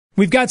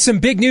We've got some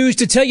big news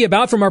to tell you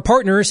about from our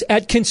partners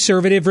at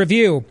Conservative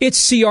Review.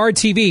 It's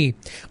CRTV,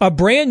 a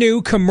brand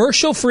new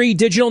commercial-free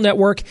digital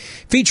network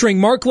featuring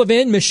Mark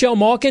Levin, Michelle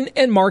Malkin,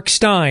 and Mark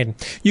Stein.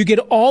 You get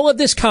all of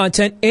this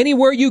content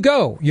anywhere you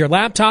go, your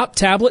laptop,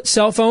 tablet,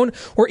 cell phone,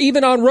 or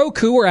even on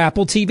Roku or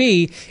Apple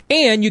TV.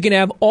 And you can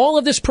have all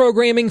of this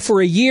programming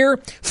for a year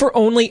for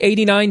only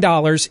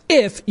 $89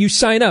 if you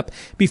sign up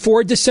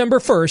before December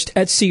 1st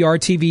at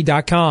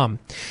CRTV.com.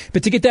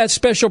 But to get that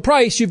special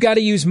price, you've got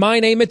to use my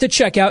name at the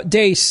checkout,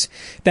 DEACE.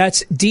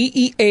 That's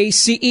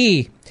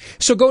DEACE.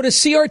 So go to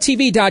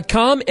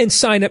CRTV.com and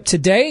sign up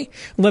today.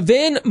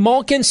 Levin,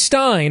 Malkin,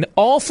 Stein,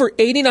 all for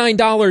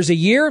 $89 a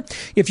year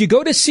if you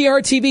go to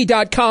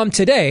CRTV.com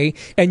today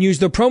and use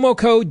the promo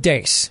code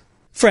DEACE.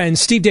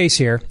 Friends, Steve Deace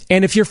here.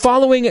 And if you're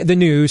following the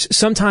news,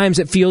 sometimes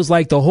it feels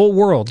like the whole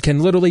world can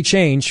literally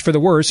change for the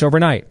worse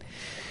overnight.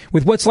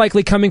 With what's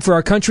likely coming for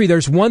our country,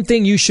 there's one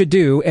thing you should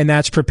do, and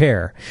that's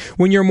prepare.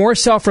 When you're more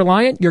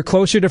self-reliant, you're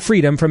closer to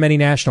freedom from any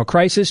national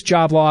crisis,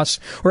 job loss,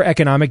 or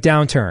economic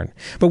downturn.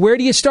 But where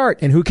do you start,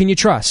 and who can you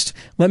trust?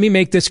 Let me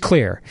make this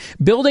clear.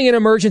 Building an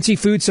emergency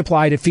food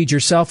supply to feed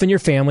yourself and your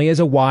family is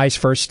a wise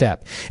first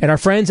step. And our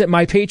friends at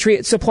My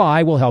Patriot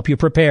Supply will help you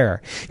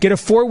prepare. Get a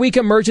 4-week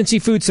emergency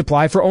food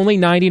supply for only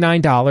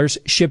 $99,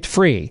 shipped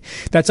free.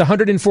 That's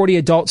 140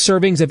 adult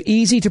servings of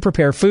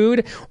easy-to-prepare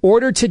food.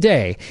 Order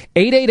today,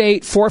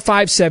 888-457-3453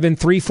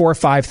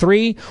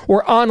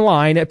 or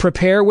online at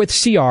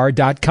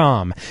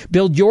preparewithcr.com.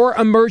 Build your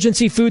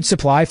emergency food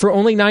supply for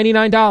only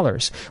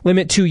 $99.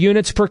 Limit 2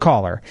 units per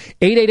caller.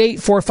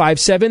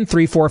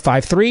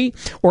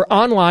 888-457-3453 or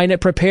online at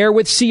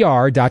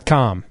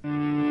preparewithcr.com.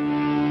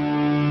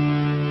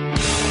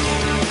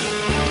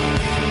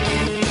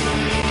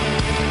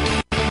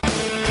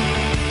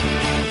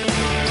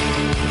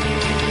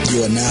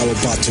 You are now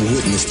about to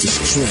witness the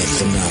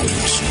strength of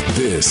knowledge.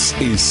 This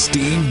is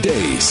Steve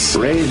Deace.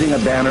 Raising a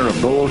banner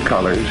of bold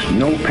colors,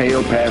 no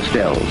pale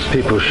pastels.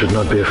 People should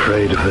not be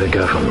afraid of their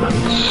governments.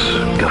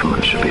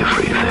 Governments should be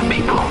afraid of their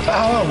people.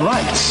 Our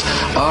rights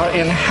are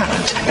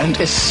inherent and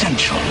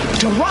essential.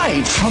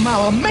 Derived from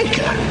our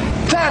Maker.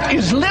 That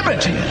is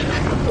liberty.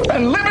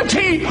 And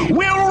liberty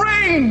will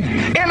reign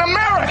in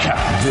America.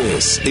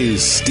 This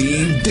is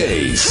Steve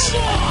Deace.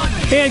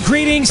 And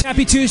greetings.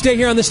 Happy Tuesday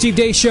here on the Steve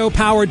Deace Show,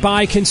 powered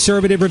by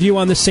Conservative Review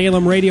on the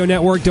Salem Radio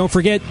Network. Don't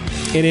forget,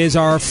 it is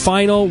our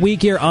final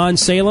week here on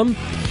Salem.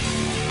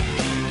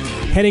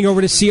 Heading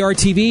over to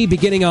CRTV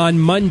beginning on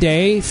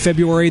Monday,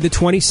 February the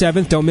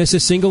 27th. Don't miss a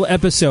single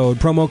episode.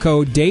 Promo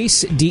code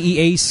DEACE,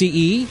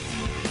 D-E-A-C-E.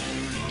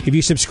 If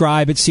you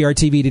subscribe at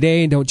CRTV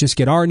today, and don't just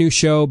get our new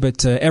show,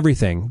 but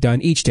everything done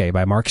each day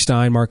by Mark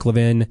Stein, Mark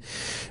Levin,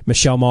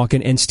 Michelle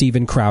Malkin, and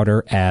Stephen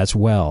Crowder as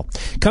well.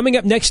 Coming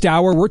up next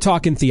hour, we're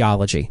talking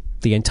theology.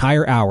 The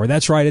entire hour.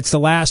 That's right. It's the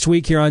last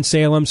week here on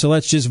Salem, so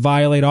let's just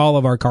violate all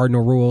of our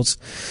cardinal rules.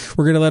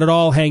 We're going to let it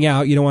all hang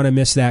out. You don't want to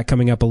miss that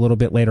coming up a little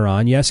bit later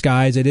on. Yes,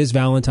 guys, it is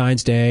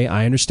Valentine's Day.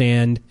 I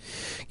understand.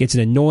 It's an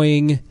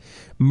annoying,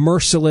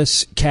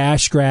 merciless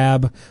cash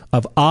grab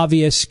of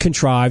obvious,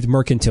 contrived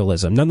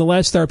mercantilism.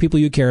 Nonetheless, there are people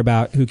you care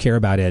about who care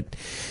about it,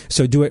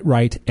 so do it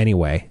right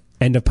anyway.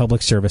 End of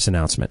public service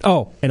announcement.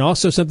 Oh, and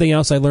also something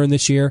else I learned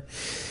this year,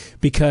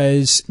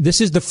 because this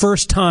is the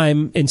first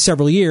time in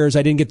several years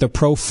I didn't get the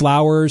Pro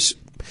Flowers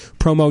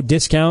promo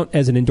discount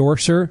as an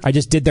endorser. I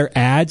just did their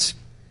ads,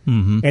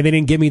 and they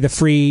didn't give me the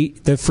free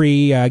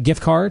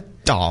gift card.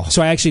 Oh.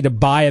 So I actually had to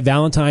buy a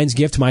Valentine's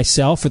gift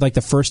myself for like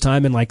the first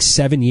time in like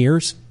 7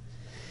 years.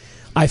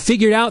 I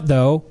figured out,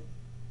 though,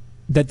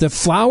 that the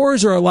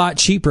flowers are a lot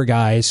cheaper,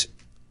 guys,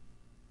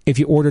 if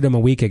you ordered them a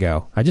week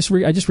ago. I just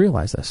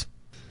realized this.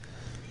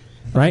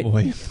 Right? Oh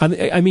boy.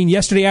 I mean,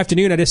 yesterday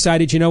afternoon, I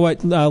decided, you know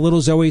what?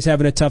 Little Zoe's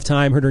having a tough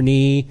time, hurt her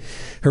knee.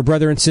 Her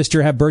brother and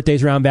sister have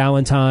birthdays around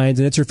Valentine's,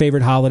 and it's her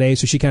favorite holiday,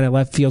 so she kind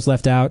of feels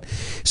left out.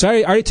 So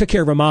I already took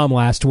care of her mom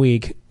last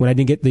week when I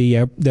didn't get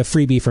the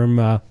freebie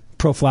from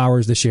Pro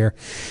Flowers this year.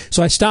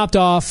 So I stopped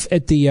off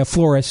at the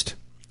florist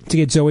to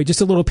get Zoe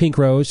just a little pink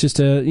rose, just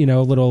a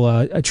little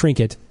a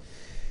trinket.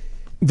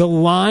 The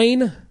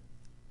line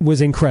was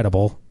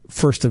incredible.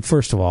 First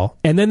of all,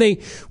 and then they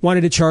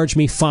wanted to charge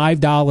me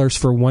 $5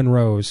 for one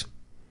rose,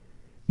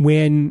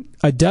 when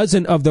a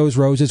dozen of those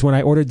roses, when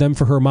I ordered them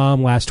for her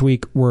mom last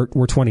week, were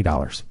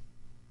 $20.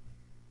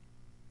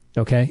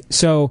 Okay,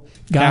 so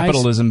guys,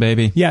 capitalism,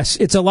 baby. Yes,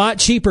 it's a lot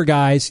cheaper,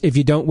 guys, if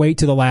you don't wait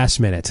to the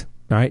last minute.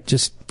 All right,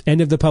 just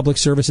end of the public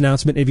service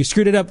announcement. If you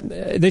screwed it up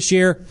this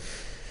year,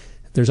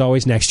 there's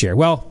always next year.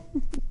 Well,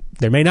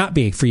 there may not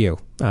be for you,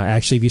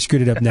 actually, if you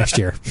screwed it up next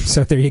year.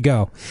 So there you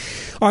go.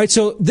 All right,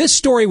 so this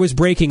story was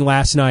breaking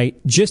last night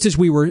just as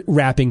we were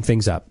wrapping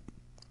things up.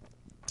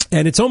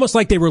 And it's almost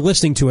like they were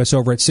listening to us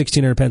over at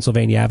 1600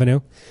 Pennsylvania Avenue.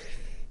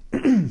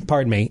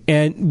 Pardon me.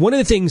 And one of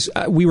the things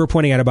we were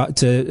pointing out about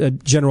to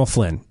General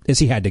Flynn is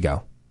he had to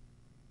go.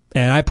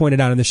 And I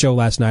pointed out on the show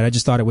last night, I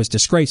just thought it was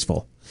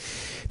disgraceful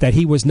that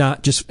he was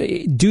not just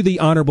do the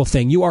honorable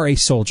thing. You are a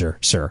soldier,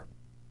 sir.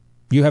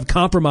 You have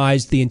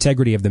compromised the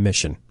integrity of the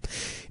mission.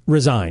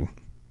 Resign.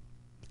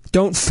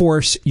 Don't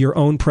force your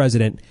own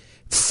president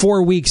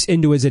 4 weeks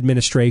into his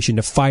administration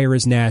to fire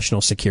his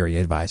national security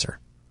advisor.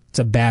 It's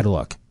a bad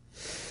look.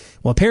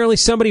 Well, apparently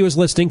somebody was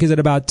listening because at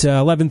about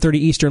 11:30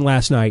 Eastern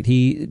last night,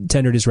 he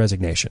tendered his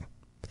resignation.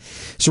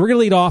 So we're going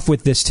to lead off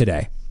with this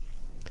today.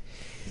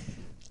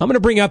 I'm going to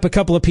bring up a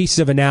couple of pieces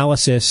of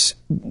analysis.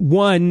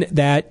 One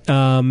that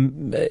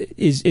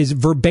is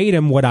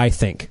verbatim what I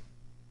think.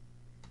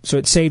 So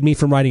it saved me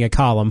from writing a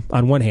column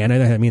on one hand.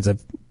 And that means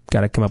I've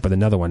got to come up with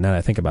another one now that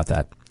I think about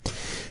that.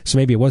 So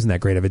maybe it wasn't that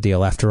great of a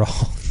deal after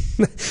all.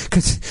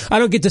 Because I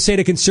don't get to say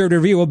to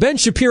Conservative Review, well, Ben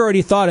Shapiro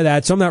already thought of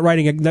that, so I'm not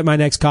writing my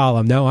next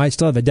column. No, I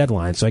still have a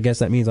deadline, so I guess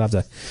that means I'll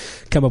have to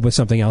come up with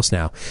something else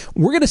now.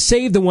 We're going to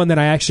save the one that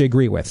I actually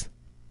agree with.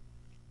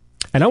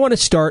 And I want to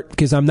start,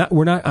 because I'm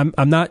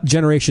not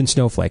Generation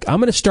Snowflake. I'm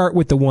going to start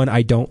with the one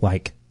I don't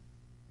like.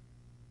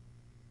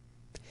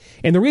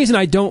 And the reason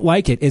I don't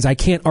like it is I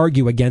can't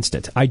argue against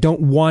it. I don't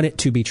want it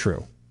to be true.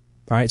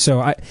 All right, so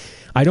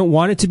I don't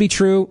want it to be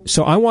true,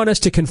 so I want us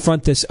to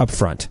confront this up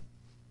front.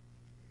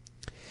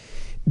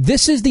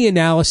 This is the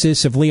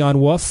analysis of Leon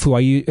Wolf, who I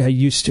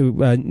used to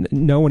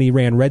know when he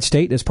ran Red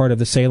State as part of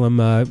the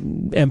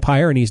Salem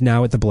Empire, and he's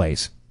now at the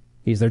Blaze.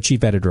 He's their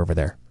chief editor over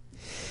there.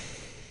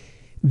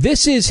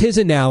 This is his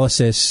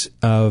analysis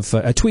of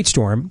a tweet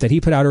storm that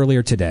he put out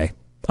earlier today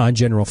on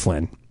General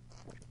Flynn.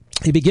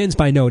 He begins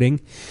by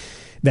noting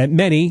that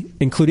many,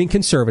 including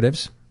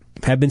conservatives,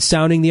 have been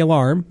sounding the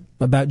alarm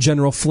about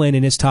General Flynn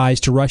and his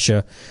ties to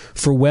Russia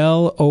for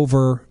well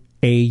over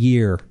a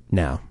year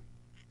now.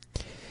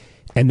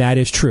 And that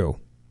is true.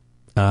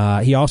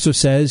 He also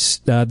says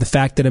the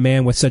fact that a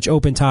man with such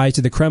open ties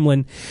to the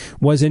Kremlin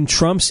was in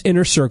Trump's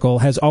inner circle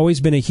has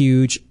always been a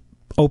huge,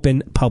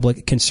 open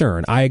public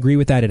concern. I agree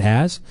with that. It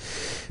has.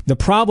 The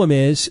problem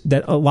is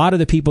that a lot of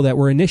the people that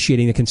were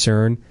initiating the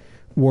concern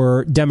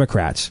were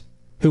Democrats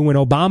who, when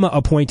Obama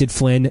appointed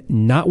Flynn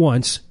not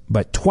once,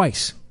 but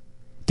twice,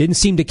 didn't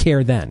seem to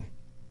care then.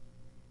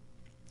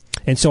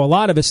 And so a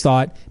lot of us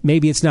thought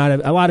maybe it's not,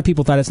 a lot of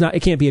people thought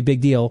it can't be a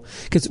big deal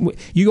because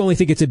you only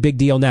think it's a big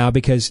deal now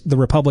because the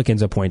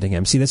Republicans appointing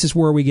him. See, this is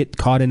where we get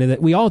caught into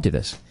that. We all do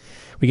this.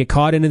 We get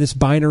caught into this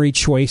binary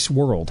choice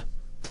world.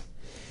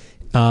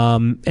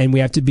 And we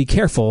have to be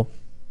careful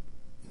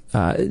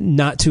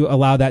not to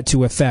allow that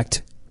to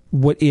affect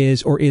what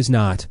is or is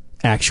not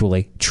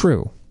actually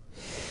true.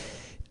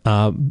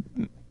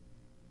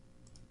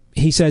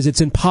 He says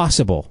it's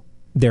impossible,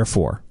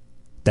 therefore,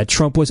 that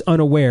Trump was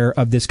unaware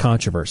of this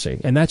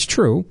controversy. And that's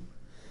true.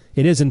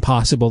 It is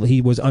impossible that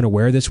he was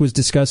unaware. This was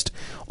discussed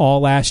all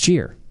last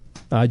year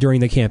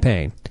during the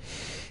campaign.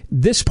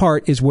 This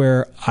part is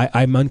where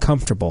I'm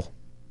uncomfortable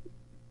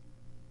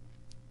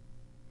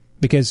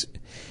because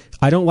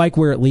I don't like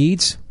where it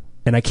leads,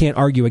 and I can't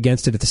argue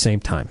against it at the same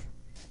time.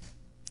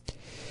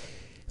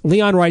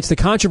 Leon writes, the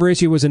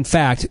controversy was, in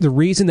fact, the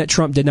reason that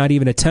Trump did not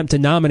even attempt to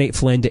nominate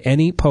Flynn to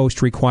any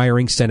post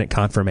requiring Senate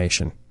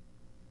confirmation.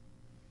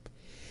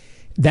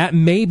 That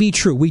may be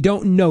true. We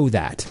don't know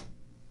that.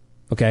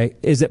 Okay?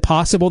 Is it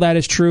possible that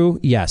is true?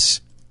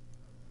 Yes.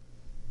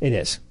 It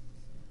is.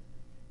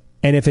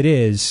 And if it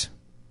is,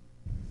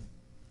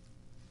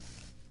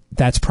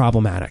 that's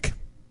problematic.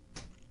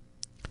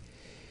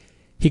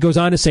 He goes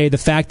on to say the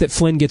fact that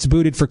Flynn gets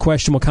booted for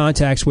questionable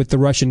contacts with the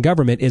Russian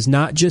government is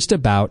not just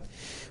about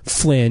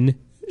Flynn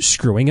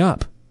screwing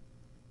up.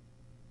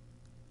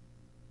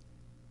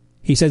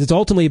 He says it's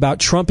ultimately about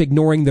Trump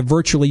ignoring the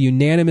virtually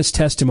unanimous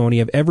testimony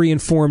of every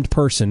informed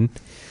person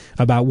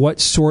about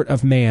what sort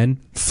of man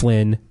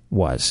Flynn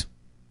was.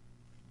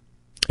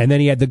 And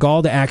then he had the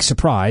gall to act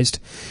surprised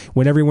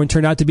when everyone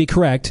turned out to be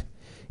correct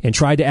and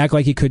tried to act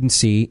like he couldn't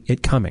see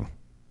it coming.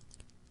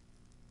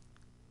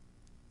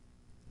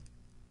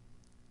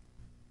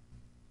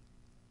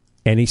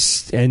 And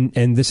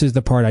and this is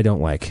the part I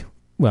don't like.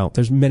 Well,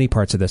 there's many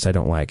parts of this I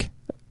don't like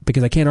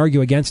because I can't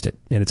argue against it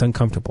and it's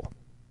uncomfortable.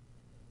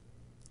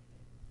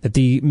 That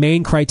the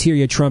main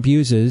criteria Trump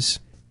uses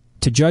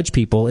to judge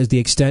people is the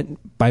extent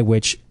by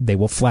which they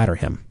will flatter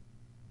him.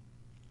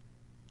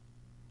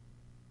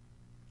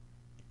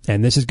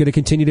 And this is going to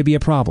continue to be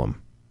a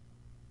problem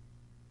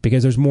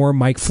because there's more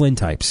Mike Flynn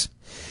types.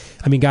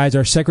 I mean, guys,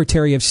 our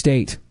Secretary of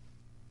State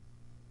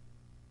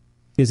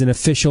is an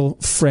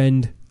official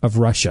friend of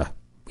Russia.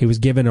 He was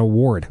given an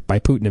award by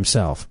Putin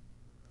himself.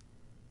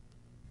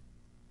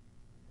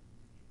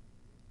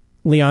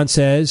 Leon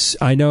says,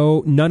 I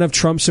know none of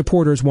Trump's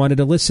supporters wanted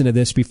to listen to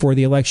this before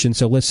the election,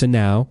 so listen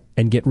now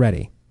and get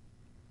ready.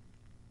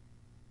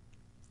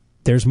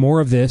 There's more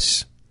of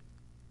this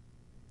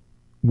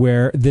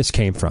where this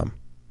came from.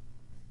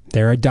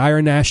 There are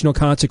dire national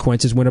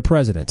consequences when a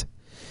president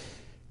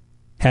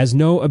has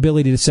no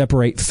ability to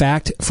separate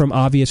fact from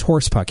obvious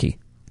horsepucky,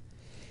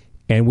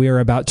 and we are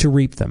about to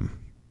reap them.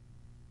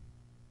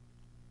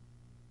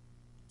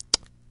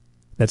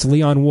 That's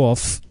Leon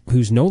Wolf,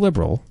 who's no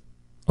liberal,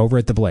 over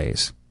at the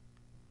Blaze.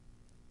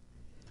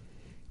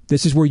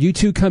 This is where you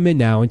two come in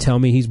now and tell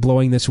me he's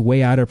blowing this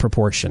way out of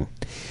proportion.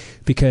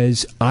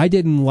 Because I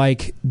didn't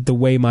like the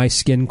way my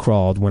skin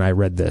crawled when I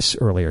read this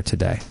earlier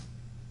today.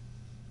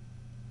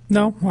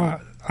 No,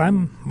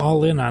 I'm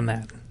all in on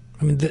that.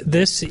 I mean,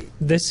 this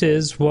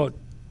is what,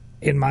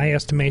 in my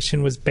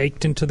estimation, was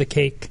baked into the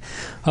cake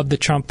of the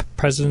Trump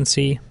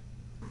presidency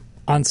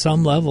on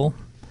some level.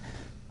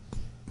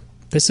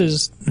 This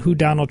is who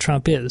Donald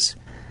Trump is.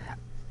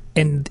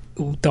 And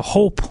the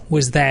hope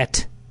was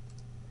that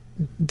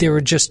there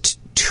were just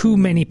too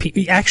many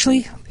people.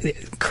 Actually,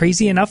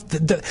 crazy enough,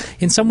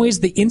 in some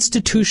ways, the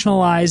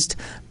institutionalized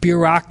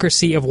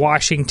bureaucracy of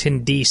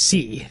Washington,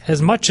 D.C.,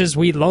 as much as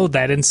we loathe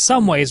that, in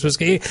some ways,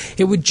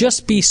 it would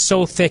just be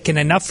so thick and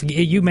enough,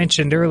 you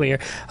mentioned earlier,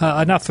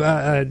 enough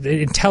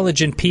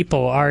intelligent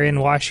people are in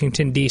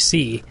Washington,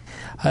 D.C.,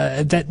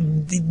 that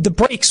the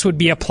brakes would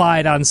be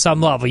applied on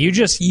some level. You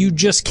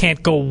just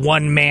can't go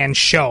one-man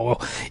show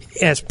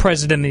as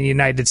president of the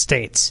United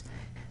States.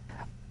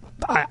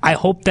 I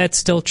hope that's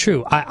still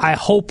true. I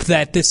hope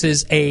that this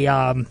is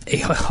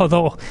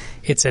although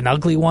it's an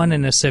ugly one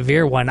and a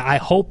severe one, I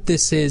hope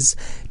this is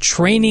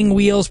training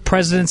wheels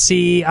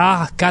presidency.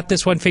 Got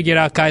this one figured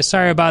out, guys.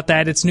 Sorry about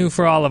that. It's new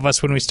for all of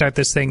us when we start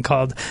this thing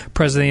called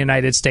President of the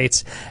United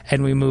States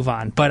and we move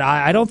on. But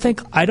I don't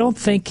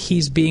think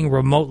he's being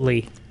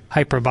remotely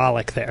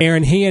hyperbolic there.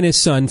 Aaron, he and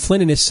his son, Flynn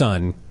and his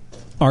son,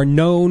 are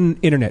known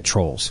internet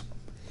trolls.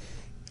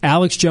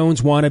 Alex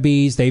Jones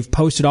wannabes. They've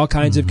posted all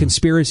kinds of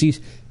conspiracy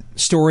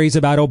stories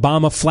about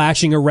Obama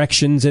flashing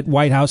erections at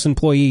White House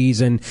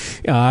employees, and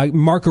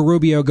Marco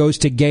Rubio goes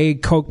to gay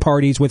Coke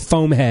parties with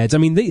foam heads. I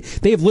mean,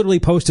 they have literally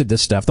posted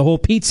this stuff. The whole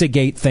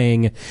Pizzagate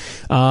thing.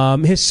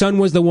 His son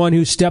was the one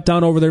who stepped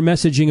on over their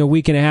messaging a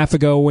week and a half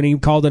ago when he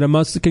called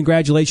it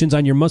congratulations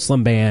on your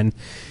Muslim ban.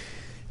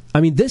 I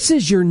mean, this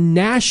is your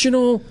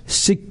national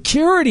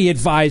security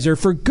advisor,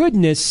 for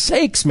goodness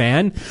sakes,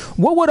 man.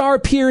 What would our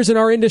peers in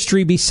our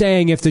industry be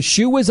saying if the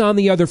shoe was on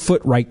the other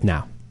foot right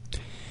now?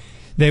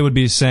 They would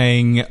be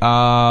saying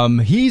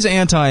he's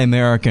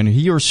anti-American.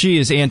 He or she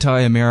is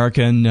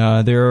anti-American.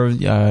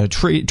 They're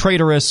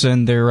traitorous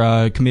and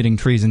they're committing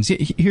treason.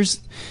 Here's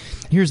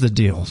the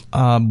deal.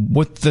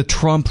 With the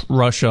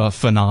Trump-Russia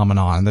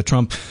phenomenon, the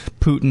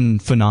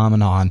Trump-Putin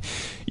phenomenon,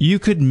 you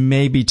could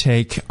maybe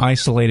take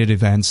isolated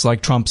events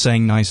like Trump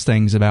saying nice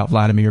things about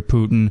Vladimir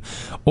Putin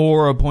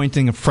or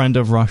appointing a friend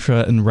of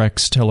Russia and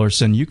Rex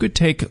Tillerson. You could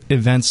take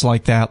events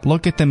like that,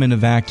 look at them in a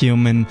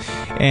vacuum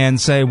and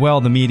say,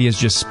 well, the media is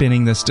just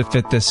spinning this to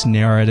fit this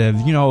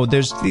narrative. You know,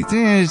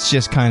 it's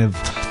just kind of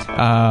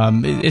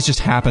it's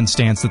just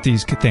happenstance that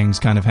these things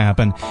kind of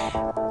happen.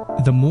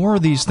 The more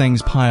these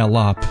things pile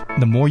up,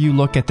 the more you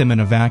look at them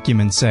in a vacuum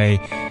and say,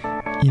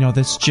 you know,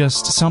 that's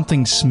just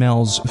something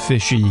smells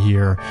fishy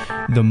here,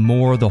 the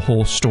more the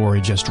whole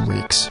story just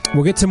reeks.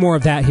 We'll get to more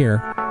of that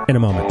here in a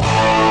moment.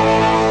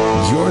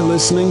 You're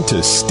listening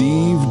to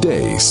Steve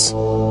Deace.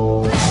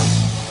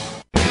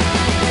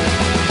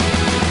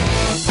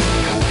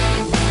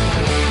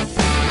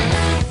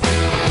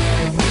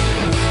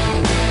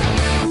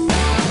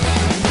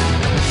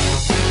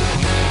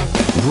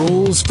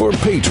 Rules for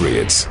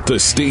Patriots, the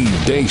Steve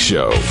Deace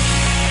Show.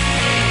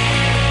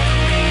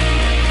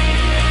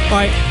 All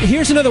right,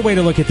 here's another way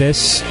to look at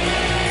this.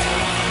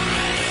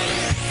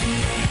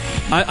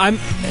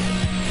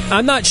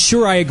 I'm not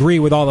sure I agree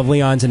with all of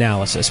Leon's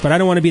analysis, but I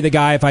don't want to be the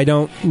guy if I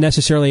don't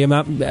necessarily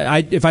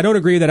if I don't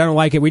agree that I don't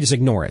like it, we just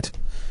ignore it.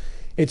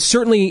 It's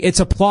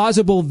a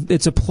plausible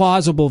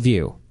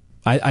view.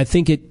 I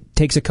think it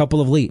takes a couple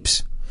of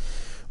leaps,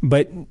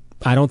 but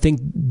I don't think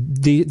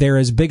they're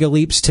as big a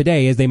leaps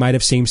today as they might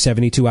have seemed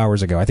 72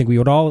 hours ago. I think we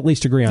would all at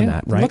least agree on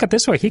that, right? Look at it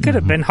this way. He could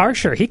have been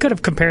harsher. He could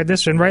have compared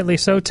this, and rightly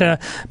so, to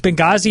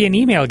Benghazi and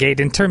Emailgate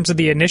in terms of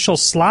the initial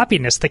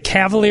sloppiness, the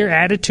cavalier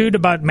attitude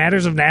about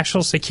matters of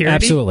national security.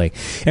 Absolutely.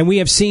 And we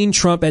have seen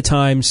Trump at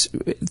times,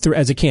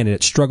 as a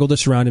candidate, struggle to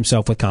surround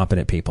himself with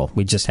competent people.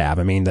 We just have.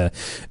 I mean, the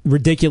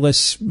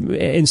ridiculous,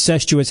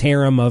 incestuous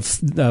harem of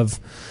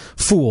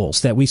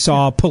fools that we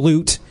saw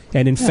pollute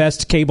and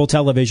infest cable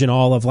television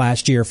all of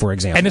last year, for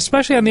example. And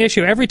especially on the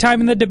issue, every time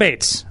in the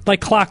debates,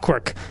 like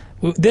clockwork,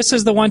 this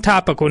is the one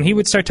topic when he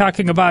would start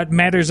talking about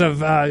matters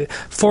of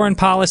foreign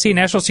policy,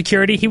 national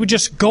security, he would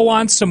just go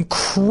on some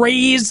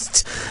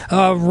crazed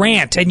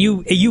rant, and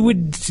you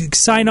would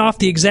sign off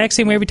the exact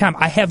same way every time.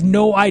 I have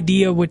no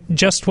idea what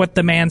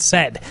the man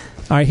said.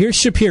 All right, here's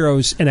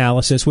Shapiro's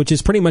analysis, which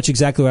is pretty much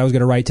exactly what I was going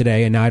to write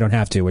today, and now I don't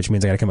have to, which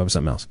means I got to come up with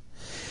something else.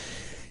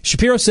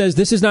 Shapiro says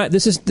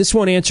this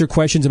won't answer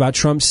questions about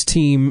Trump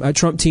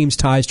team's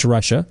ties to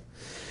Russia.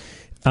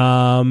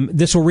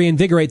 This will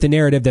reinvigorate the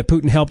narrative that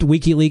Putin helped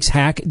WikiLeaks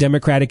hack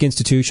democratic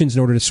institutions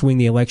in order to swing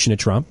the election to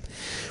Trump,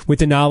 with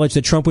the knowledge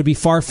that Trump would be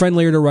far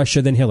friendlier to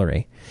Russia than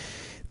Hillary.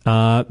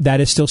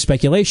 That is still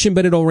speculation,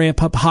 but it'll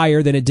ramp up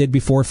higher than it did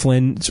before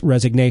Flynn's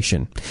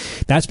resignation.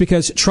 That's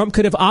because Trump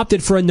could have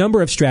opted for a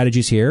number of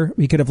strategies here.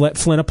 He could have let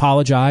Flynn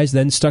apologize,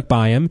 then stuck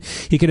by him.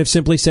 He could have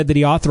simply said that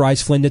he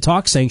authorized Flynn to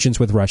talk sanctions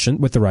with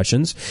the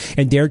Russians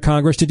and dared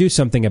Congress to do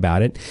something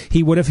about it.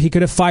 He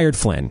could have fired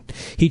Flynn.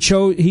 He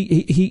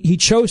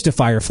chose to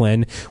fire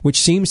Flynn, which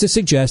seems to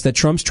suggest that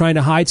Trump's trying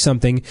to hide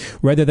something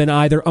rather than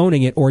either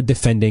owning it or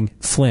defending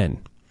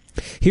Flynn.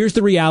 Here's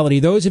the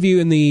reality. Those of you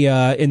in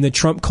the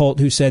Trump cult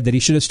who said that he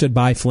should have stood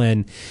by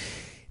Flynn,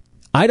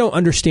 I don't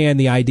understand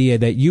the idea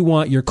that you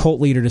want your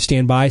cult leader to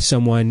stand by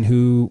someone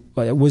who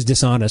was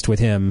dishonest with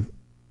him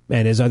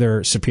and his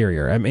other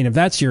superior. I mean, if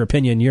that's your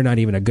opinion, you're not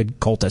even a good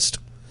cultist.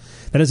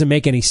 That doesn't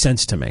make any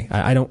sense to me.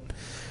 I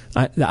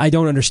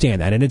don't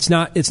understand that. And it's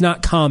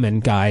not common,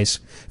 guys,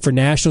 for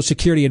national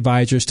security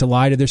advisors to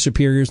lie to their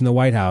superiors in the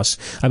White House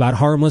about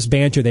harmless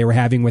banter they were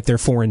having with their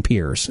foreign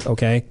peers,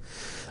 okay?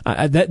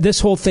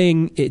 This whole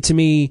thing, to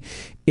me,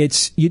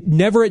 you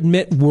never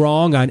admit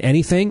wrong on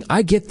anything.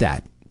 I get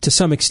that to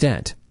some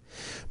extent.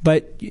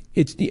 But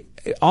it's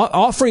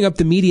offering up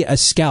the media a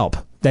scalp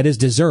that is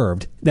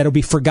deserved, that'll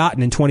be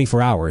forgotten in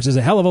 24 hours, is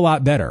a hell of a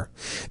lot better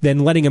than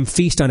letting them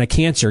feast on a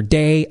cancer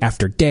day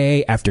after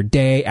day after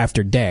day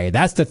after day.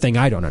 That's the thing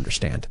I don't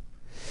understand.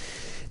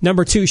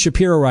 Number 2,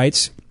 Shapiro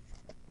writes,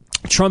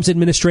 Trump's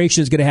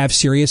administration is going to have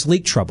serious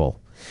leak trouble.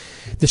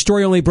 The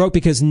story only broke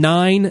because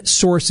 9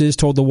 sources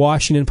told the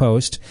Washington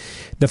Post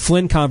the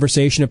Flynn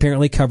conversation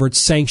apparently covered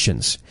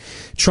sanctions.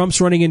 Trump's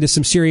running into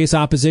some serious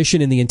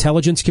opposition in the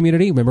intelligence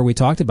community. Remember, we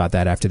talked about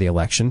that after the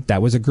election.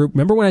 That was a group.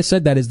 Remember when I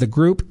said that is the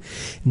group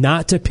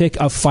not to pick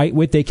a fight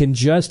with? They can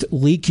just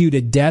leak you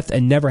to death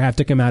and never have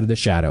to come out of the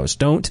shadows.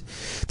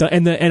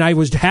 And I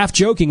was half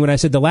joking when I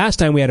said the last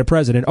time we had a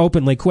president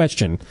openly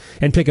question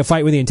and pick a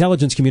fight with the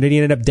intelligence community,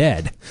 he ended up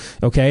dead.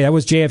 Okay, that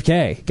was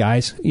JFK,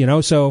 guys.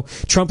 So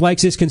Trump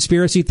likes his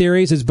conspiracy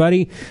theories. His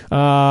buddy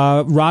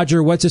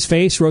Roger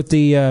what's-his-face wrote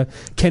the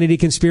Kennedy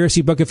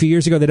conspiracy book a few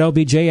years ago that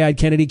LBJ had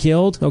Kennedy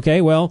killed.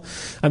 Okay, well,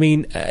 I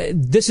mean,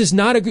 this is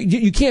not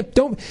you can't,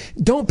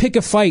 don't pick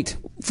a fight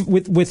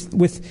with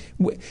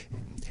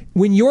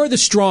when you're the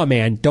straw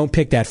man, don't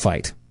pick that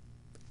fight.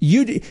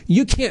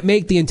 You can't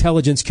make the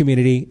intelligence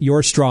community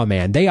your straw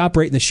man. They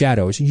operate in the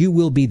shadows. You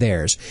will be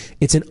theirs.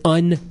 It's an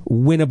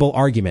unwinnable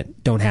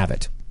argument. Don't have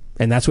it.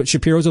 And that's what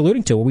Shapiro's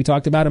alluding to, what we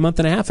talked about a month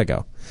and a half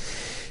ago.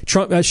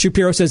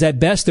 Shapiro says, at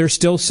best, there's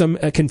still some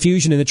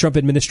confusion in the Trump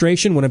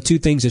administration. One of 2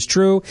 things is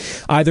true.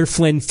 Either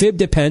Flynn fibbed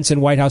to Pence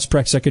and White House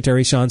Press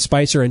Secretary Sean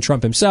Spicer and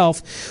Trump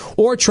himself,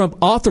 or Trump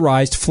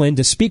authorized Flynn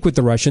to speak with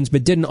the Russians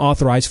but didn't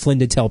authorize Flynn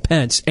to tell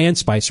Pence and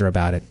Spicer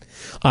about it.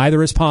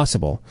 Either is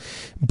possible.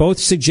 Both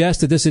suggest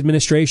that this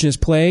administration is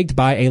plagued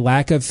by a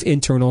lack of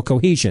internal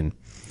cohesion.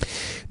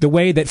 The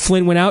way that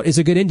Flynn went out is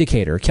a good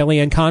indicator.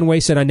 Kellyanne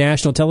Conway said on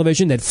national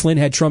television that Flynn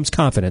had Trump's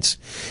confidence.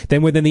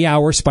 Then within the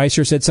hour,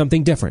 Spicer said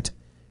something different.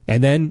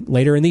 And then,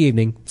 later in the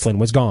evening, Flynn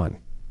was gone.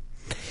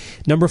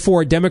 Number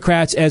 4,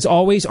 Democrats, as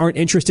always, aren't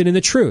interested in the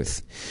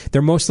truth.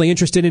 They're mostly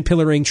interested in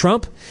pillorying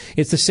Trump.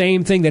 It's the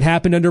same thing that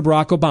happened under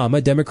Barack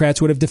Obama.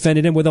 Democrats would have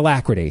defended him with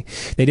alacrity.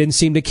 They didn't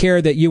seem to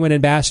care that UN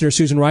Ambassador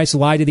Susan Rice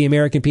lied to the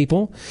American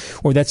people,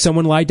 or that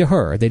someone lied to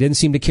her. They didn't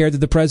seem to care that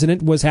the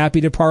president was happy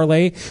to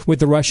parlay with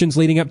the Russians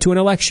leading up to an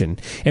election,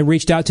 and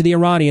reached out to the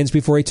Iranians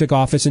before he took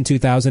office in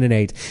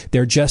 2008.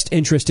 They're just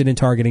interested in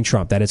targeting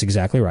Trump. That is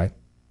exactly right.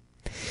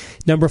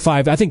 Number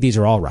 5, I think these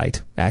are all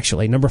right,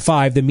 actually. Number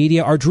 5, the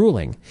media are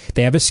drooling.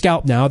 They have a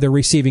scalp now. They're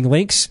receiving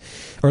leaks.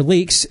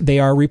 They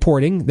are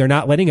reporting. They're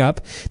not letting up.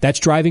 That's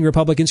driving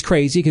Republicans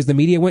crazy because the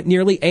media went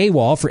nearly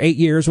AWOL for 8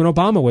 years when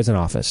Obama was in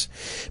office.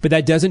 But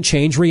that doesn't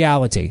change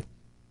reality.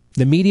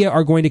 The media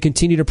are going to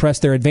continue to press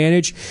their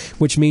advantage,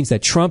 which means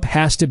that Trump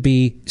has to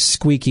be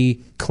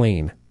squeaky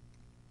clean.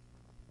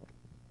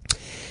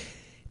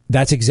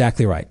 That's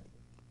exactly right.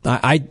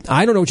 I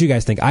don't know what you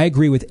guys think. I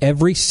agree with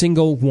every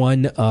single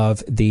one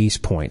of these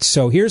points.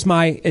 So here's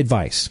my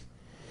advice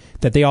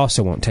that they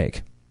also won't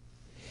take.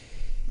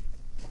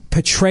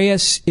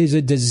 Petraeus is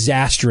a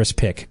disastrous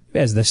pick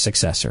as the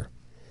successor.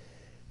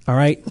 All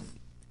right?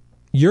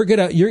 You're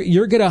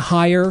gonna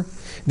hire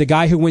the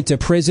guy who went to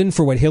prison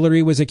for what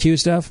Hillary was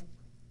accused of?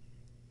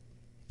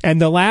 And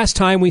the last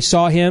time we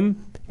saw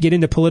him get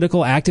into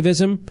political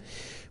activism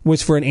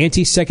was for an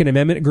anti-Second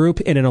Amendment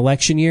group in an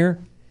election year?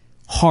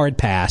 Hard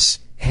pass.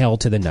 Hell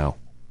to the no.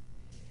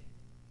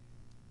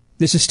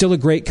 This is still a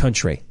great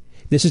country.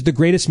 This is the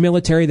greatest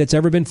military that's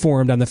ever been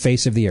formed on the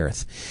face of the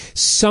earth.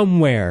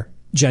 Somewhere,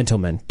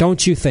 gentlemen,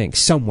 don't you think?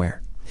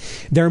 Somewhere.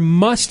 There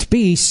must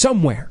be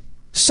somewhere,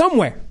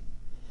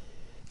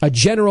 a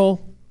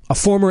general, a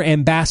former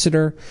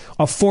ambassador,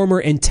 a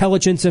former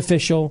intelligence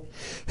official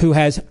who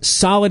has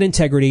solid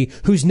integrity,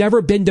 who's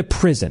never been to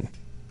prison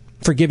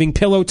for giving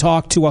pillow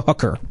talk to a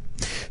hooker,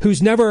 whose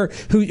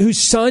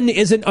son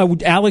isn't a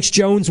Alex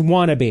Jones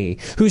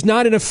wannabe, who's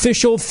not an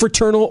official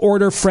fraternal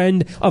order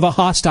friend of a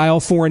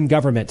hostile foreign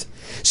government.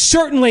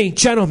 Certainly,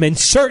 gentlemen,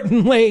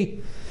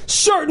 certainly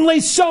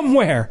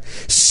somewhere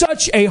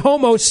such a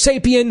Homo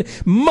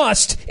sapien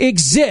must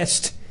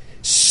exist.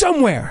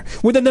 Somewhere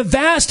within the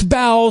vast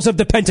bowels of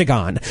the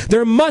Pentagon,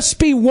 there must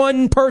be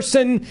one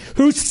person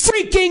who's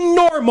freaking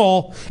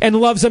normal and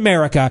loves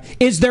America.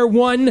 Is there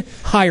one?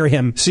 Hire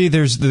him. See,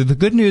 there's the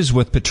good news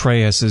with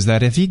Petraeus is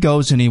that if he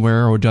goes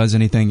anywhere or does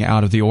anything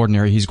out of the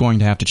ordinary, he's going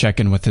to have to check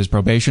in with his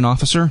probation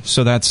officer.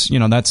 So that's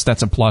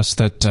a plus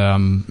that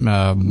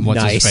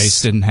his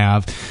face didn't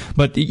have.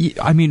 But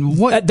I mean,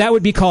 what that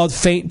would be called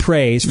faint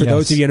praise for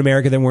those of you in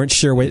America that weren't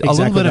sure what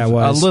exactly that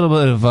was. A little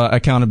bit of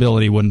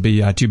accountability wouldn't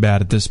be too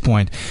bad at this point.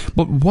 point.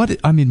 But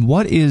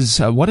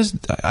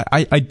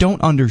I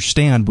don't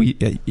understand.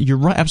 You're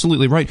right,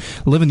 absolutely right.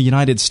 Live in the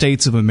United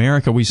States of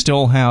America. We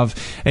still have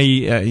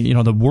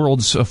the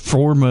world's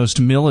foremost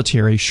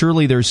military.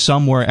 Surely there's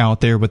somewhere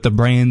out there with the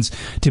brains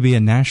to be a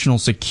national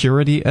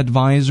security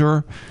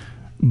advisor.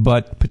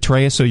 But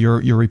Petraeus, so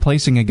you're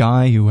replacing a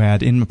guy who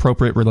had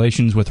inappropriate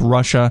relations with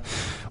Russia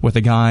with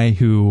a guy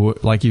who,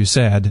 like you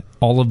said,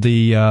 all of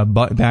the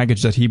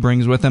baggage that he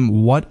brings with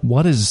him.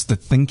 What is the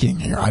thinking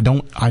here?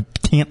 I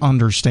can't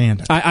understand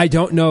it. I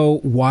don't know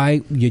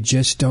why you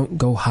just don't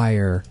go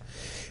higher.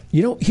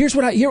 Here's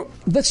what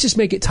let's just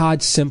make it,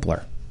 Todd,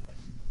 simpler.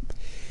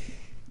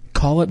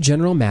 Call up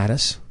General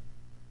Mattis,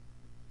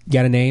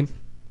 get a name,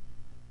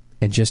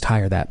 and just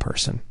hire that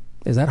person.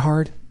 Is that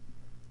hard?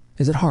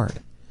 Is it hard?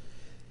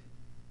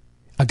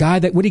 A guy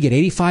that, what did he get,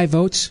 85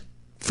 votes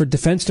for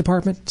Defense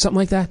Department? Something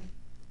like that?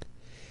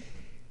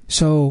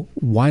 So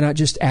why not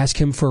just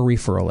ask him for a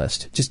referral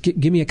list? Just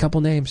give me a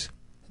couple names.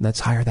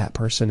 Let's hire that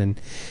person,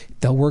 and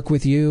they'll work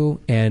with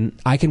you, and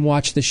I can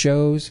watch the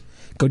shows,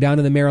 go down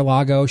to the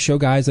Mar-a-Lago, show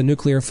guys the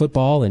nuclear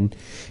football, and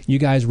you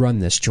guys run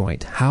this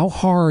joint. How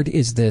hard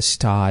is this,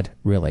 Todd,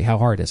 really? How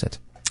hard is it?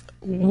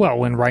 Well,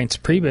 when Reince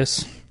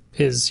Priebus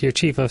is your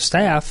chief of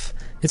staff,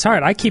 it's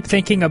hard. I keep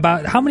thinking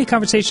about how many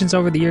conversations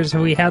over the years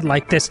have we had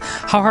like this.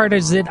 How hard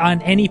is it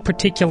on any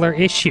particular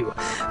issue?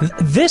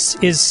 This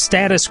is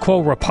status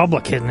quo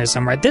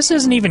republicanism, right? This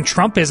isn't even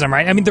Trumpism,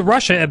 right? I mean, the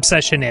Russia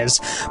obsession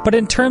is. But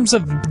in terms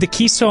of the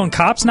Keystone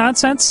Cops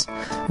nonsense,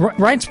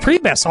 Reince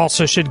Priebus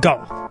also should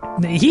go.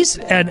 He's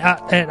an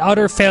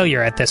utter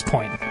failure at this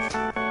point.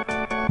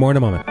 More in a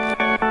moment.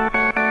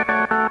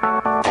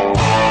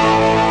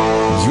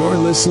 You're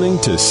listening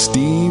to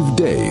Steve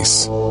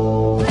Deace.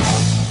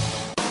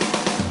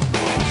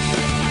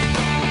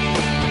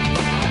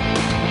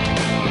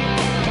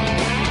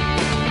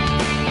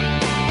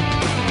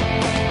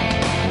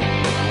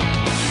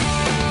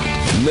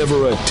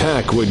 Never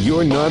attack what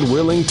you're not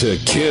willing to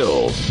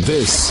kill.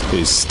 This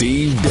is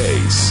Steve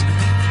Deace.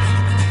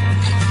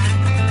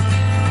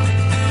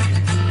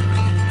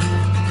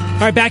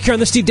 All right, back here on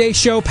the Steve Deace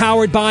Show,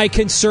 powered by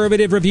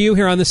Conservative Review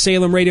here on the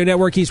Salem Radio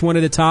Network. He's one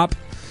of the top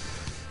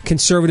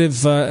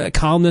conservative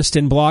columnists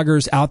and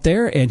bloggers out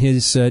there, and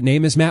his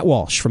name is Matt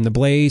Walsh from The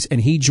Blaze,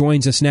 and he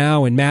joins us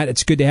now. And Matt,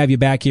 it's good to have you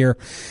back here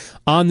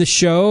on the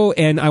show,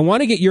 and I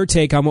want to get your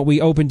take on what we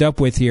opened up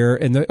with here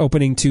in the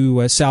opening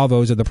two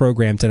salvos of the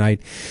program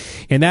tonight,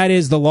 and that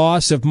is the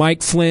loss of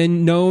Mike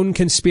Flynn, known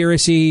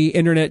conspiracy,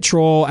 internet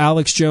troll,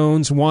 Alex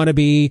Jones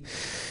wannabe,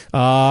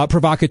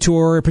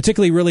 provocateur.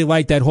 Particularly really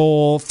liked that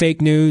whole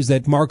fake news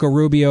that Marco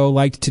Rubio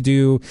liked to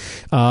do,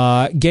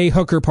 gay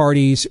hooker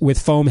parties with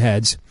foam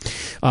heads.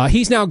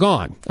 He's now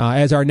gone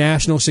as our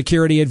national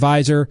security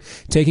advisor,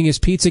 taking his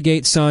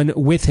Pizzagate son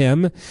with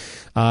him.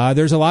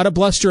 There's a lot of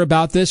bluster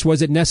about this.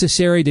 Was it necessary?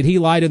 Did he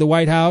lie to the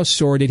White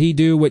House, or did he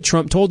do what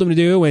Trump told him to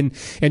do, and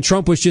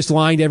Trump was just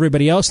lying to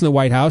everybody else in the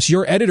White House?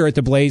 Your editor at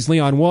The Blaze,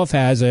 Leon Wolf,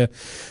 has a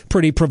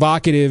pretty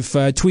provocative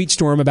tweet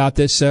storm about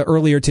this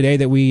earlier today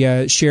that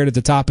we shared at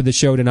the top of the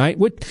show tonight.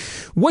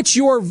 What's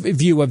your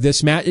view of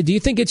this, Matt? Do you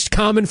think it's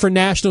common for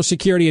national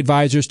security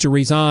advisors to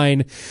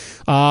resign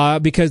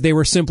because they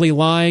were simply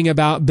lying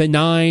about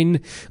benign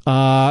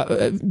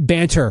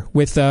banter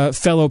with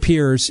fellow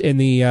peers in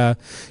the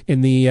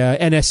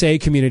NSA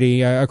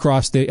community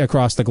across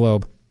the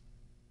globe?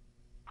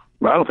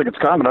 Well, I don't think it's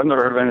common. I've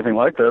never heard of anything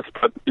like this,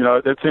 but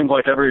it seems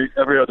like every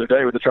other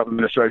day with the Trump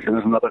administration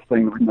is another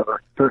thing. We've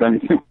never heard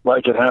anything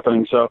like it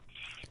happening. So,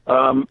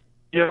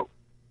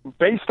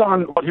 based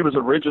on what he was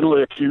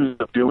originally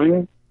accused of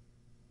doing,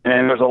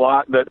 and there's a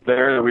lot that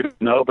we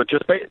don't know, but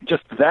just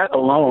that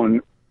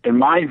alone, in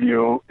my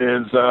view,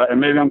 is and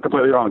maybe I'm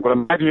completely wrong, but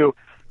in my view,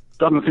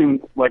 doesn't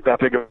seem like that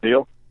big of a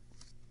deal.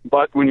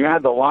 But when you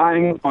add the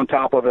lying on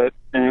top of it,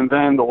 and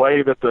then the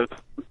way that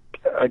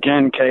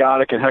again,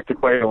 chaotic and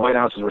hectic way the White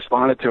House has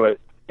responded to it,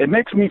 it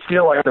makes me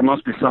feel like there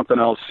must be something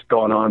else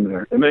going on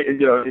there.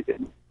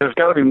 There's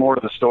got to be more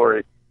to the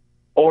story.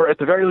 Or at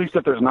the very least,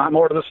 if there's not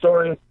more to the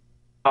story,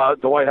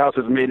 the White House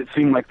has made it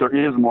seem like there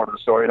is more to the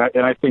story.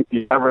 And I think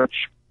the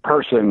average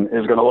person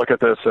is going to look at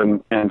this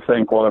and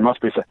think, well, it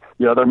must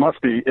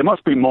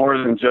be more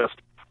than just,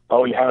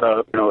 he had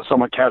a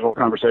somewhat casual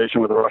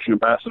conversation with the Russian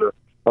ambassador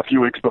a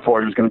few weeks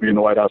before he was going to be in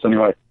the White House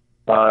anyway.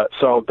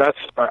 So that's,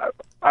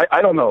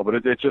 I don't know, but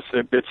it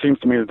seems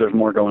to me that there's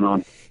more going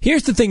on.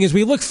 Here's the thing: as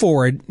we look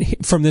forward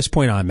from this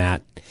point on,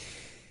 Matt,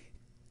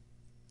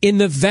 in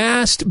the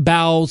vast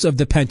bowels of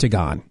the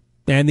Pentagon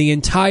and the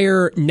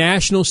entire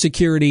national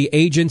security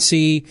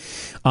agency,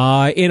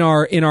 in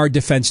our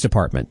Defense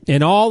Department,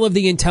 in all of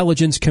the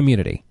intelligence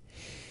community,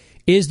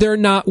 is there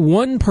not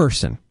one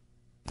person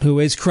who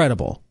is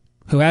credible,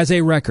 who has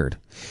a record,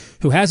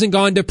 who hasn't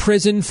gone to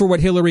prison for what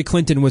Hillary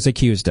Clinton was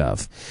accused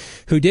of,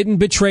 who didn't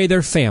betray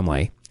their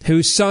family,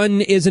 whose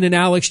son isn't an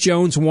Alex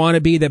Jones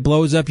wannabe that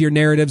blows up your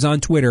narratives on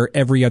Twitter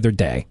every other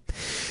day?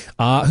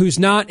 who's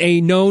not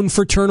a known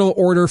fraternal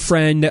order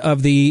friend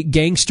of the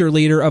gangster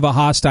leader of a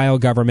hostile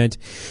government,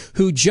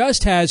 who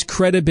just has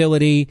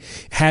credibility,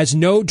 has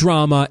no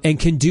drama, and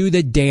can do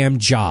the damn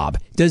job.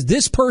 Does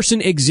this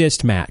person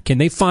exist, Matt? Can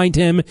they find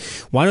him?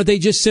 Why don't they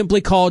just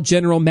simply call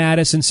General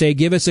Mattis and say,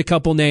 give us a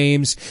couple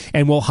names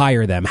and we'll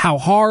hire them? How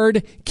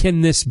hard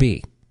can this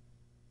be?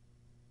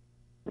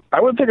 I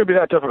wouldn't think it'd be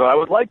that difficult. I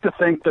would like to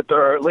think that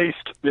there are at least,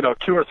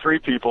 2 or 3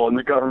 people in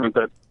the government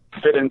that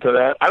fit into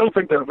that. I don't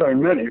think there are very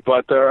many,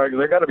 but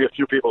there got to be a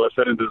few people that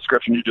fit into the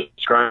description you just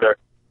described there.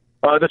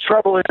 The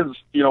trouble is,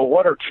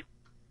 what are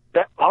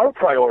our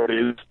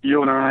priorities,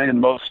 you and I and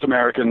most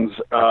Americans,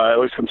 at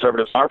least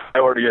conservatives, our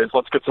priority is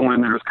let's get someone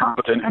in there who's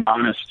competent and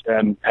honest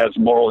and has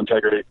moral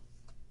integrity.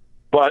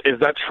 But is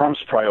that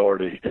Trump's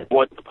priority?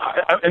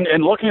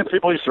 And looking at the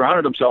people he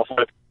surrounded himself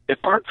with,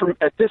 apart from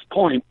at this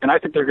point, and I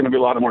think there are going to be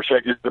a lot of more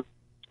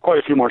quite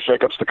a few more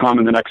shakeups to come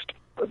in the next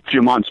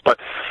few months. But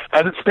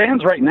as it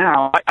stands right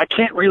now, I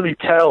can't really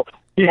tell.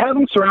 He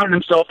hasn't surrounded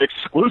himself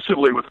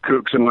exclusively with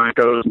kooks and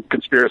wackos and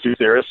conspiracy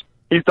theorists.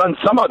 He's done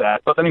some of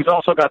that, but then he's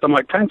also got the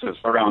Mike Pences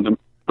around him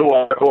who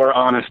are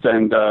honest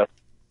and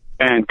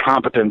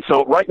competent.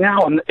 So right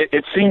now,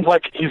 it seems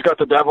like he's got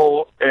the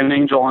devil and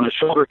angel on his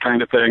shoulder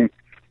kind of thing.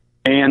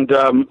 And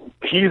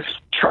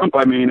Trump,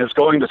 is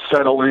going to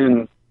settle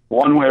in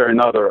one way or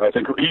another. I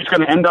think he's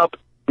going to end up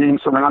being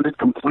surrounded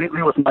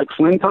completely with Mike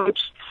Flynn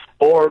types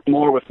or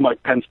more with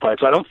Mike Pence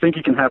types. I don't think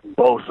he can have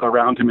both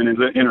around him in his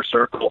inner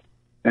circle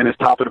and his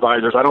top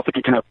advisors. I don't think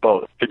he can have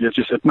both.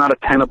 It's not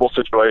a tenable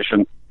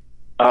situation.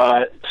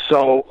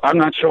 So I'm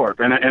not sure.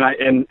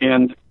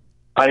 And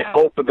I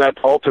hope that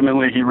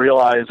ultimately he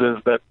realizes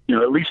that,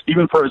 at least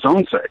even for his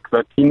own sake,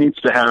 that he needs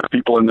to have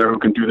people in there who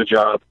can do the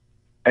job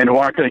and who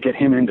aren't going to get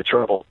him into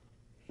trouble.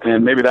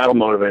 And maybe that'll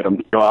motivate him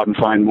to go out and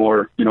find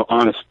more,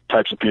 honest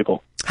types of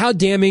people. How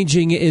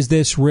damaging is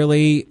this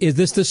really? Is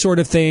this the sort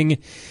of thing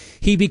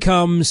he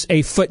becomes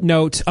a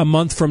footnote a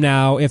month from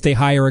now if they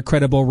hire a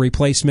credible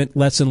replacement,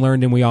 lesson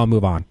learned, and we all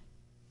move on?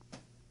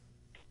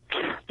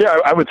 Yeah,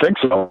 I would think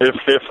so.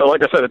 If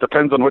like I said, it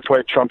depends on which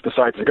way Trump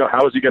decides to go.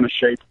 How is he going to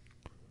shape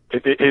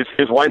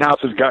his White House?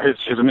 His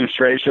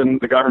administration,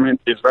 the government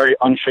is very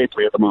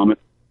unshapely at the moment,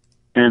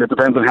 and it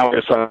depends on how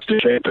he decides to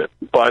shape it.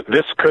 But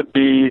this could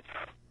be,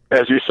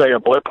 as you say, a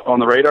blip on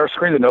the radar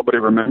screen that nobody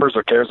remembers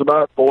or cares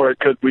about, or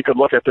we could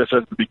look at this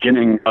as the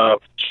beginning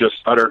of just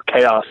utter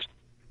chaos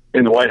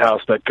in the White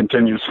House that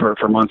continues for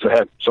months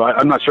ahead. So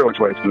I'm not sure which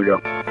way it's going to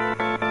go.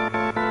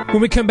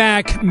 When we come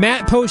back,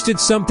 Matt posted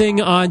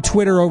something on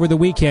Twitter over the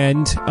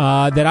weekend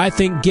that I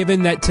think,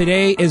 given that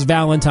today is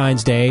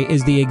Valentine's Day,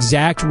 is the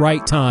exact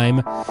right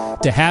time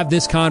to have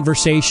this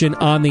conversation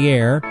on the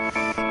air.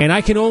 And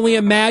I can only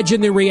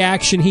imagine the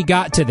reaction he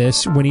got to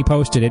this when he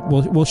posted it.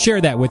 We'll share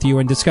that with you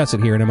and discuss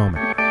it here in a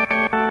moment.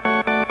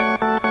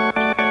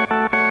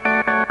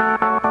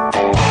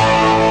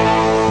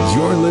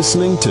 You're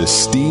listening to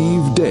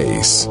Steve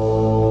Deace.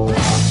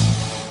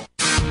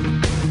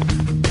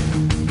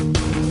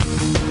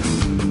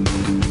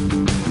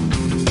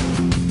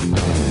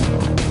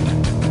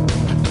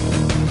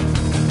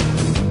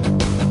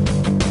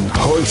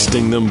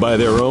 Hoisting them by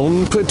their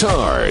own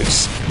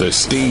petards. The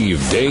Steve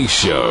Deace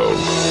Show.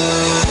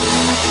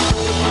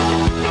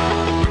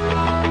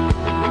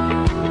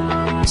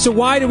 So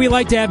why do we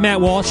like to have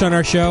Matt Walsh on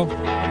our show?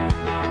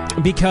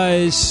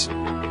 Because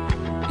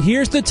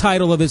here's the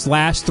title of his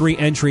last 3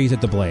 entries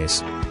at the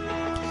Blaze.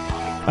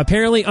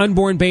 Apparently,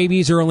 unborn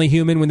babies are only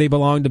human when they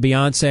belong to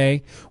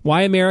Beyonce.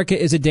 Why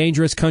America is a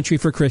dangerous country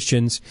for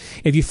Christians.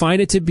 If you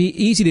find it to be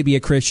easy to be a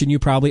Christian, you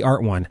probably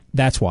aren't one.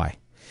 That's why.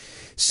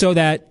 So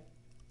that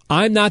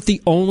I'm not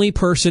the only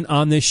person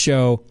on this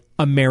show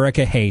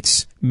America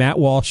hates. Matt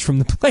Walsh from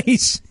The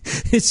Place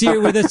is here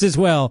with us as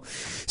well.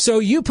 So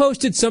you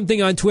posted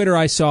something on Twitter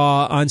I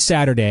saw on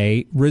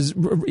Saturday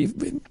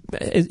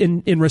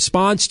in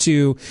response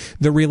to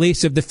the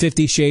release of the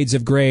 50 Shades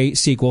of Grey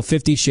sequel,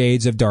 50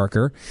 Shades of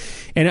Darker.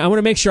 And I want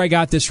to make sure I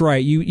got this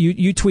right.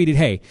 You tweeted,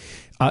 hey,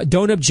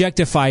 don't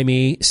objectify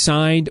me,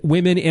 signed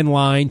women in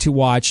line to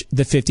watch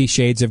the 50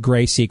 Shades of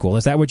Grey sequel.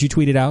 Is that what you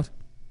tweeted out?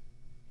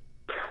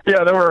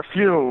 Yeah, there were a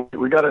few.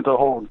 We got into a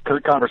whole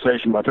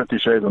conversation about 50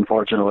 Shades,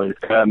 unfortunately.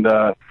 And,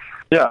 that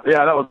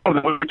was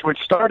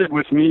which started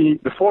with me.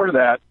 Before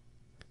that,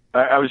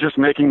 I was just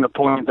making the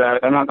point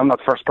that, and I'm not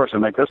the first person to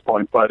make this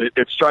point, but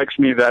it strikes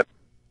me that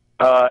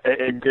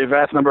a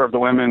vast number of the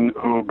women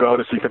who go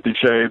to see 50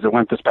 Shades that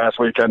went this past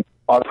weekend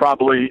are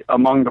probably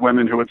among the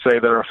women who would say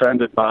they're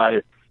offended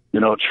by,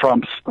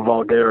 Trump's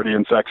vulgarity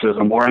and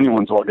sexism, or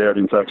anyone's vulgarity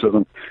and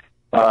sexism.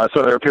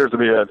 So there appears to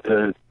be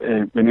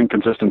an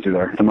inconsistency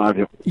there, in my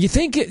view. You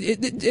think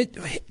it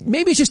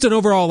maybe it's just an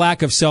overall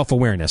lack of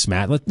self-awareness,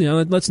 Matt.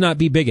 Let's not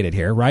be bigoted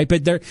here, right?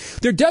 But there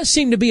does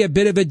seem to be a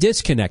bit of a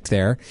disconnect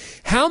there.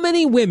 How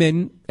many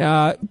women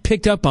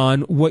picked up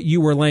on what you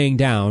were laying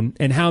down,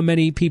 and how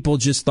many people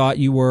just thought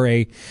you were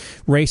a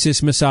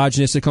racist,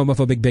 misogynistic,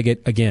 homophobic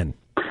bigot again?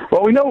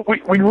 Well, we know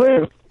we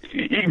live.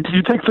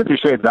 You take 50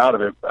 Shades out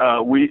of it.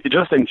 We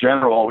just in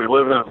general, we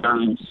live in a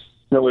very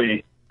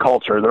silly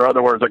culture. There are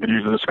other words I could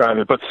use to describe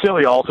it, but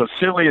silly also.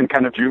 Silly and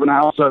kind of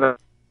juvenile. So that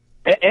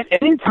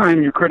any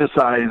time you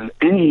criticize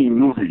any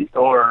movie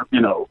or,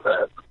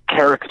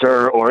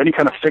 character or any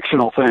kind of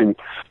fictional thing,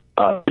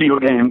 video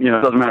game, it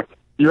doesn't matter.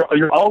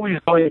 You're always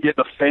going to get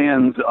the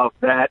fans of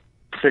that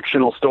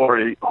fictional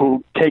story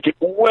who take it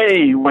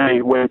way,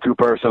 way, way too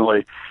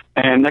personally.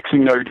 And next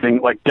thing you know, you're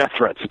getting like death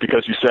threats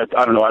because you said,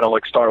 I don't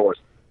like Star Wars.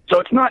 So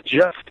it's not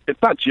just,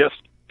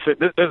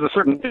 there's a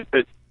certain,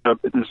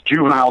 this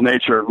juvenile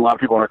nature, a lot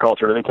of people in our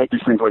culture, they take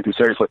these things way too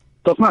seriously.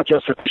 So it's not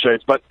just 50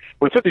 Shades, but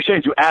with 50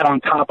 Shades, you add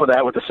on top of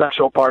that with the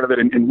sexual part of it,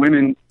 and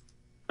women,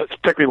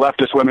 particularly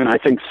leftist women, I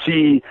think,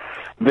 see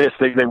this,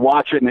 they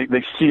watch it, and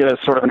they see it as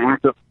sort of an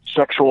act of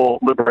sexual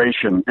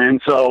liberation.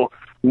 And so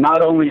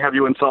not only have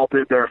you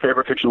insulted their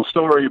favorite fictional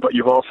story, but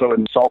you've also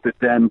insulted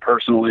them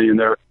personally and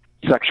their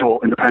sexual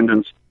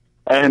independence.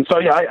 And so,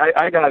 yeah,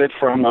 I got it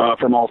from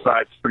all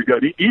sides. Pretty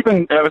good.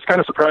 Even, I was kind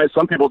of surprised,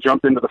 some people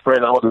jumped into the fray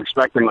that I wasn't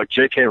expecting, like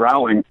J.K.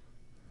 Rowling,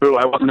 who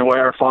I wasn't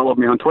aware followed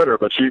me on Twitter,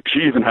 but she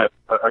even had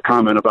a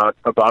comment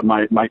about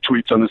my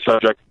tweets on this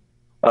subject.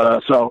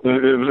 So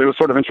it was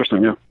sort of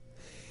interesting, yeah.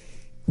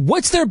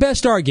 What's their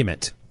best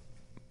argument?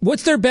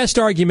 What's their best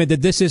argument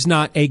that this is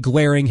not a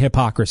glaring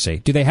hypocrisy?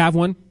 Do they have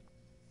one?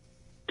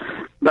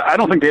 I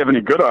don't think they have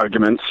any good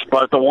arguments,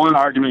 but the one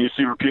argument you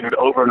see repeated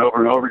over and over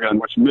and over again,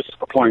 which misses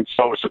the point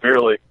so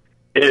severely,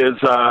 is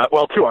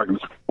two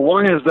arguments.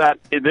 One is that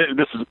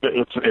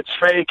it's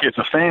fake, it's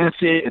a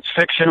fantasy, it's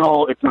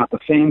fictional, it's not the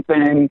same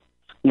thing.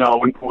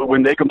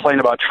 When they complain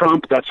about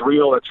Trump, that's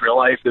real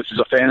life, this is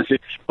a fantasy.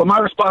 But my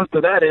response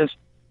to that is,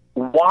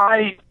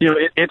 why?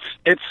 It's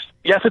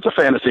a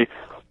fantasy.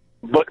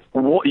 But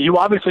you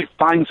obviously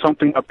find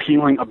something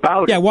appealing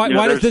about it. Yeah, why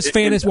is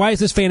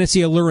this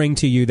fantasy alluring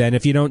to you then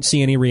if you don't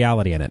see any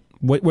reality in it?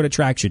 What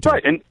attracts you to it?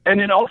 Right, and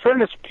in all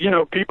fairness,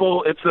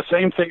 people, it's the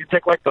same thing. You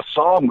take like the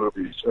Saw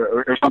movies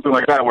or something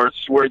like that, where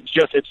it's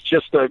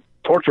just a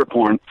torture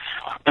porn,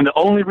 and the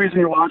only reason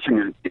you're watching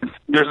it is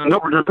there's no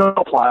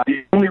plot.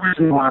 The only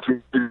reason you're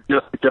watching it is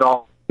just to get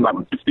off.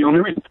 It's the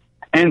only reason.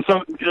 And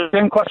so the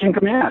same question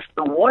can be asked.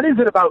 What is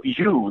it about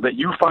you that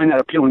you find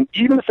that appealing,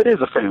 even if it is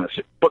a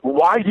fantasy? But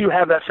why do you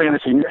have that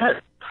fantasy in your head?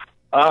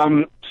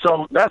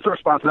 So that's the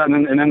response to that.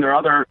 And then their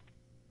other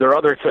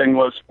thing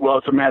was, well,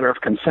 it's a matter of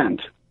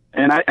consent.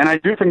 And I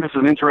do think this is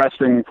an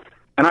interesting,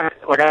 and I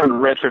haven't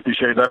read 50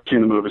 Shades, I've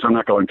seen the movies, I'm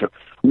not going to.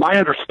 My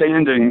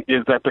understanding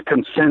is that the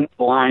consent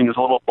line is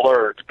a little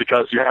blurred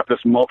because you have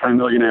this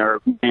multimillionaire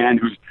man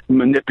who's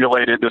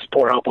manipulated this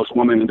poor helpless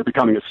woman into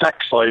becoming a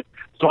sex slave.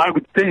 So I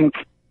would think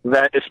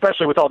that,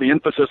 especially with all the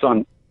emphasis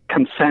on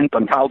consent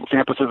on college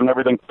campuses and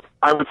everything,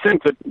 I would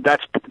think that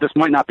this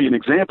might not be an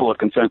example of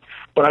consent.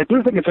 But I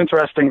do think it's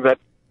interesting that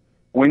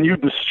when you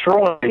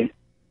destroy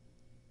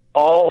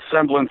all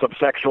semblance of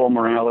sexual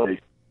morality,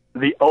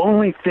 the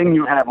only thing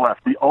you have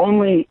left, the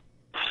only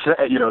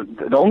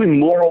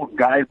moral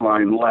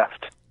guideline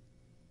left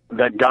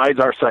that guides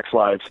our sex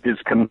lives is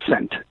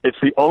consent. It's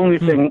the only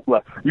thing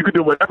left. You could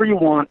do whatever you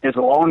want as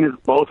long as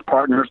both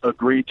partners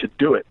agree to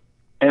do it.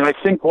 And I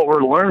think what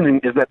we're learning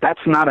is that that's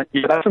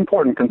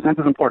important. Consent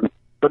is important,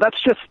 but that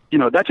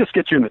just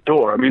gets you in the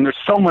door. I mean, there's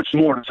so much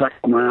more to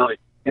sexual morality.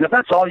 And if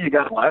that's all you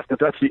got left, if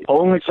that's the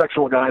only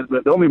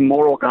the only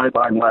moral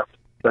guideline left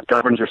that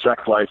governs your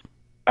sex life,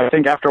 I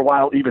think after a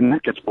while, even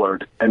that gets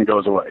blurred and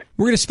goes away.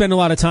 We're going to spend a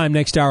lot of time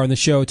next hour on the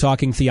show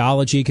talking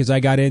theology because I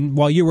got in,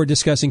 while you were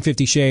discussing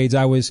 50 Shades,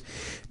 I was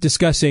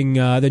discussing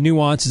the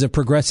nuances of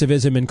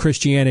progressivism and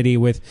Christianity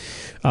with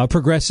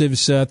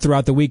progressives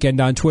throughout the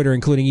weekend on Twitter,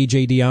 including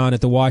E.J. Dionne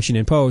at the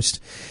Washington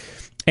Post.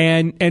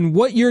 And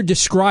what you're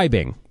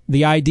describing,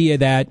 the idea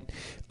that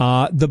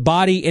the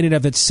body in and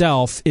of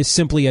itself is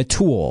simply a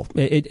tool.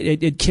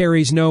 It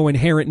carries no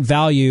inherent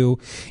value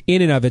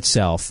in and of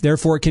itself.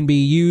 Therefore, it can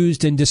be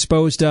used and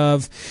disposed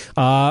of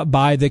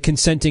by the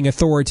consenting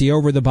authority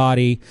over the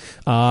body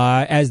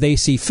as they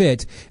see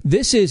fit.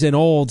 This is an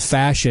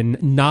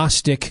old-fashioned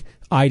Gnostic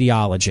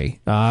ideology.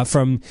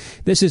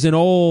 This is an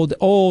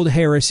old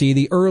heresy,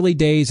 the early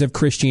days of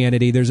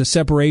Christianity. There's a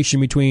separation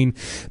between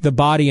the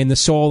body and the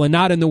soul, and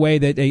not in the way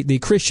that the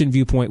Christian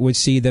viewpoint would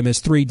see them as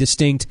three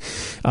distinct,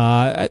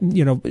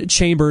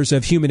 chambers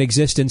of human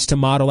existence to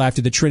model after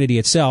the Trinity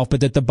itself,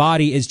 but that the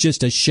body is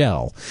just a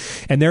shell.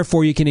 And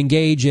therefore you can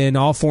engage in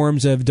all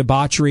forms of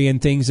debauchery and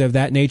things of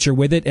that nature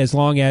with it, as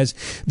long as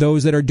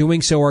those that are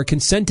doing so are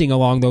consenting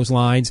along those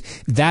lines.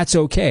 That's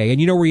okay. And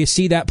you know where you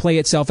see that play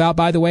itself out,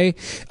 by the way?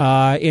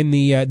 In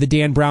the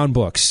Dan Brown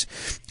books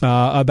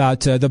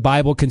about the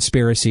Bible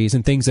conspiracies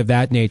and things of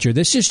that nature.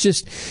 This is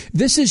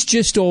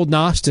just old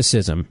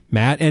Gnosticism,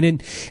 Matt, and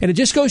it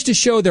just goes to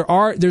show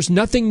there's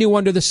nothing new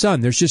under the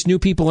sun. There's just new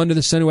people under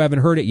the sun who haven't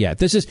heard it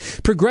yet.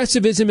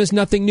 Progressivism is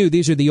nothing new.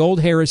 These are the old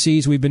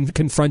heresies we've been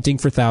confronting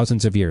for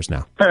thousands of years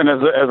now. And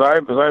as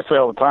I say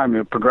all the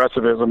time,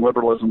 progressivism,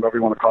 liberalism, whatever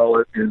you want to call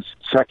it, is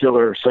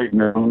secular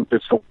Satanism.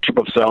 It's the worship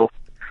of self.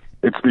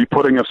 It's the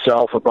putting of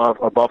self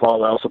above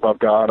all else, above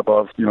God,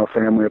 above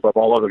family, above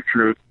all other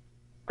truth.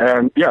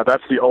 And yeah,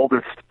 that's the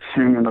oldest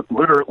sin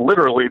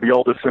literally the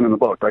oldest sin in the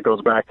book. That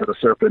goes back to the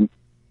serpent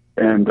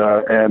and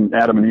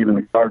Adam and Eve in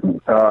the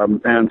garden.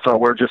 And so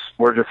we're just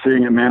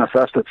seeing it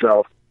manifest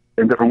itself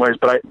in different ways.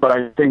 But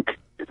I think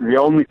the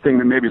only thing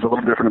that maybe is a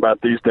little different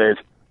about these days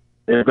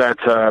is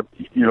that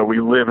we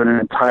live in an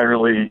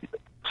entirely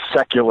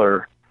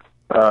secular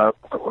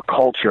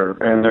culture,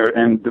 and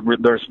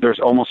there's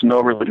almost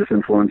no religious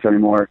influence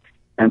anymore.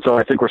 And so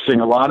I think we're seeing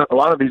a lot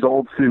of these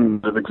old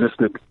sins that have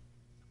existed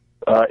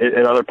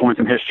at other points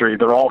in history.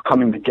 They're all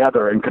coming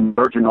together and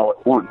converging all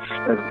at once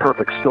as a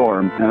perfect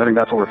storm. And I think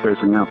that's what we're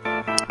facing now.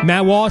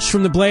 Matt Walsh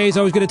from The Blaze,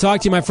 always good to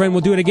talk to you, my friend.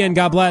 We'll do it again.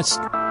 God bless.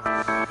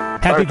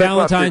 Happy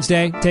Valentine's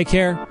Day. Take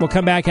care. We'll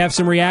come back, have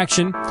some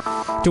reaction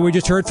to what we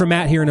just heard from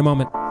Matt here in a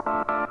moment.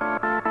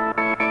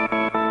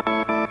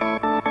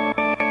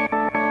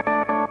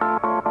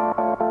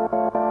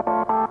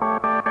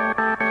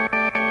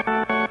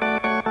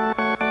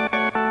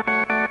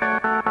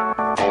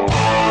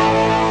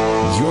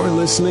 You're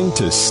listening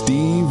to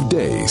Steve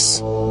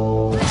Deace.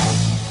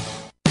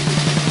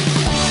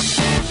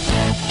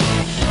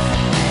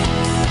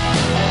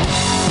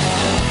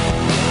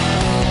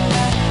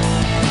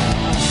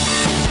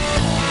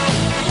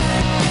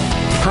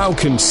 How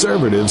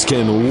conservatives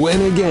can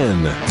win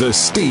again. The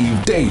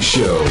Steve Deace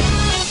Show.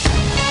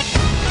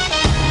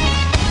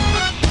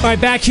 All right,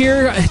 back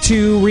here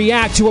to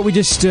react to what we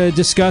just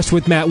discussed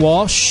with Matt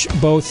Walsh,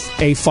 both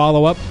a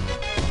follow-up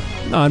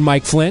on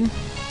Mike Flynn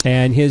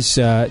and his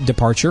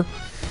departure.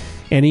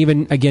 And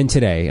even again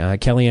today,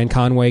 Kellyanne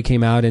Conway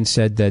came out and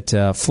said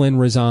that Flynn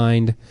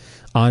resigned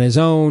on his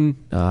own.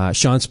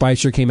 Sean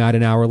Spicer came out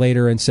an hour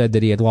later and said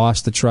that he had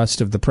lost the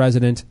trust of the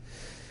president.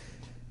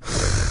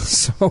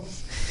 So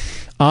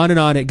on and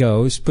on it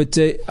goes. But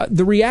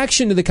the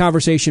reaction to the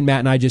conversation Matt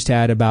and I just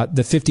had about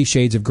the 50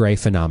 Shades of Grey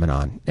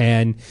phenomenon.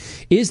 And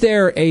is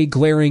there a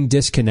glaring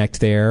disconnect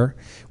there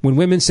when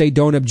women say,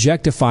 don't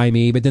objectify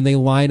me, but then they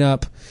line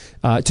up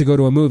to go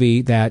to a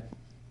movie that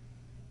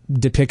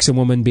depicts a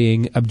woman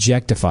being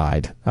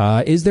objectified?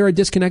 Is there a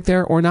disconnect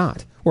there or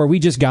not? Or are we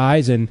just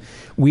guys and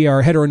we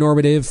are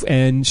heteronormative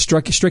and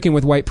stricken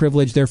with white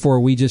privilege, therefore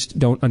we just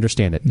don't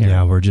understand it?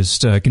 Yeah, we're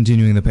just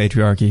continuing the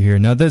patriarchy here.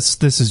 Now,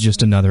 this is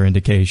just another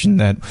indication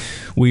that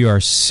we are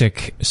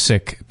sick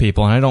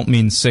people. And I don't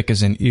mean sick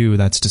as in, ew,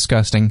 that's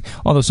disgusting,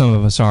 although some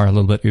of us are a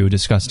little bit, ew,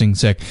 disgusting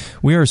sick.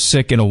 We are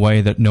sick in a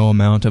way that no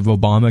amount of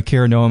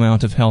Obamacare, no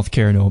amount of health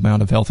care, no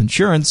amount of health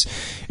insurance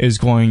is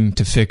going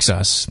to fix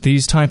us.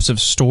 These types of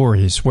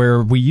stories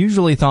where we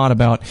usually thought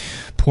about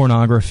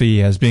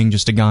pornography as being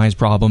just a guy's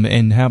problem,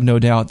 and have no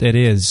doubt it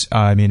is.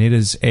 I mean, it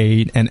is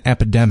an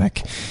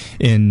epidemic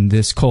in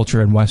this culture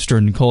and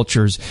Western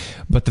cultures.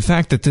 But the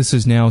fact that this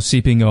is now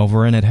seeping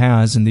over, and it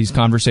has, and these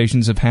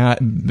conversations have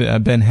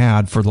been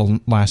had for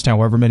the last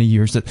however many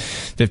years that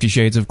 50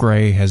 Shades of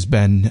Grey has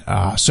been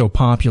so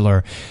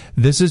popular,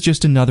 this is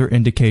just another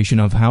indication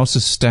of how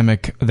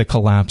systemic the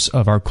collapse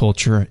of our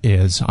culture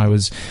is. I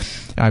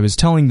was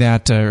telling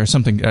that or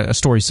something, a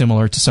story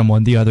similar to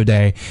someone the other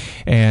day,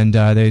 and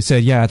they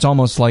said, yeah, it's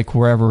almost like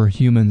wherever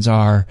humans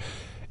are,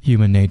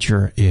 human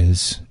nature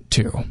is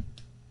too.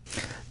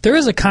 There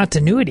is a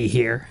continuity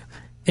here,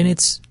 and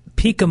it's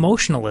peak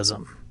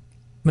emotionalism.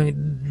 I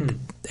mean,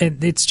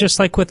 it's just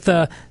like with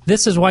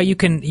this is why you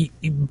can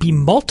be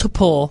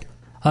multiple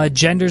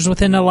genders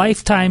within a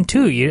lifetime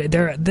too.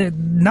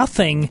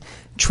 Nothing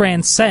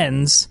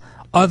transcends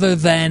other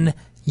than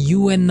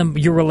you and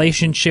your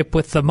relationship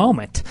with the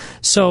moment.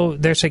 So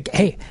there's like,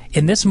 hey,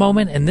 in this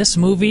moment, in this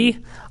movie,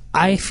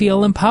 I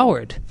feel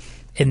empowered.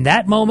 In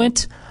that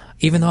moment,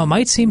 even though it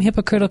might seem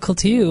hypocritical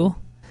to you,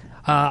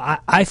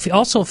 I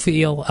also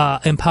feel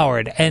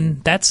empowered,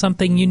 and that's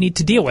something you need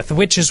to deal with,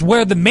 which is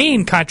where the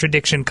main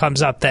contradiction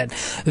comes up then.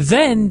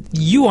 Then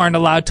you aren't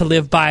allowed to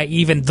live by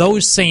even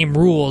those same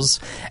rules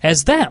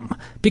as them,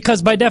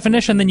 because by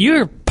definition, then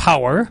your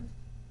power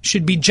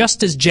should be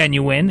just as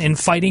genuine in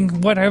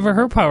fighting whatever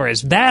her power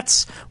is.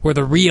 That's where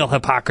the real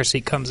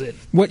hypocrisy comes in.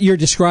 What you're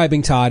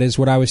describing, Todd, is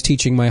what I was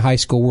teaching my high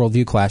school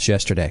worldview class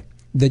yesterday.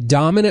 The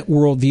dominant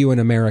worldview in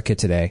America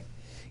today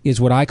is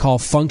what I call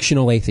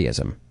functional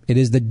atheism. It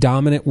is the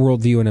dominant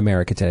worldview in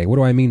America today. What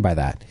do I mean by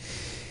that?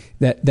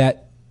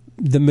 That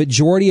the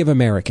majority of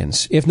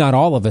Americans, if not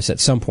all of us at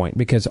some point,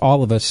 because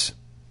all of us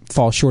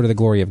fall short of the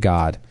glory of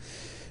God,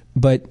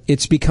 but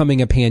it's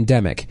becoming a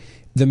pandemic.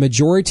 The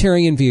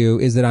majoritarian view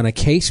is that on a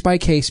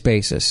case-by-case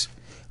basis,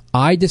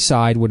 I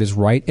decide what is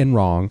right and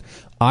wrong.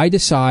 I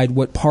decide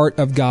what part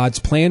of God's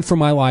plan for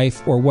my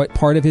life or what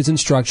part of his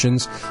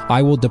instructions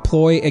I will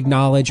deploy,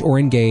 acknowledge, or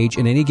engage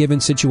in any given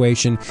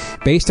situation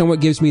based on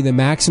what gives me the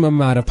maximum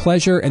amount of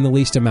pleasure and the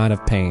least amount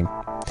of pain.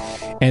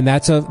 And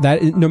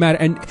no matter,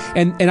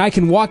 and I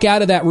can walk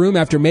out of that room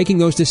after making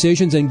those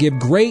decisions and give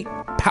great,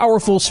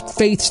 powerful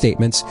faith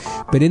statements,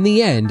 but in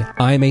the end,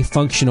 I am a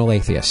functional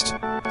atheist.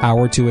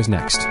 Hour 2 is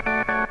next.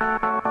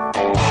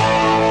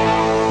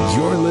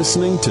 You're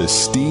listening to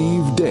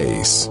Steve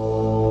Deace.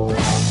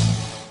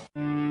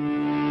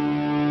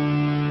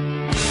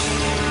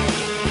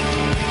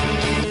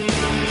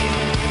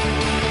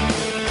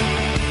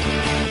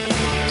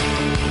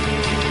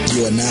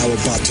 You are now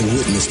about to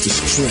witness the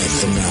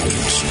strength of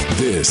knowledge.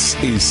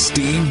 This is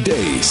Steve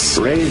Deace.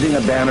 Raising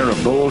a banner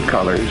of bold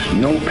colors,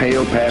 no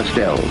pale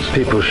pastels.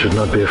 People should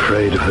not be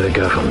afraid of their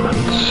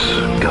governments.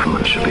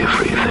 Governments should be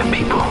afraid of their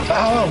people.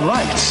 Our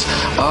rights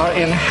are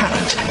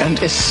inherent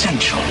and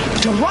essential,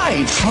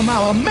 derived from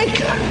our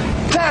Maker.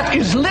 That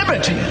is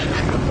liberty.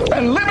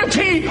 And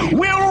liberty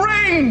will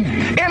reign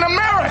in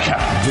America.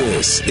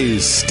 This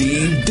is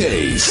Steve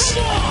Deace.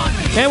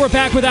 And we're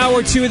back with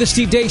Hour 2 of the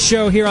Steve Deace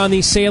Show here on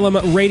the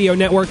Salem Radio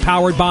Network,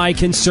 powered by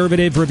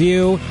Conservative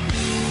Review.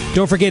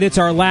 Don't forget, it's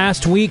our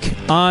last week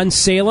on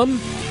Salem.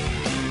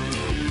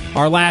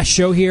 Our last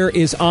show here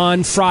is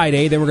on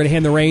Friday. Then we're going to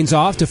hand the reins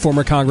off to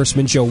former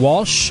Congressman Joe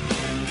Walsh.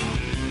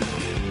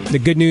 The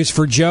good news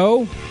for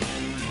Joe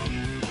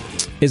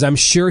is I'm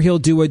sure he'll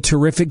do a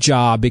terrific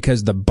job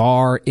because the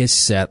bar is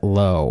set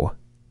low.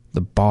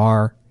 The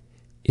bar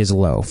is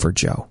low for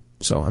Joe.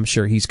 So I'm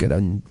sure he's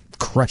going to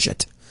crush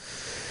it.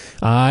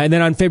 And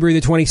then on February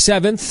the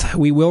 27th,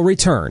 we will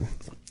return,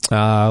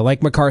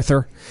 like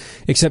MacArthur,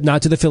 except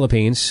not to the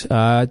Philippines, to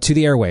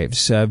the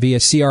airwaves via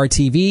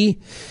CRTV.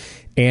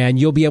 And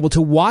you'll be able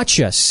to watch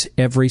us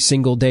every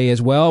single day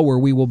as well, where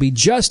we will be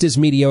just as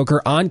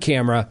mediocre on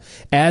camera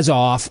as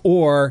off,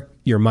 or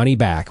your money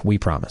back, we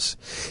promise.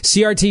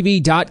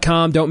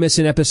 CRTV.com. Don't miss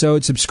an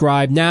episode.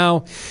 Subscribe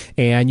now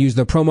and use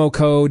the promo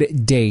code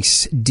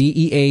DEACE,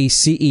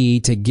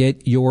 DEACE, to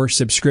get your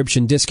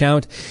subscription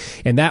discount.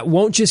 And that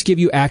won't just give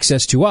you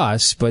access to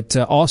us, but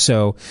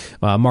also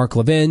Mark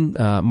Levin,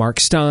 Mark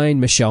Stein,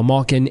 Michelle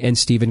Malkin, and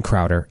Stephen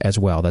Crowder as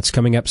well. That's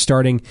coming up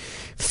starting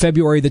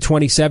February the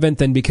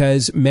 27th. And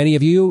because many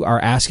of you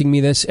are asking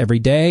me this every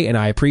day, and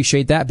I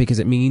appreciate that because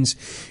it means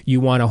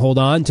you want to hold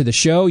on to the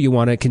show. You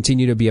want to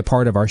continue to be a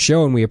part of our show,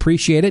 and we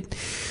appreciate it.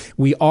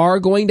 We are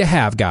going to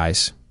have,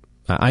 guys,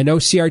 I know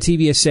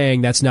CRTV is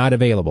saying that's not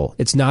available.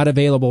 It's not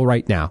available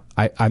right now.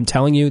 I'm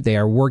telling you, they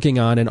are working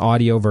on an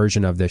audio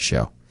version of this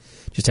show.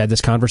 Just had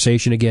this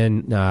conversation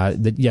again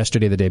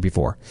yesterday, the day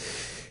before.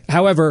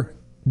 However,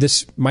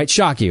 this might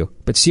shock you,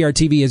 but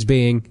CRTV is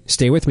being,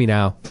 stay with me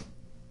now,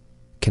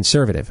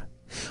 conservative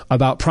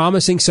about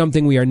promising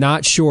something we are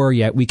not sure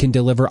yet we can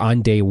deliver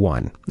on day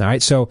one. All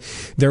right, so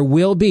there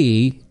will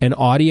be an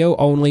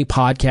audio-only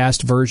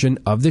podcast version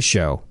of the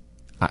show.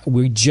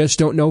 We just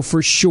don't know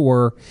for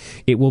sure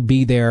it will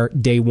be there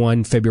day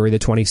one, February the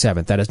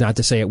 27th. That is not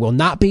to say it will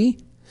not be.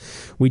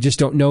 We just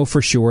don't know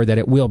for sure that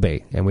it will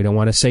be. And we don't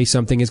want to say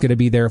something is going to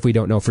be there if we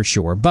don't know for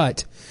sure.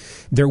 But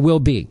there will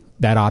be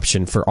that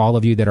option for all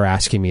of you that are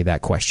asking me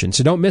that question.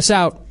 So don't miss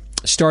out,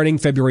 starting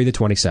February the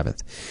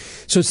 27th.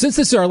 So since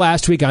this is our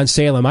last week on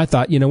Salem, I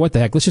thought, you know what the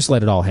heck, let's just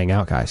let it all hang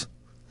out, guys.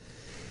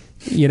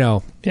 You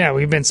know. Yeah,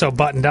 we've been so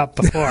buttoned up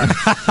before.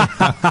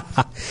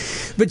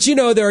 But, you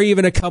know, there are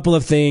even a couple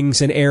of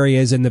things and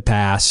areas in the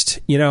past.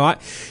 You know, I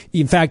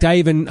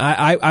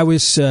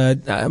was,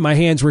 my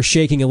hands were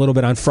shaking a little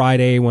bit on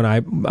Friday when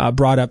I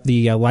brought up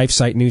the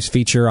LifeSite news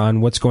feature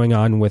on what's going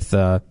on with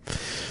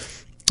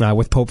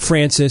Pope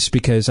Francis,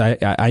 because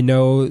I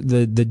know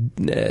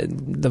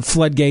the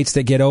floodgates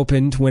that get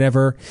opened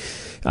whenever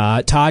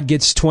Todd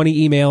gets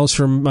 20 emails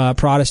from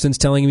Protestants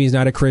telling him he's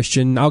not a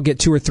Christian. I'll get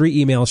 2 or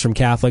 3 emails from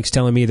Catholics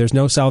telling me there's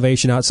no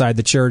salvation outside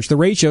the church. The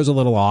ratio's a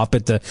little off,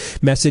 but the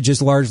message is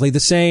largely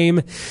the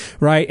same,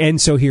 right? And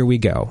so here we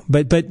go.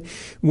 But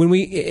when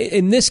we,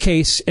 in this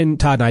case, and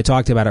Todd and I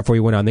talked about it before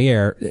we went on the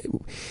air,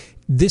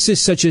 this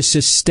is such a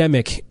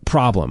systemic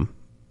problem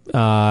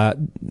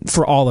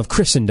for all of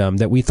Christendom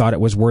that we thought it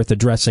was worth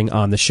addressing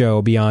on the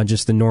show beyond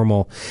just the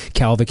normal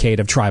cavalcade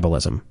of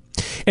tribalism.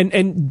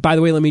 And by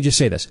the way, let me just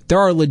say this. There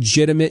are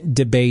legitimate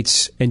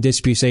debates and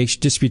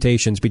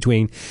disputations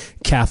between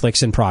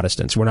Catholics and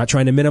Protestants. We're not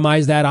trying to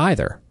minimize that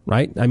either,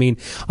 right? I mean,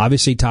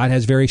 obviously Todd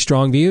has very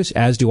strong views,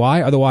 as do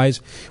I.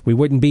 Otherwise, we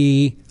wouldn't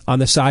be on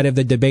the side of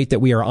the debate that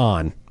we are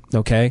on.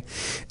 Okay,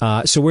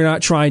 so we're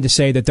not trying to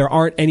say that there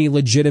aren't any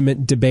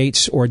legitimate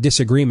debates or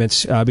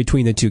disagreements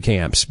between the two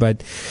camps,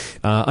 but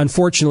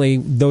unfortunately,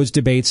 those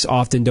debates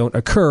often don't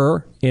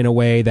occur in a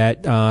way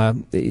that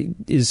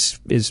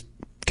is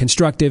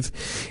constructive,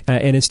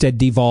 and instead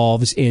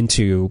devolves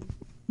into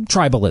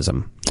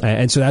tribalism.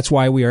 And so that's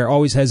why we are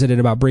always hesitant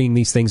about bringing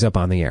these things up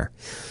on the air.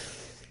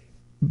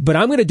 But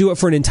I'm going to do it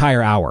for an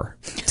entire hour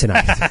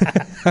tonight.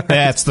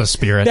 That's the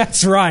spirit.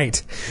 That's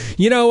right.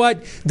 You know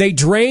what? They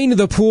drained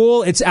the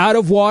pool. It's out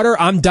of water.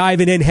 I'm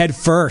diving in head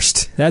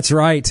first. That's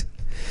right.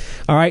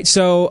 All right.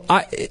 So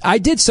I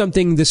did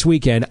something this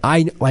weekend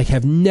I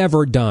have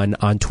never done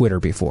on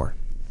Twitter before.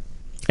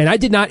 And I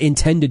did not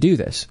intend to do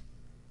this.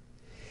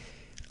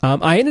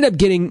 I ended up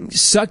getting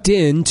sucked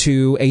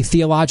into a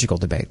theological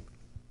debate.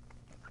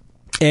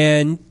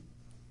 And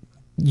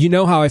you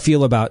know how I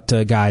feel about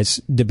guys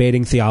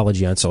debating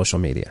theology on social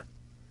media.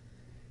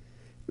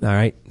 All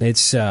right.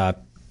 It's, I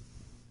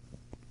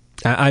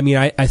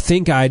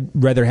think I'd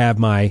rather have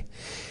my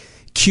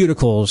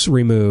cuticles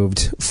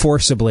removed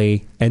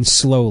forcibly and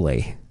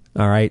slowly.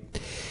 All right.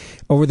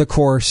 Over the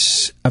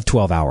course of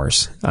 12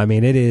 hours. I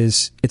mean,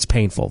 it's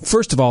painful.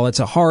 First of all,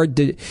 it's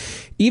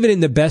even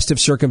in the best of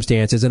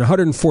circumstances, in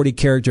 140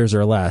 characters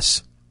or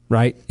less,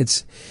 right?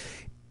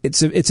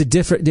 It's a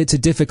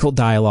difficult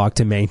dialogue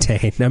to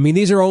maintain. I mean,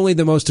 these are only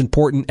the most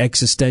important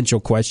existential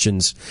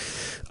questions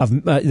of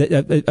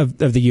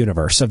the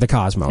universe, of the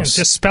cosmos. It's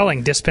just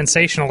spelling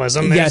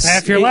dispensationalism. There's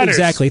half your letters.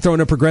 Exactly. Throw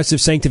in a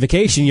progressive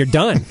sanctification, you're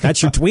done.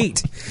 That's your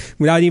tweet,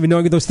 without even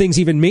knowing what those things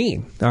even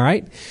mean. All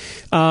right.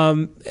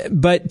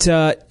 But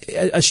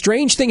a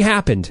strange thing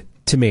happened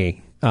to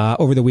me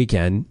over the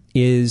weekend.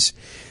 Is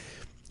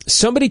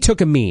somebody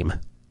took a meme.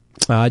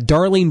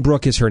 Darlene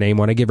Brooke is her name.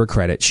 Want to give her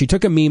credit. She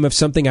took a meme of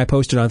something I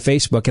posted on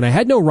Facebook, and I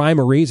had no rhyme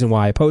or reason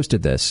why I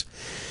posted this.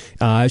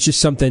 It's just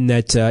something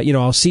that,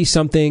 I'll see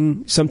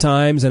something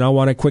sometimes and I'll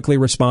want to quickly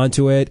respond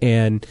to it.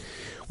 And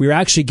we were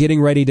actually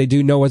getting ready to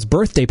do Noah's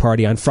birthday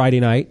party on Friday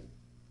night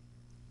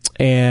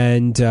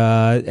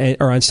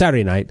or on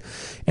Saturday night.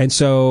 And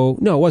so,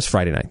 no, it was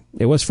Friday night.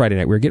 It was Friday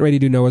night. We were getting ready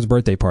to do Noah's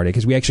birthday party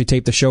because we actually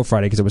taped the show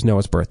Friday because it was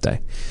Noah's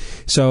birthday.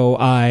 So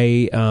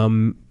I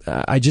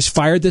just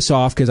fired this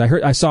off because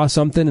I saw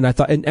something and I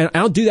thought, and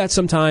I'll do that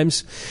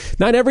sometimes.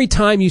 Not every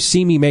time you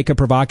see me make a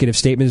provocative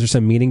statement, there's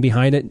some meaning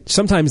behind it.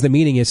 Sometimes the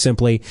meaning is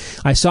simply,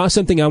 I saw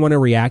something I want to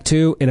react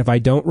to, and if I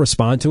don't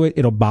respond to it,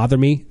 it'll bother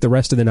me the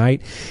rest of the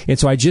night. And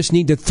so I just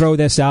need to throw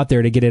this out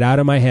there to get it out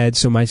of my head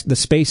so the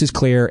space is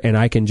clear and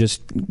I can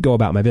just go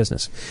about my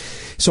business.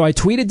 So I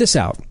tweeted this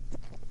out.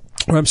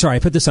 Or I'm sorry, I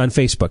put this on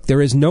Facebook.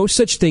 There is no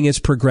such thing as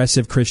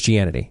progressive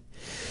Christianity.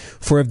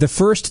 For if the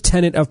first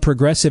tenet of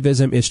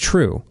progressivism is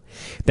true,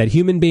 that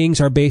human beings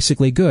are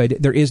basically good,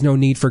 there is no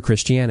need for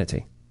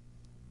Christianity.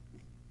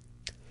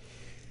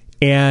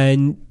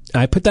 And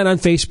I put that on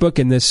Facebook,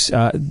 and this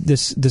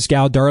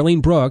gal,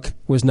 Darlene Brooke,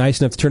 was nice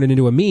enough to turn it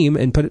into a meme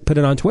and put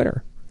it on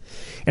Twitter.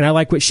 And I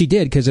like what she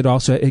did because it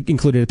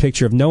included a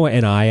picture of Noah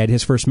and I at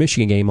his first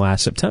Michigan game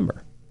last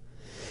September.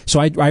 So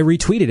I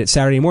retweeted it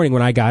Saturday morning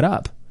when I got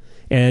up.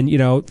 And,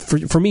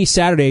 for me,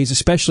 Saturdays,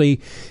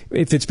 especially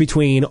if it's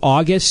between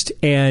August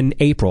and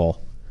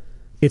April,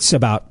 it's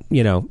about,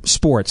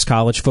 sports,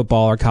 college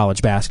football or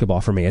college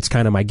basketball for me. It's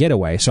kind of my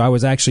getaway. So I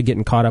was actually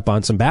getting caught up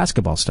on some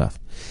basketball stuff.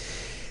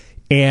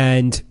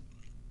 And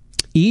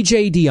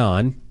E.J.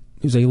 Dionne,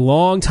 who's a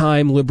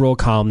longtime liberal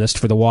columnist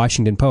for the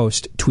Washington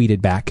Post,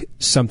 tweeted back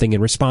something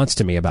in response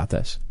to me about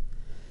this.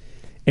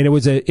 And it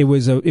was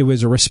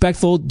a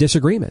respectful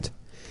disagreement.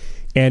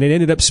 And it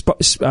ended up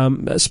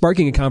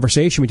sparking a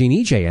conversation between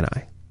EJ and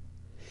I.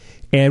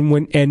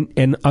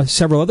 And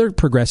several other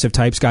progressive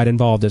types got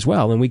involved as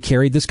well. And we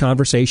carried this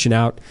conversation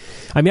out.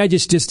 I mean, I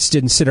just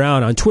didn't sit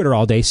around on Twitter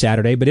all day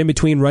Saturday, but in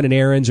between running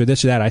errands or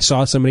this or that, I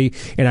saw somebody,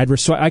 and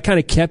I kind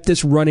of kept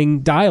this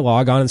running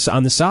dialogue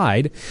on the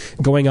side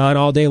going on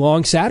all day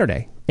long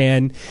Saturday.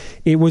 And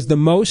it was the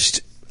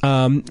most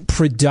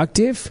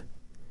productive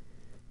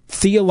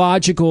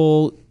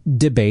theological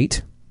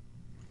debate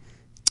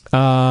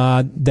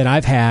that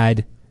I've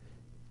had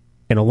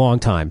in a long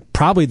time.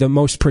 Probably the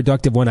most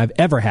productive one I've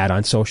ever had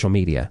on social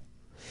media.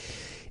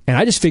 And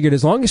I just figured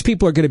as long as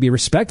people are going to be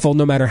respectful,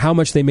 no matter how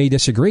much they may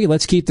disagree,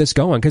 let's keep this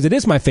going because it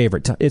is my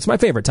favorite. It's my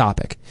favorite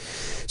topic.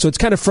 So it's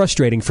kind of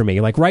frustrating for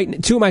me. Like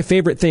two of my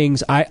favorite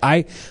things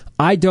I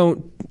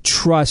don't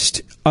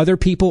trust other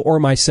people or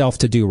myself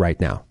to do right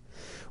now.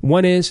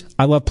 One is,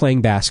 I love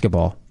playing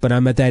basketball, but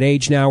I'm at that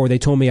age now where they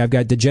told me I've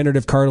got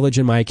degenerative cartilage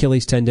in my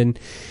Achilles tendon,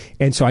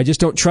 and so I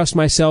just don't trust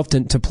myself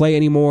to play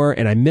anymore,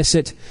 and I miss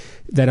it,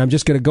 that I'm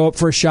just going to go up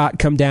for a shot,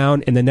 come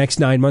down, and the next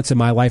 9 months of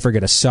my life are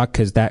going to suck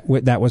because that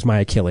was my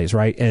Achilles,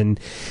 right? And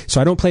so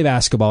I don't play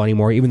basketball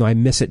anymore, even though I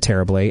miss it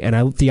terribly,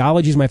 and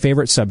theology is my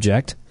favorite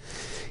subject.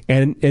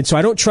 And so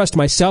I don't trust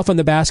myself on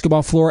the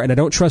basketball floor, and I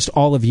don't trust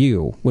all of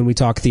you when we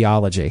talk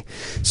theology.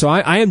 So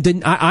I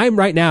am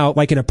right now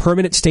like in a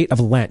permanent state of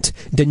Lent,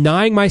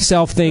 denying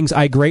myself things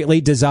I greatly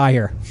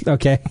desire.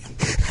 Okay,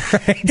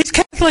 it's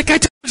Catholic. I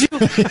told you.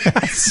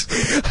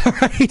 All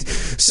right.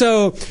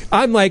 So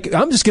I'm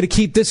just going to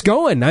keep this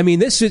going. I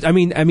mean,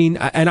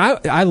 and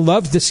I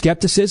loved the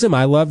skepticism.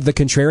 I loved the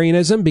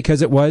contrarianism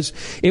because it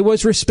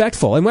was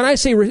respectful. And when I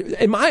say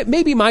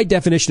maybe my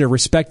definition of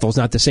respectful is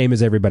not the same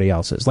as everybody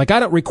else's. Like I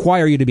don't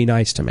require you to be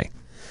nice to me.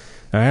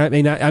 All right?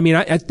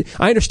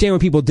 I understand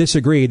when people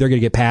disagree, they're going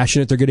to get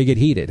passionate, they're going to get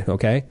heated,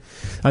 okay?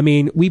 I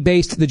mean, we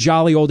based the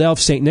jolly old elf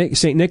St.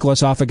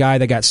 Nicholas off a guy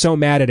that got so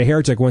mad at a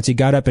heretic once he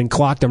got up and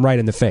clocked him right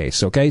in the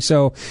face, okay?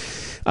 So,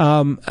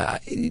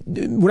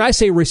 when I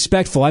say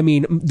respectful, I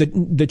mean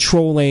the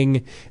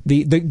trolling,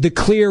 the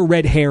clear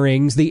red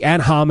herrings, the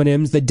ad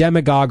hominems, the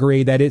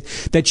demagoguery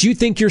that you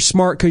think you're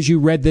smart because you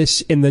read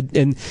this in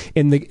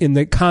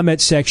the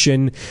comment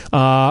section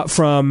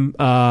from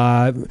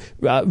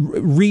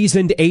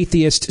reasoned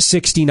atheist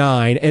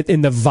 69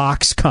 in the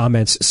Vox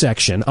comments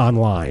section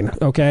online.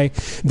 Okay,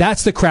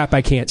 that's the crap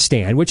I can't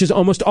stand, which is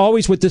almost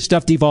always what this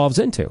stuff devolves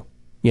into.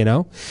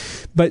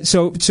 But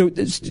so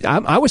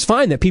I was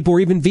fine that people were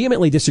even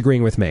vehemently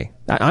disagreeing with me.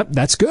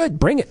 That's good.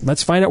 Bring it.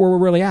 Let's find out where we're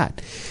really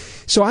at.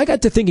 So I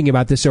got to thinking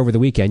about this over the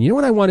weekend. You know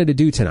what I wanted to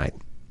do tonight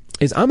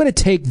is I'm going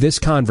to take this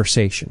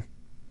conversation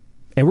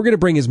and we're going to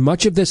bring as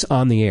much of this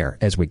on the air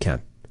as we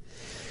can.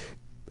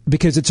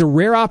 because it's a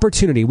rare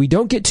opportunity. We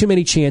don't get too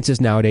many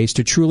chances nowadays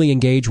to truly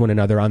engage one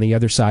another on the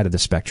other side of the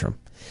spectrum,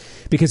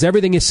 because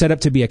everything is set up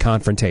to be a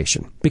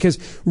confrontation. Because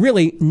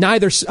really,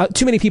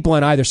 too many people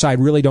on either side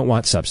really don't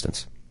want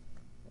substance.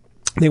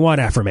 They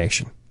want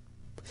affirmation.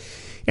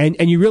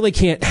 And you really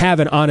can't have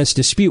an honest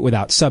dispute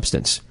without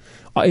substance.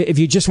 If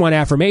you just want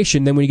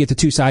affirmation, then when you get the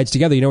two sides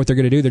together, you know what they're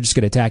going to do? They're just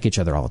going to attack each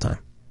other all the time.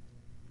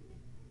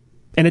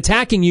 And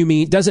attacking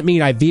you doesn't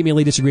mean I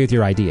vehemently disagree with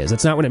your ideas.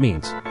 That's not what it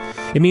means.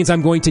 It means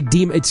I'm going to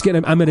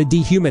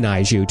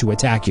dehumanize you to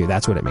attack you.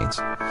 That's what it means.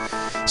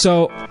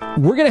 So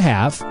we're going to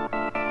have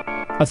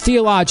a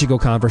theological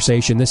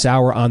conversation this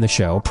hour on the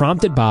show,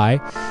 prompted by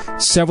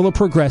several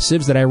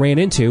progressives that I ran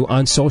into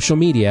on social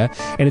media,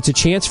 and it's a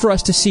chance for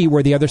us to see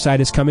where the other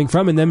side is coming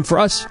from, and then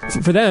for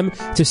them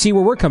to see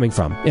where we're coming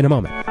from in a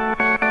moment.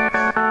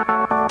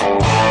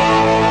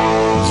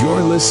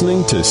 You're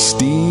listening to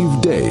Steve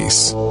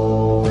Deace.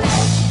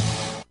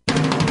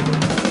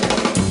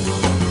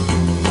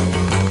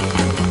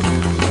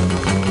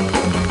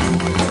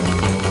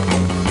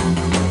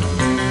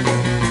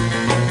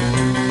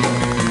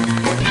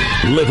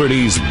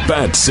 Liberty's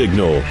Bat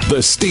Signal,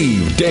 The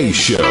Steve Deace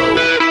Show.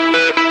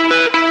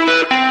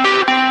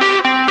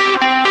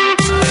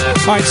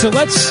 All right, so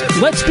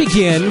let's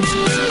begin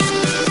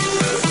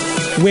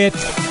with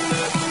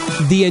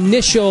the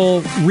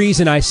initial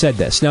reason I said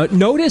this. Now,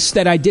 notice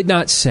that I did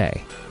not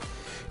say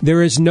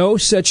there is no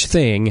such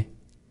thing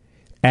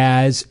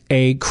as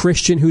a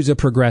Christian who's a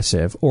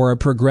progressive or a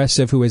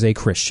progressive who is a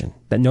Christian.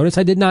 Notice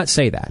I did not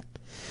say that.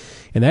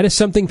 And that is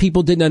something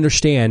people didn't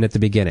understand at the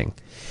beginning.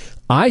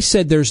 I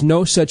said there's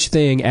no such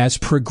thing as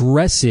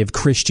progressive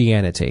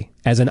Christianity,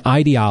 as an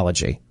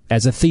ideology,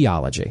 as a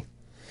theology.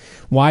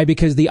 Why?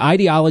 Because the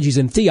ideologies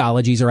and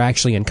theologies are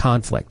actually in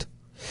conflict.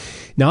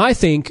 Now, I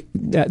think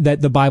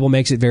that the Bible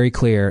makes it very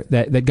clear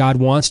that God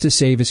wants to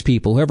save his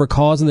people. Whoever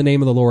calls in the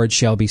name of the Lord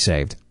shall be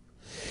saved.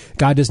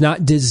 God does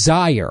not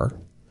desire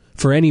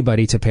for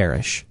anybody to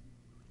perish.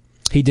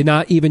 He did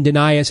not even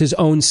deny us his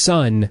own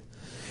son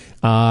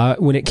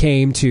when it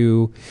came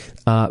to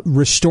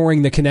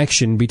restoring the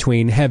connection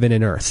between heaven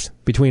and earth,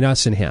 between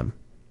us and him.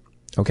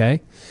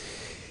 Okay?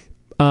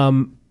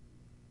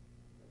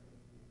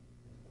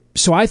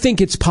 So I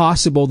think it's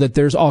possible that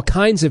there's all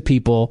kinds of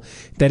people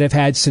that have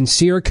had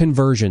sincere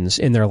conversions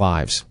in their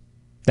lives,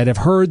 that have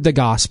heard the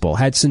gospel,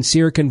 had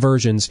sincere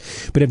conversions,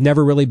 but have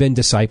never really been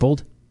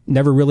discipled,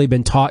 never really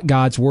been taught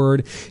God's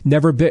word,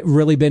 never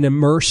really been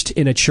immersed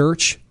in a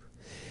church,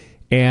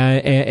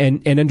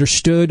 and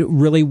understood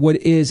really what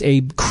is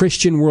a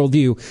Christian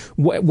worldview.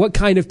 What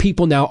kind of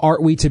people now are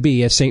we to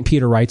be, as St.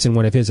 Peter writes in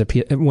one of his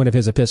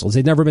epistles?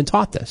 They've never been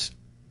taught this.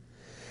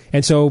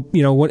 And so,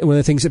 one of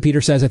the things that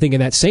Peter says, I think, in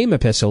that same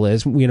epistle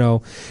is,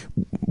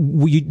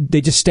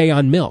 they just stay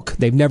on milk.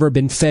 They've never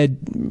been fed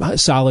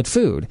solid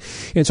food.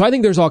 And so I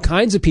think there's all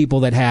kinds of people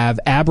that have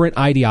aberrant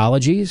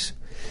ideologies,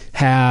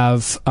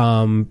 have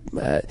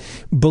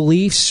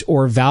beliefs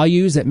or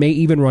values that may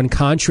even run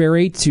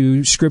contrary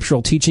to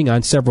scriptural teaching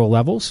on several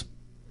levels,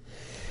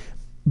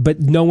 but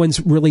no one's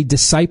really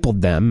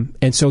discipled them,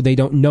 and so they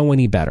don't know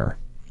any better.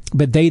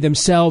 But they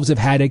themselves have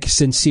had a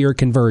sincere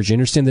conversion.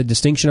 Understand the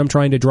distinction I'm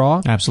trying to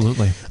draw?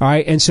 Absolutely. All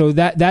right, and so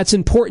that's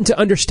important to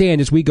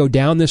understand as we go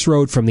down this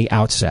road from the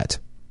outset.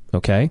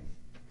 Okay?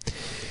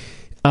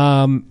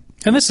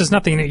 And this is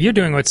nothing that you're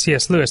doing what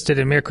C.S. Lewis did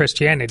in Mere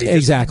Christianity.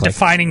 Exactly.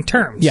 Defining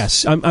terms.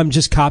 Yes, I'm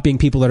just copying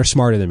people that are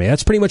smarter than me.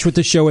 That's pretty much what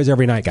this show is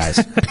every night, guys.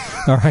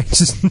 All right,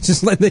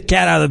 just let the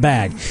cat out of the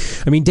bag.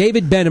 I mean,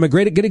 David Benham, a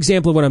good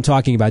example of what I'm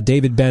talking about.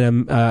 David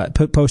Benham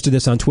posted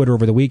this on Twitter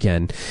over the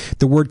weekend.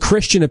 The word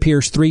Christian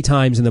appears 3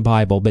 times in the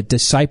Bible, but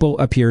disciple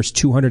appears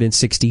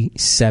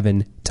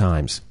 267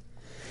 times.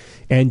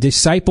 And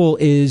disciple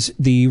is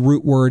the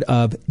root word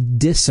of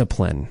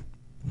discipline.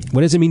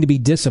 What does it mean to be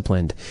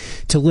disciplined?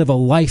 To live a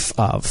life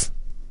of,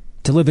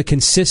 to live a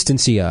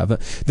consistency of.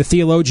 The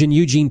theologian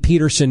Eugene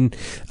Peterson,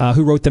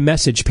 who wrote the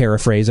Message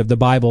paraphrase of the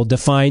Bible,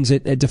 defines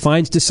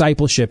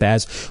discipleship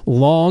as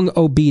long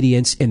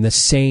obedience in the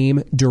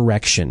same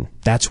direction.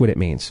 That's what it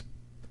means.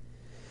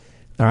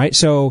 All right,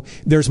 so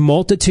there's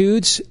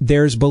multitudes,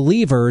 there's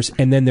believers,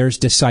 and then there's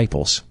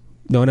disciples.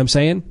 Know what I'm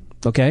saying?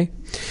 Okay?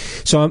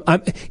 So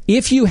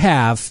if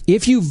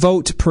you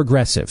vote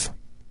progressive,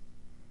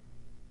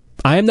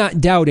 I am not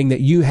doubting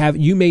that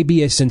you may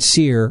be a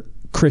sincere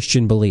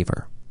Christian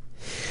believer.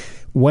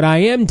 What I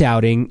am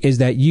doubting is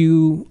that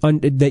you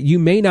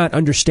may not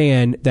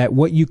understand that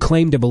what you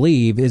claim to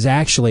believe is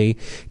actually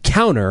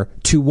counter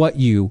to what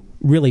you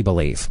really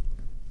believe.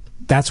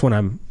 That's what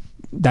I'm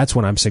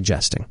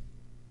suggesting.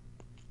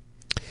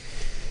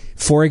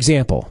 For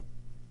example,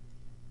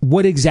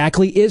 what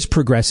exactly is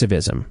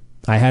progressivism?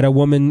 I had a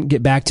woman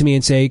get back to me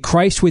and say,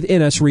 Christ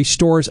within us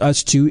restores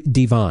us to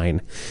divine,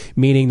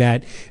 meaning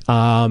that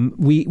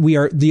we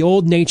are, the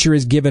old nature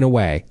is given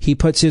away. He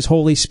puts his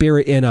Holy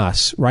Spirit in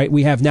us, right?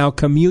 We have now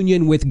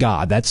communion with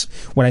God. That's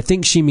what I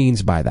think she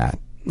means by that.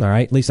 All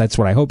right? At least that's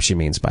what I hope she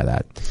means by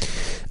that.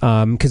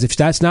 Because if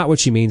that's not what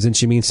she means, then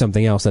she means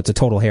something else. That's a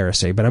total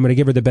heresy. But I'm going to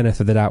give her the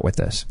benefit of the doubt with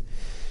this.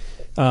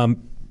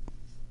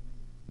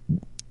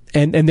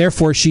 And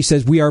therefore, she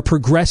says we are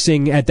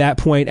progressing at that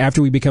point.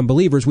 After we become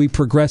believers, we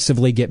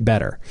progressively get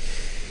better.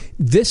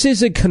 This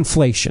is a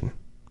conflation.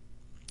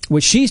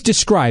 What she's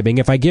describing,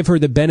 if I give her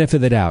the benefit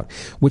of the doubt,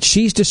 what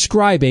she's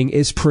describing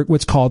is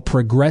what's called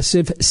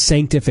progressive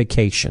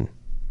sanctification.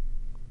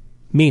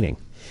 Meaning,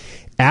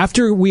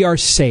 after we are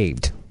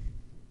saved,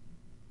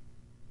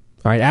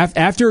 all right,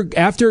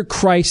 after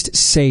Christ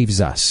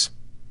saves us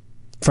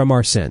from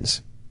our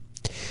sins,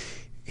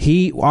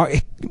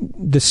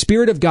 the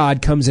Spirit of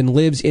God comes and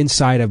lives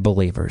inside of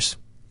believers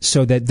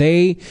so that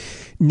they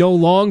no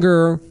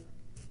longer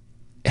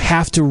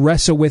have to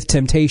wrestle with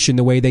temptation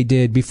the way they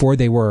did before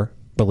they were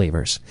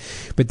believers.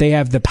 But they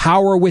have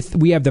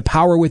we have the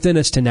power within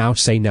us to now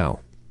say no.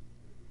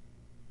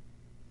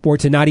 Or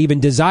to not even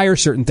desire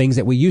certain things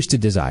that we used to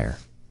desire.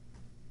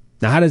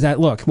 Now, how does that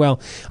look?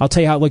 Well, I'll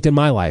tell you how it looked in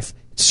my life.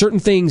 Certain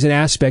things and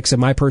aspects of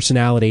my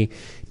personality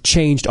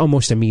changed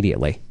almost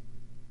immediately.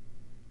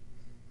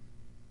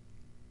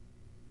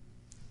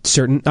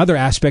 Certain other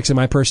aspects of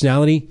my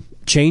personality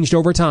changed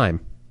over time.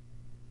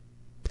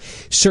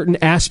 Certain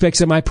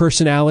aspects of my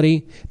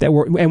personality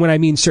and when I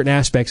mean certain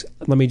aspects,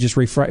 let me just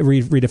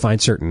redefine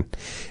certain.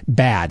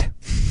 Bad.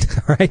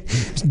 All right?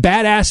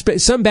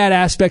 Some bad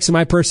aspects of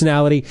my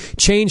personality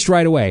changed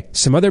right away.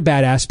 Some other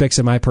bad aspects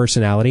of my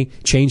personality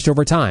changed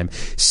over time.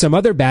 Some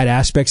other bad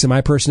aspects of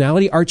my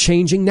personality are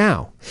changing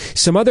now.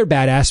 Some other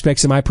bad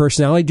aspects of my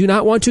personality do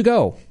not want to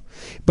go,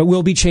 but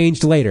will be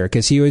changed later,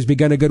 because he who has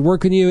begun a good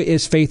work in you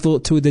is faithful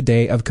to the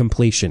day of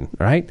completion.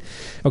 All right?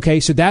 Okay,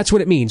 so that's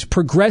what it means.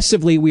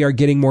 Progressively, we are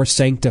getting more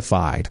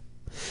sanctified.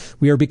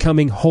 We are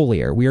becoming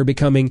holier. We are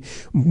becoming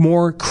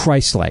more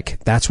Christ-like.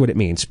 That's what it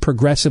means,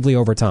 progressively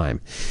over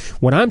time.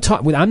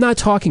 I'm not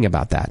talking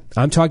about that.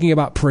 I'm talking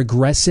about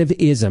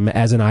progressivism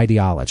as an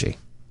ideology.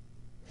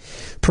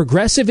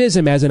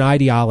 Progressivism as an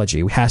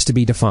ideology has to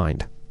be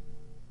defined.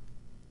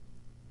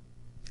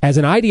 As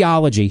an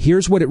ideology,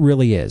 here's what it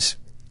really is.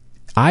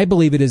 I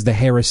believe it is the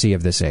heresy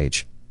of this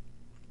age.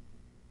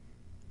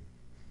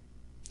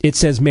 It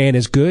says man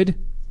is good,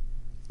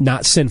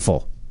 not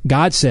sinful.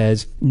 God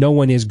says no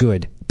one is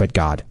good but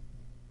God.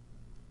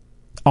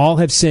 All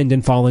have sinned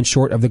and fallen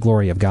short of the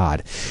glory of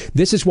God.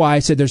 This is why I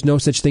said there's no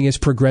such thing as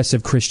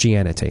progressive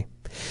Christianity.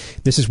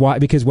 This is why,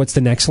 because what's the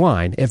next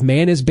line? If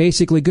man is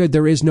basically good,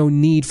 there is no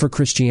need for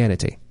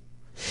Christianity.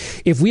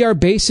 If we are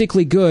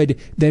basically good,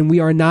 then we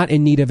are not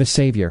in need of a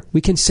savior.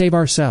 We can save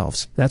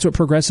ourselves. That's what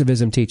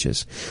progressivism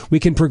teaches. We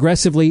can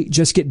progressively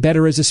just get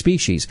better as a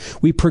species.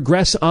 We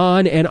progress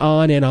on and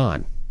on and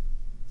on.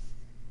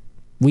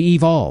 We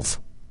evolve.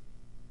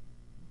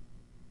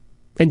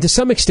 And to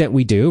some extent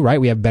we do, right?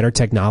 We have better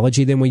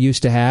technology than we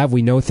used to have.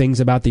 We know things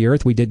about the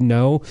earth we didn't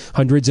know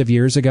hundreds of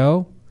years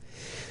ago.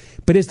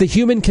 But is the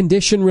human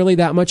condition really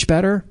that much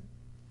better?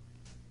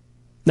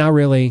 Not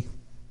really.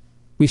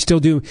 We still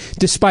do,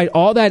 despite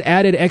all that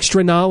added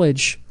extra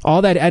knowledge,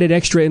 all that added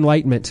extra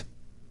enlightenment.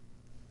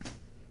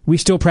 We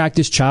still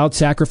practice child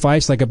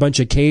sacrifice like a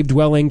bunch of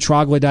cave-dwelling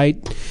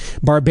troglodyte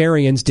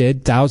barbarians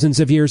did thousands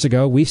of years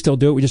ago. We still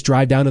do it. We just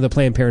drive down to the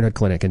Planned Parenthood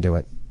clinic and do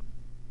it.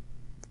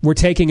 We're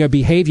taking a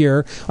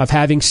behavior of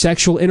having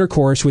sexual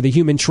intercourse with a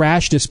human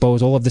trash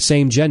disposal of the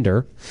same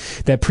gender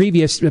that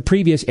the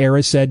previous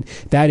eras said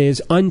that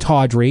is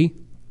untawdry,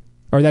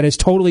 or that is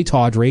totally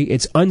tawdry,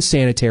 it's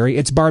unsanitary,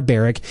 it's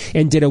barbaric,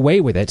 and did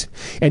away with it.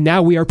 And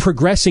now we are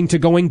progressing to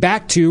going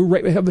back to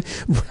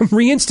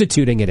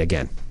reinstituting it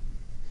again.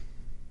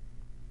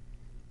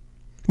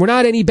 We're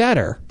not any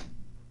better.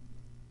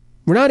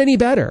 We're not any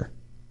better.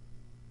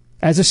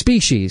 As a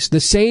species, the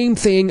same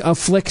thing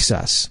afflicts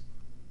us.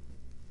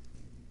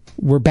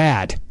 We're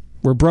bad.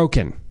 We're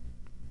broken.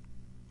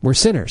 We're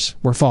sinners.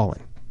 We're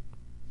fallen.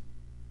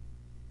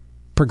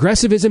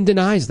 Progressivism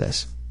denies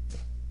this.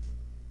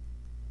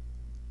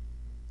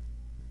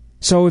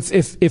 So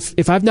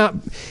if I'm not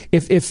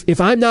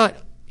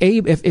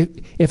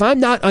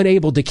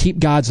unable to keep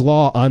God's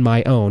law on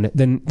my own,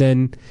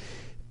 then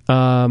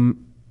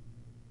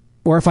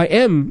or if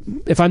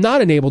I'm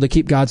not unable to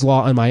keep God's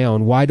law on my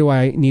own, why do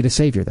I need a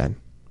savior then?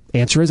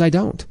 Answer is I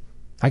don't.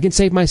 I can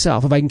save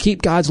myself. If I can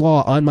keep God's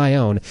law on my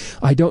own,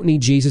 I don't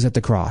need Jesus at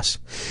the cross.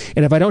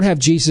 And if I don't have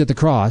Jesus at the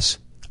cross,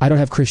 I don't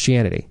have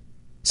Christianity.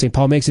 St.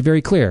 Paul makes it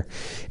very clear.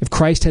 If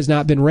Christ has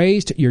not been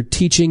raised, your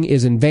teaching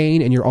is in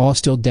vain and you're all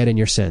still dead in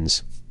your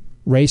sins.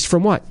 Raised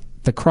from what?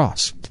 The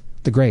cross,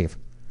 the grave.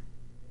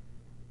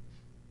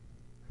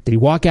 Did he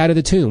walk out of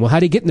the tomb? Well,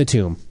 how did he get in the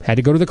tomb? Had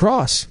to go to the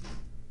cross.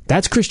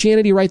 That's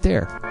Christianity right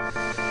there.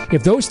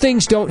 If those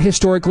things don't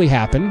historically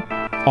happen,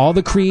 all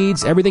the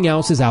creeds, everything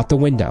else is out the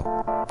window.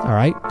 All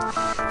right?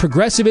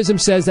 Progressivism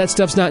says that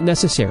stuff's not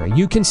necessary.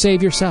 You can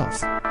save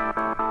yourself.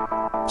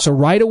 So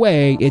right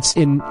away, it's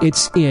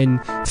in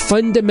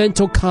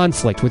fundamental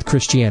conflict with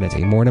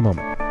Christianity. More in a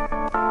moment.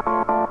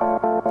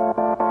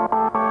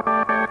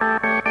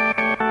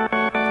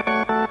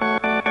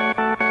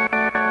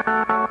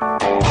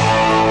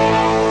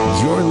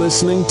 You're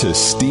listening to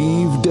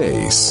Steve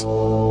Deace.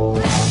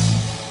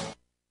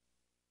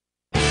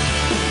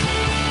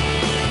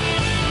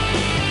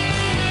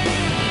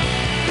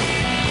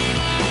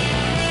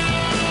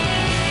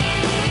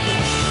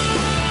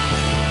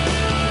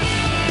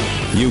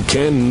 You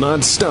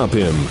cannot stop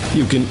him.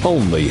 You can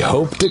only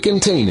hope to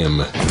contain him.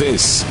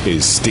 This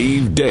is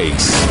Steve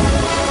Deace.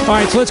 All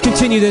right, so let's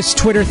continue this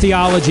Twitter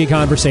theology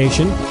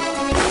conversation.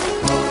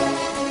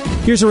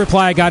 Here's a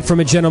reply I got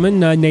from a gentleman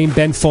named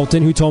Ben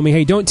Fulton who told me,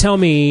 hey, don't tell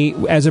me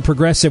as a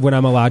progressive what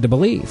I'm allowed to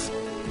believe.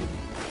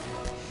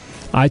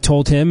 I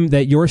told him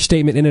that your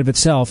statement in and of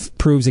itself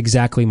proves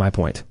exactly my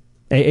point.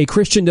 A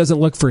Christian doesn't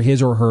look for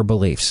his or her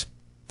beliefs.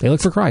 They look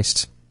for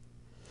Christ's.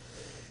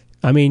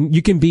 I mean,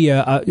 you can be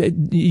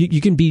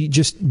you can be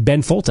just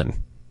Ben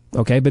Fulton,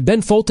 okay? But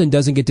Ben Fulton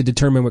doesn't get to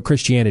determine what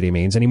Christianity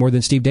means any more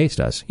than Steve Deace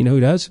does. You know who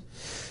does?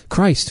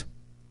 Christ.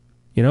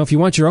 You know, if you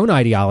want your own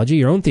ideology,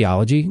 your own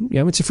theology,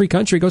 it's a free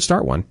country. Go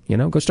start one.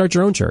 Go start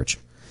your own church.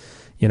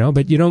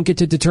 But you don't get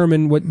to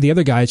determine what the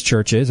other guy's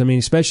church is. I mean,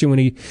 especially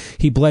when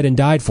he bled and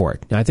died for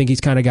it. I think he's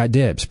kind of got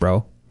dibs,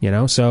 bro.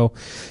 So,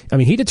 I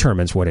mean, he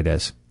determines what it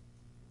is.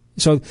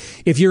 So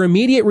if your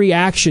immediate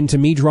reaction to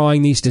me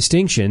drawing these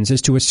distinctions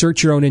is to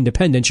assert your own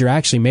independence, you're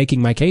actually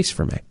making my case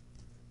for me.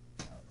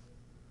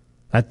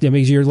 That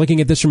means you're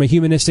looking at this from a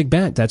humanistic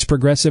bent. That's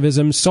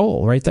progressivism's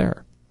soul right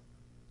there.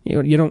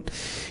 You don't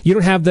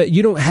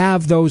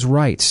have those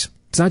rights.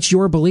 It's not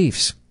your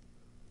beliefs.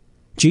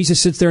 Jesus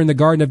sits there in the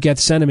Garden of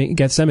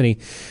Gethsemane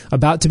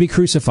about to be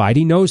crucified.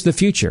 He knows the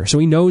future, so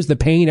he knows the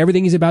pain,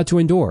 everything he's about to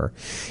endure.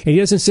 And he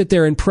doesn't sit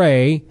there and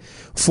pray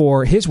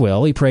for his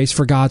will. He prays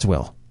for God's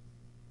will.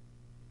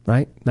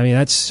 Right? I mean,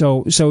 that's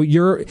so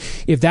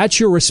if that's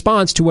your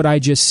response to what I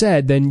just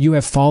said, then you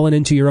have fallen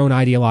into your own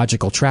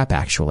ideological trap,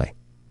 actually.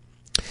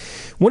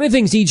 One of the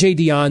things E.J.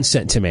 Dionne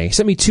sent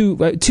me two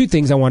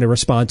things I want to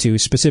respond to,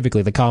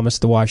 specifically the columnist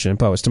of the Washington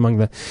Post, among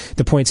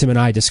the points him and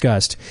I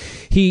discussed.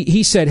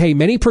 He said, hey,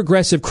 many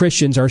progressive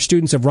Christians are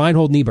students of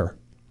Reinhold Niebuhr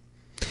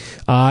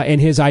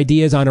and his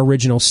ideas on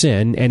original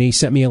sin, and he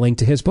sent me a link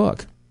to his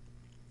book.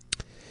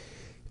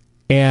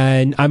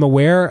 And I'm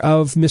aware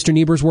of Mr.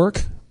 Niebuhr's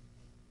work.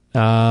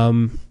 A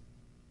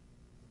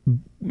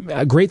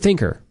great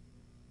thinker.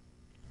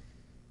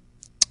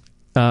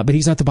 But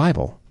he's not the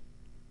Bible.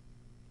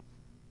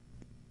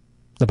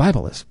 The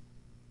Bible is.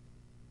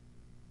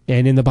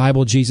 And in the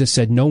Bible, Jesus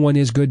said, no one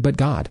is good but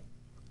God.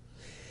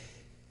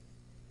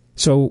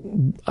 So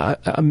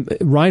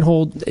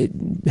Reinhold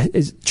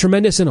is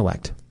tremendous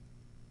intellect.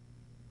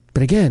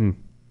 But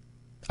again,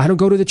 I don't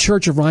go to the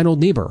church of Reinhold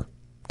Niebuhr,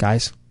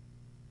 guys.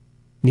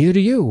 Neither do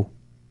you.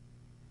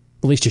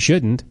 At least you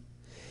shouldn't.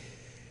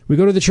 We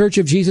go to the church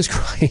of Jesus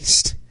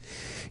Christ.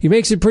 He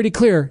makes it pretty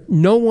clear.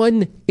 No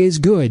one is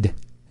good.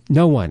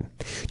 No one.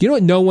 Do you know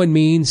what no one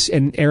means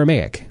in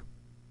Aramaic?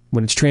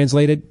 When it's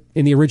translated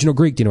in the original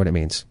Greek, do you know what it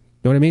means?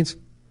 You know what it means?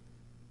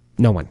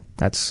 No one.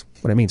 That's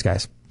what it means,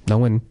 guys. No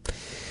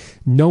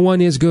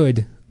one is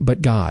good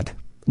but God.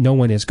 No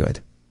one is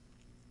good.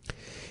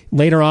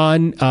 Later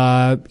on,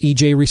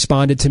 EJ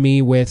responded to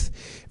me with,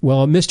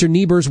 well, Mr.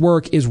 Niebuhr's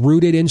work is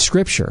rooted in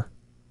Scripture.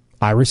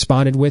 I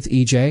responded with,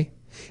 EJ,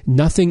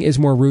 nothing is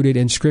more rooted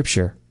in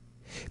Scripture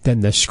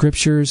than the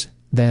Scriptures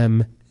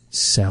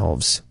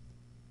themselves.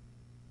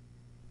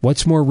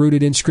 What's more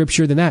rooted in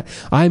Scripture than that?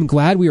 I'm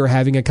glad we are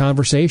having a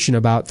conversation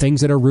about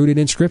things that are rooted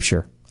in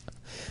Scripture.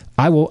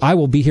 I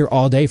will be here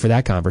all day for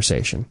that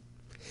conversation.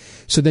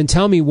 So then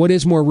tell me, what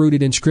is more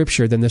rooted in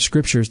Scripture than the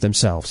Scriptures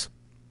themselves?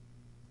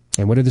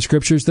 And what do the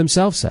Scriptures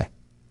themselves say?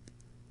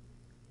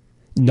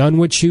 None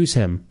would choose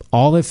him.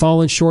 All have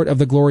fallen short of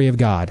the glory of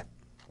God.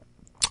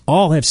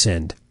 All have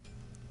sinned.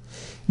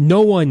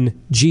 No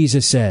one,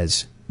 Jesus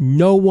says,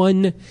 no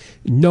one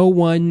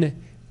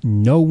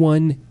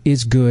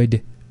is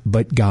good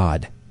but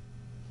God.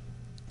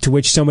 To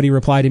which somebody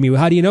replied to me, well,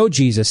 how do you know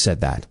Jesus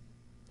said that?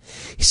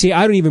 You see,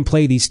 I don't even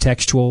play these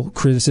textual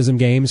criticism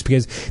games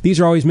because these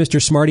are always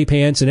Mr. Smarty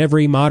Pants, and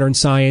every modern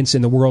science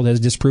in the world has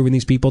disproven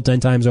these people 10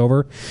 times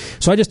over.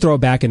 So I just throw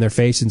it back in their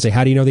face and say,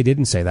 how do you know they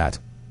didn't say that?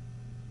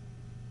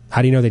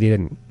 How do you know they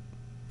didn't?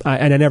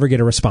 And I never get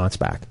a response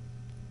back.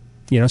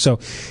 So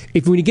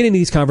when you get into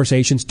these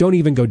conversations, don't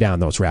even go down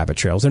those rabbit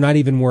trails. They're not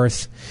even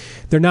worth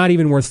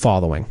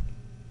following.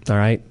 All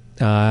right?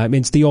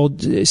 It's the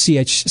old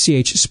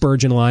C.H.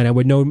 Spurgeon line. I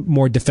would no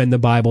more defend the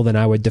Bible than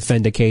I would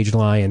defend a caged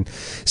lion.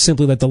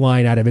 Simply let the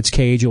lion out of its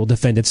cage. It will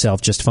defend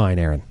itself just fine,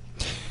 Aaron.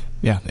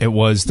 Yeah, it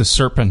was the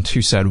serpent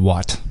who said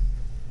what?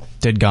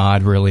 Did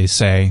God really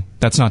say?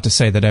 That's not to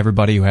say that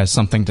everybody who has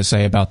something to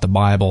say about the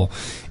Bible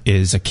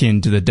is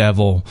akin to the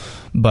devil,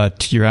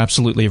 but you're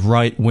absolutely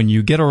right. When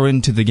you get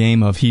into the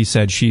game of he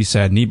said, she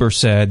said, Niebuhr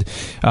said,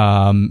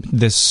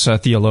 this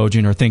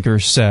theologian or thinker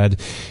said,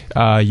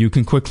 you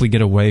can quickly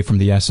get away from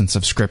the essence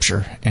of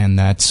Scripture, and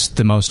that's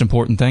the most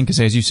important thing,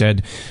 because as you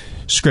said,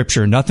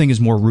 Scripture, nothing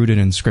is more rooted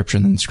in Scripture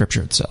than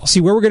Scripture itself.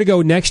 See, where we're going to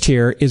go next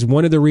here is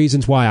one of the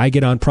reasons why I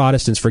get on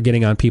Protestants for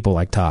getting on people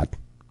like Todd.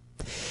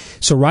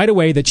 So right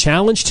away, the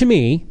challenge to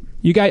me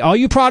You guys, all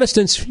you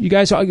Protestants,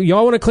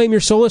 y'all want to claim your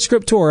sola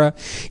scriptura.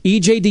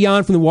 E.J.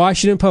 Dionne from the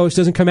Washington Post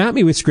doesn't come at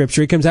me with scripture.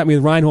 He comes at me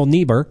with Reinhold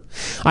Niebuhr.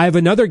 I have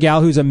another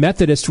gal who's a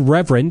Methodist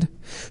reverend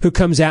who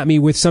comes at me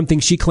with something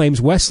she claims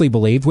Wesley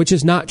believed, which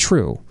is not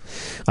true.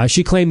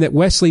 She claimed that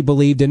Wesley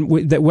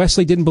that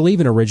Wesley didn't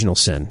believe in original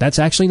sin. That's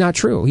actually not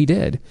true. He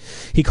did.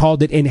 He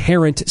called it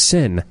inherent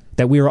sin.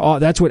 That we were all.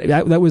 Those were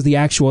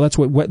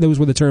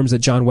the terms that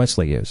John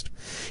Wesley used.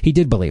 He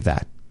did believe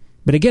that.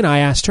 But again, I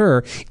asked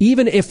her,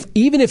 even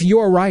if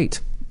you're right,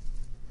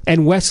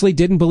 and Wesley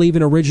didn't believe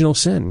in original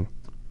sin,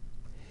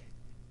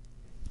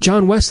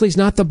 John Wesley's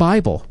not the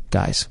Bible,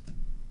 guys.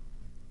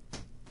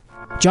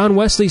 John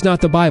Wesley's not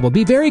the Bible.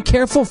 Be very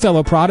careful,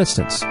 fellow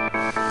Protestants,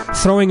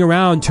 throwing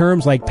around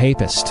terms like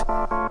papist.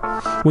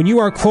 When you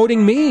are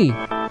quoting me,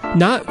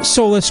 not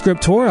sola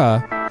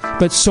scriptura,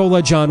 but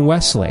sola John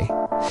Wesley,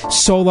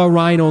 sola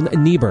Reinhold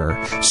Niebuhr,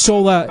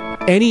 sola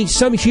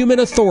some human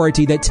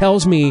authority that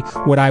tells me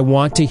what I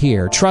want to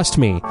hear. Trust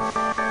me,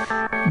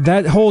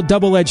 that whole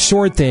double-edged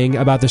sword thing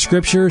about the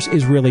scriptures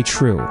is really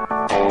true.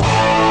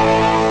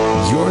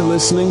 You're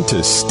listening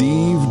to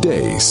Steve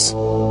Deace.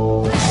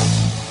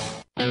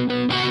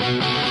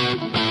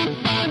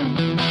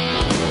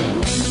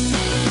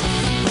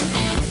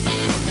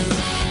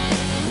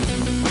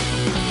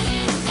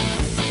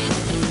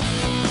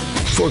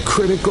 For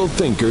critical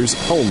thinkers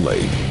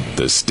only,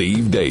 The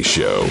Steve Deace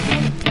Show.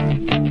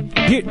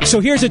 So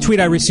here's a tweet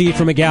I received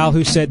from a gal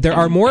who said, there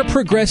are more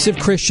progressive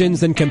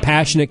Christians than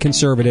compassionate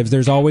conservatives.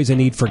 There's always a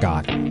need for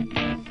God.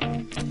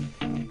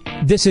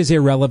 This is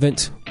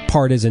irrelevant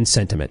partisan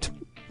sentiment.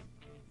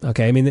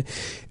 Okay, I mean,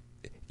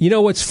 you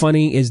know what's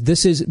funny is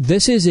this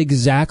is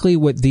exactly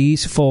what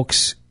these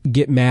folks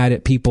get mad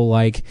at people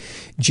like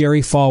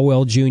Jerry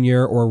Falwell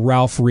Jr. or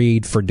Ralph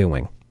Reed for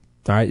doing.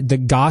 All right, the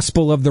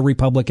gospel of the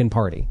Republican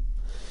Party.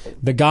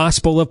 The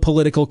gospel of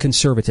political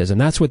conservatism.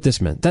 That's what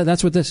this meant.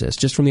 That's what this is,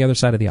 just from the other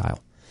side of the aisle.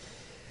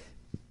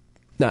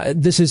 Now,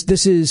 this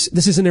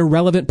is an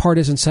irrelevant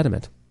partisan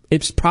sentiment.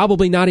 It's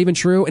probably not even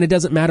true, and it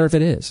doesn't matter if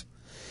it is.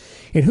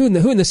 And who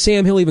in the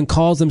Sam Hill even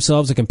calls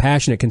themselves a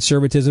compassionate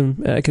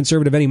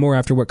conservative anymore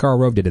after what Karl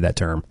Rove did to that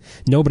term?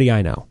 Nobody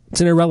I know. It's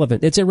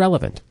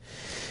irrelevant.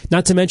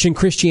 Not to mention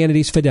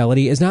Christianity's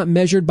fidelity is not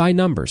measured by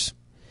numbers.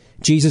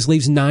 Jesus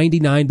leaves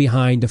 99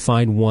 behind to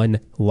find one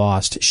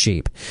lost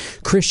sheep.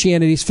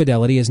 Christianity's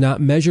fidelity is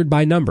not measured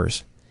by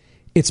numbers.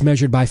 It's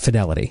measured by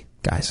fidelity,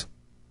 guys.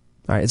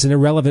 All right, it's an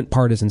irrelevant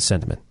partisan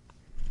sentiment.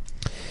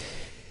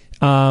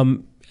 I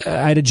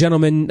had a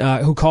gentleman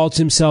who calls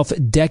himself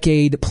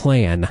Decade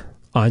Plan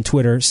on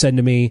Twitter said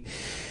to me,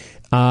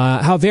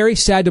 how very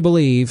sad to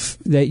believe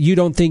that you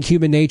don't think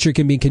human nature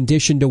can be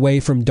conditioned away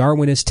from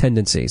Darwinist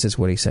tendencies, is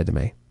what he said to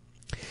me.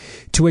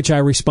 To which I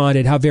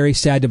responded, how very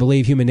sad to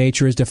believe human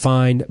nature is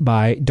defined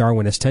by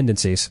Darwinist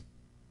tendencies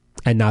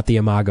and not the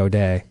Imago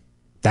Dei.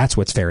 That's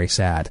what's very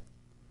sad.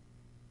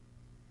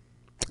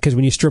 Because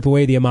when you strip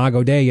away the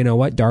Imago Dei, you know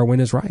what? Darwin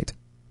is right.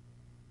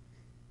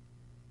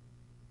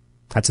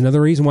 That's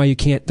another reason why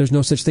there's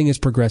no such thing as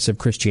progressive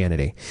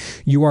Christianity.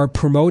 You are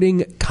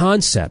promoting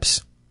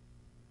concepts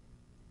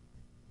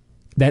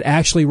that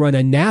actually run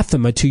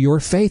anathema to your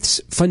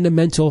faith's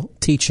fundamental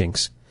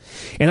teachings.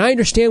 And I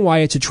understand why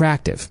it's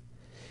attractive.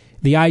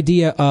 The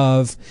idea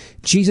of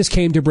Jesus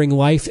came to bring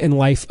life and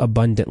life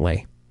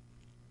abundantly.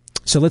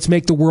 So let's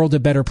make the world a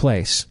better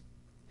place.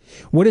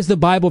 What is the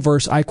Bible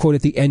verse I quote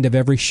at the end of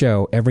every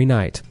show, every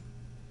night?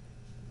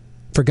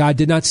 For God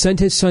did not send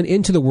his Son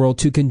into the world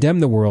to condemn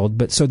the world,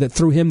 but so that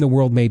through him the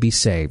world may be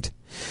saved.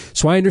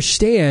 So I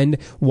understand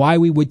why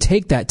we would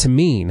take that to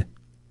mean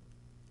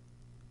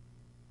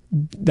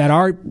that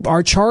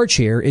our charge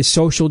here is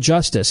social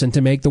justice and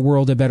to make the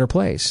world a better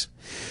place.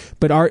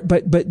 But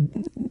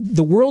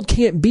the world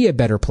can't be a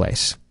better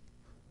place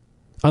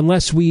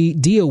unless we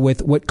deal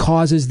with what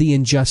causes the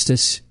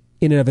injustice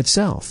in and of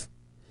itself.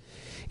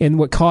 And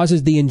what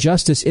causes the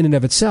injustice in and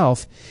of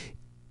itself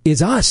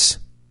is us.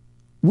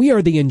 We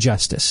are the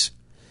injustice.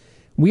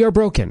 We are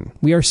broken.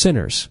 We are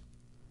sinners.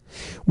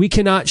 We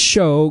cannot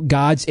show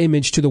God's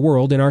image to the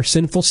world in our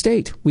sinful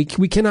state. We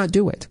cannot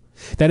do it.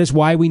 That is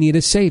why we need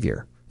a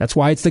Savior. That's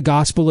why it's the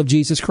gospel of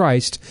Jesus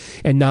Christ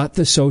and not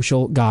the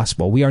social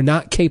gospel. We are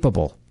not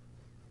capable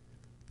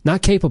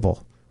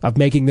of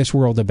making this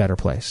world a better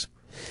place.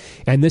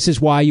 And this is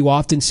why you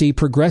often see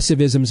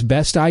progressivism's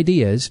best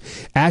ideas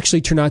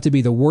actually turn out to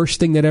be the worst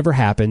thing that ever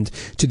happened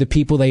to the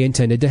people they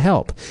intended to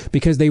help,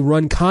 because they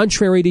run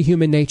contrary to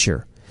human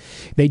nature.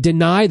 They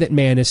deny that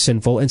man is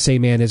sinful and say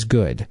man is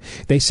good.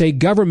 They say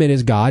government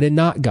is God and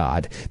not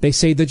God. They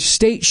say the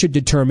state should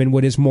determine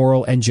what is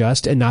moral and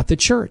just and not the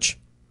church.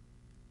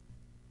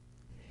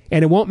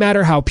 And it won't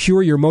matter how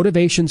pure your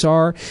motivations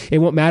are. It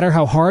won't matter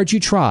how hard you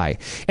try.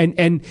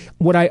 And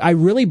what I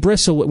really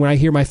bristle when I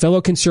hear my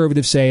fellow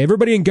conservatives say,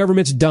 everybody in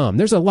government's dumb.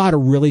 There's a lot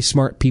of really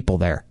smart people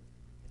there.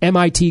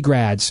 MIT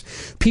grads,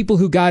 people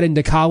who got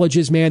into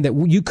colleges, man, that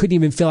you couldn't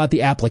even fill out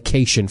the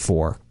application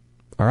for.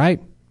 All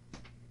right?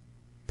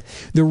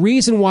 The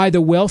reason why the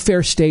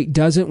welfare state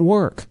doesn't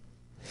work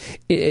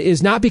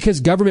is not because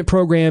government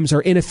programs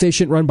are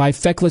inefficient, run by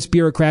feckless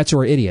bureaucrats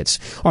or idiots.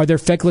 Are there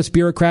feckless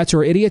bureaucrats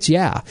or idiots?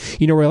 Yeah.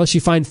 You know where else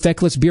you find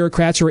feckless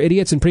bureaucrats or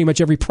idiots? In pretty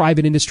much every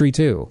private industry,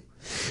 too.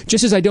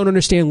 Just as I don't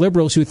understand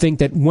liberals who think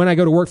that when I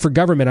go to work for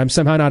government, I'm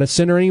somehow not a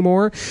sinner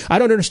anymore, I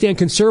don't understand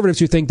conservatives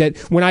who think that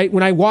when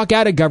I walk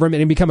out of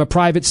government and become a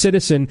private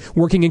citizen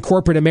working in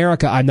corporate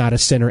America, I'm not a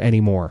sinner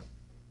anymore.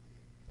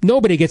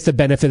 Nobody gets the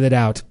benefit of the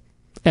doubt.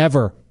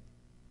 Ever.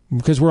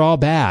 Because we're all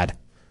bad.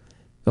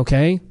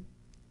 Okay?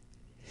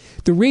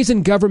 The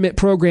reason government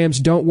programs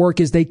don't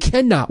work is they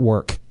cannot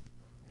work.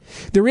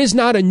 There is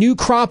not a new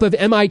crop of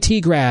MIT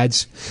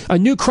grads, a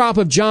new crop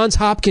of Johns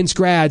Hopkins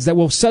grads that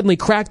will suddenly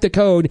crack the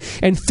code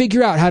and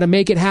figure out how to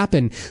make it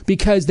happen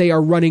because they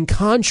are running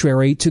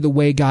contrary to the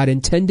way God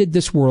intended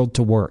this world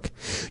to work.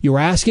 You're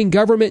asking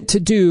government to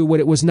do what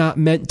it was not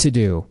meant to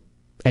do.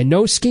 And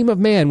no scheme of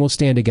man will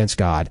stand against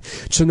God.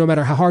 So no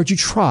matter how hard you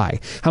try,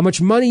 how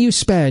much money you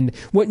spend,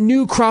 what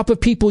new crop of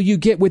people you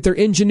get with their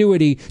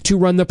ingenuity to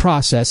run the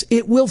process,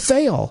 it will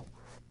fail.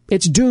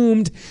 It's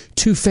doomed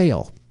to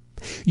fail.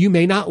 You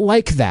may not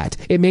like that.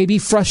 It may be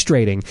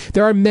frustrating.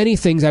 There are many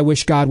things I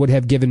wish God would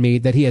have given me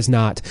that he has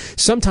not.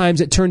 Sometimes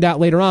it turned out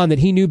later on that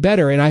he knew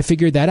better and I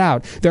figured that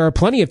out. There are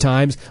plenty of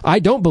times I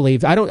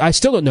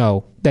still don't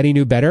know that he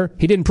knew better.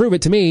 He didn't prove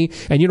it to me.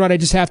 And you know what I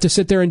just have to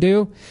sit there and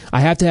do?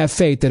 I have to have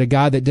faith that a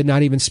God that did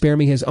not even spare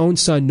me his own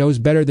son knows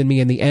better than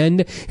me in the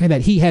end and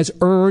that he has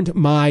earned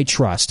my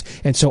trust.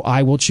 And so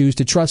I will choose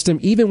to trust him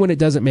even when it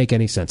doesn't make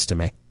any sense to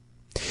me.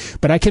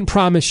 But I can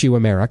promise you,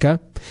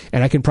 America,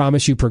 and I can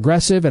promise you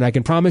progressive, and I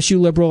can promise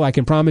you liberal, I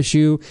can promise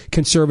you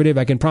conservative,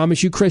 I can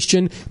promise you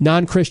Christian,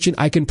 non-Christian,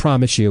 I can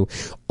promise you,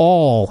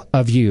 all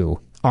of you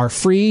are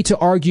free to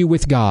argue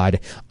with God.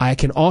 I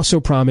can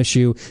also promise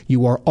you,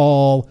 you are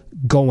all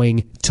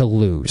going to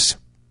lose.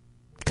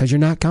 Because you're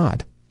not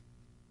God.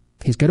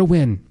 He's going to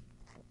win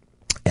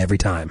every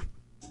time.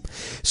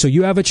 So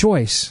you have a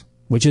choice,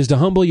 which is to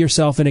humble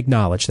yourself and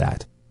acknowledge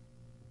that.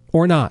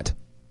 Or not.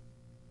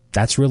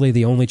 That's really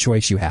the only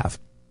choice you have.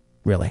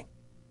 Really.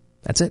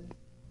 That's it.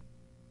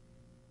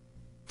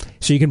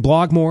 So you can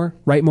blog more,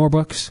 write more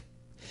books.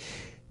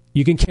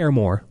 You can care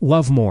more,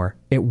 love more.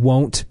 It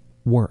won't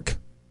work.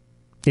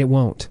 It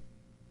won't.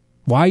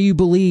 Why you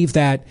believe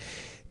that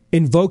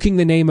invoking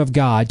the name of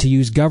God to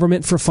use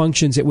government for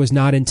functions it was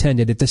not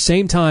intended. At the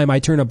same time, I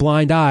turn a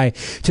blind eye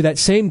to that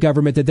same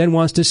government that then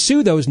wants to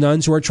sue those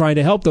nuns who are trying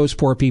to help those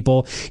poor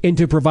people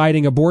into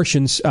providing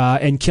abortions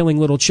and killing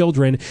little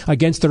children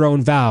against their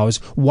own vows.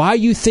 Why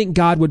you think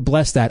God would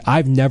bless that?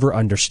 I've never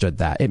understood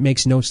that. It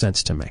makes no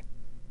sense to me.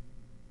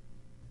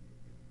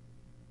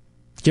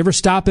 Do you ever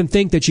stop and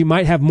think that you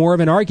might have more of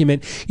an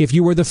argument if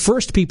you were the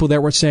first people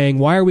that were saying,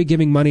 why are we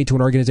giving money to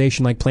an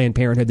organization like Planned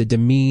Parenthood that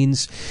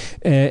demeans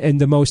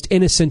and the most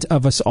innocent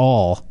of us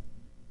all,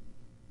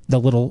 the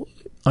little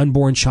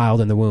unborn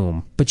child in the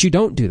womb? But you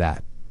don't do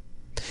that.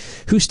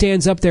 Who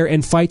stands up there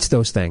and fights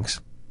those things?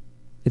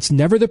 It's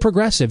never the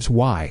progressives.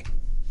 Why?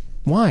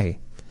 Why?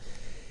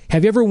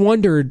 Have you ever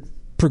wondered,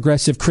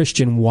 progressive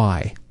Christian,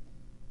 why?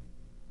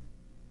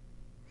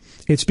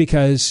 It's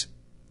because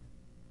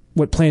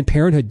what Planned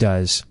Parenthood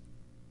does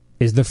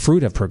is the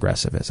fruit of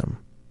progressivism.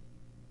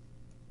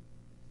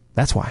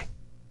 That's why.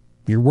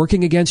 You're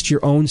working against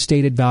your own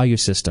stated value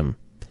system.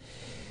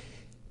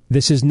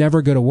 This is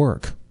never going to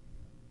work.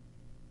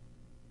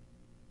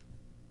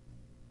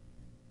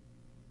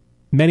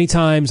 Many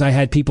times I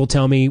had people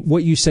tell me,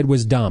 what you said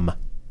was dumb.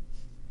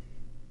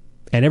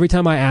 And every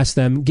time I asked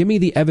them, give me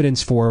the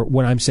evidence for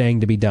what I'm saying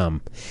to be dumb.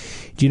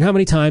 Do you know how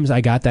many times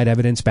I got that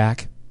evidence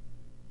back?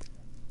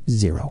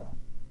 Zero.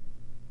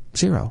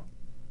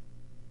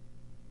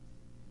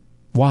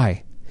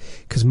 Why?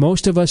 Because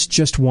most of us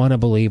just want to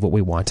believe what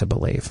we want to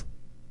believe.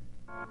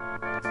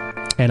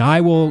 And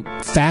I will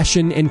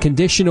fashion and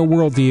condition a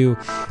worldview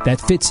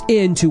that fits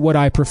into what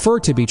I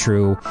prefer to be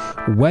true,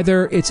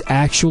 whether it's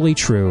actually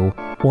true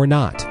or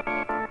not.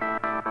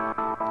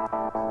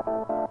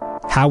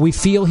 How we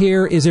feel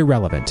here is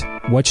irrelevant.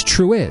 What's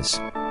true is.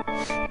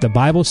 The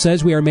Bible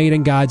says we are made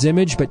in God's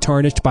image, but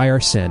tarnished by our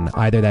sin.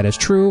 Either that is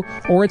true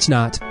or it's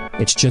not.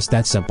 It's just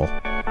that simple.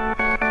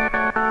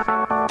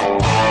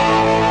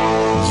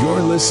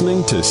 You're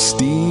listening to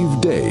Steve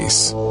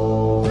Deace.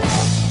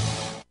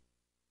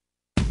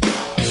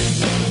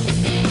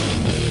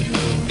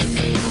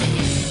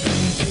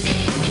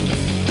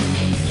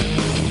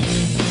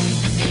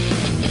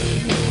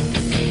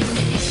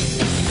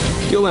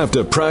 You'll have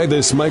to pry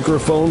this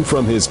microphone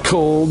from his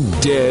cold,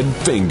 dead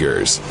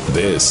fingers.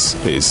 This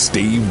is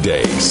Steve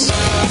Deace.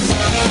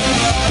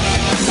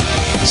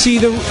 See,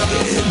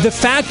 the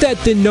fact that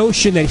the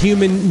notion that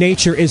human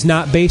nature is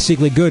not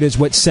basically good is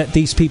what set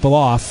these people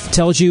off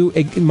tells you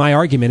my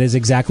argument is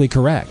exactly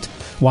correct.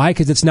 Why?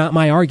 Because it's not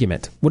my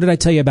argument. What did I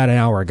tell you about an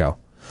hour ago?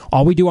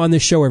 All we do on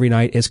this show every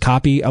night is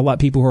copy a lot of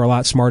people who are a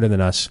lot smarter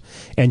than us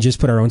and just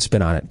put our own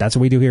spin on it. That's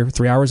what we do here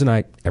 3 hours a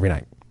night, every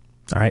night.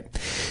 All right.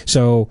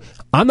 So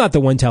I'm not the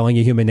one telling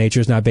you human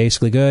nature is not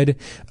basically good.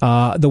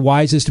 The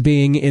wisest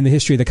being in the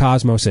history of the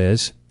cosmos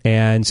is.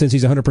 And since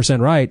he's 100%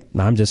 right,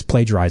 I'm just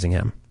plagiarizing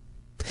him.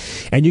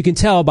 And you can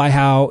tell by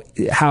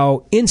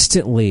how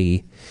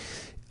instantly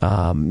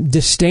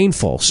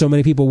disdainful so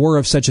many people were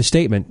of such a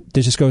statement.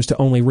 This just goes to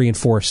only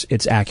reinforce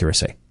its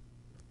accuracy.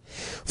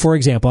 For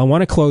example, I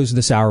want to close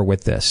this hour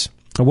with this.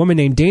 A woman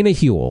named Dana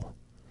Hewell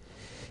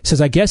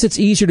says, I guess it's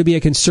easier to be a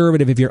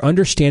conservative if your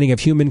understanding of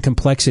human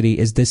complexity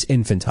is this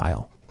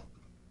infantile.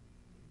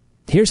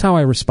 Here's how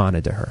I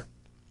responded to her.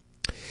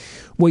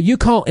 What you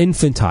call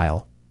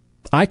infantile,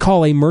 I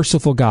call a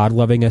merciful God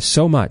loving us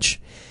so much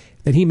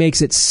that he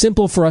makes it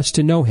simple for us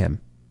to know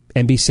him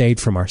and be saved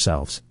from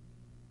ourselves.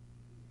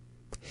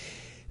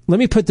 Let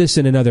me put this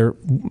in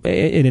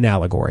an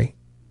allegory.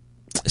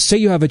 Say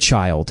you have a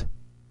child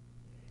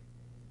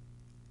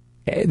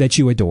that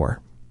you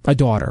adore, a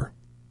daughter,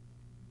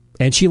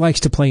 and she likes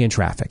to play in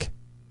traffic.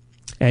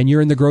 And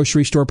you're in the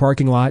grocery store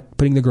parking lot,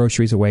 putting the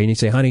groceries away, and you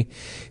say, honey,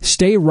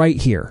 stay right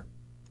here.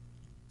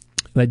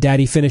 Let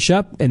daddy finish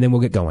up, and then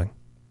we'll get going.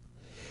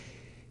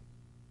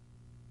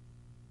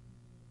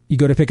 You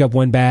go to pick up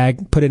one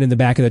bag, put it in the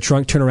back of the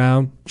trunk, turn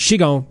around, she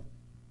gone.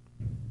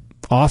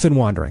 Off and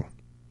wandering.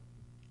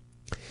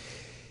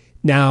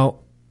 Now,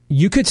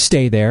 you could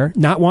stay there,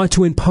 not want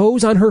to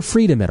impose on her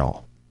freedom at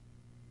all.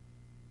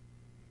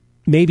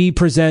 Maybe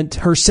present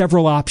her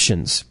several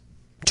options.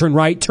 Turn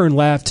right, turn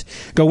left,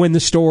 go in the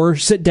store,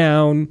 sit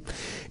down.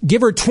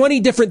 Give her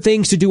 20 different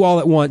things to do all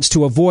at once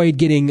to avoid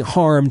getting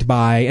harmed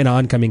by an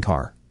oncoming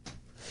car.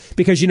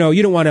 Because, you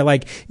don't want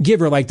to give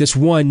her this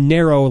one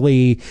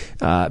narrowly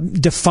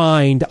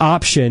defined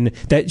option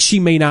that she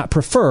may not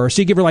prefer.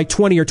 So you give her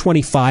 20 or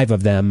 25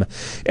 of them.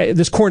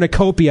 This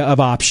cornucopia of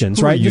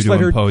options, right? Just let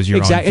her impose your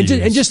own views.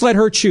 And just let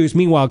her choose.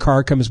 Meanwhile, a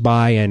car comes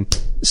by and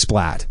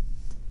splat.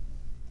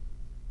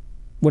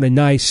 What a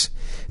nice,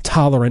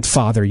 tolerant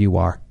father you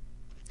are.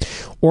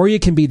 Or you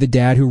can be the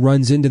dad who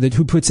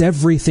who puts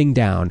everything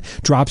down,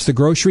 drops the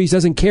groceries,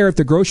 doesn't care if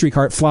the grocery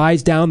cart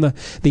flies down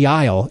the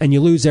aisle and you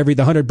lose the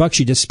 $100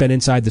 you just spent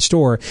inside the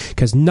store,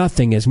 because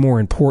nothing is more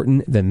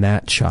important than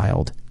that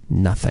child.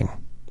 Nothing.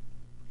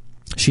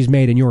 She's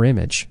made in your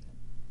image.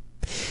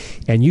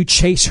 And you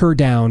chase her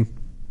down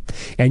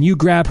and you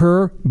grab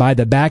her by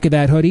the back of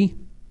that hoodie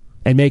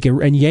and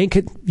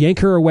yank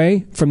her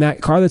away from that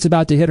car that's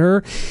about to hit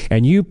her,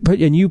 and you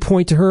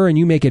point to her and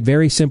you make it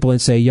very simple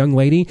and say, young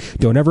lady,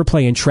 don't ever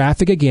play in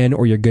traffic again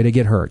or you're going to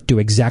get hurt. Do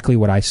exactly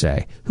what I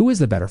say. Who is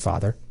the better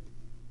father?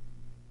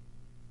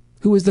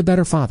 Who is the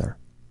better father?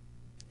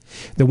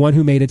 The one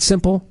who made it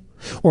simple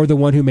or the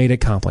one who made it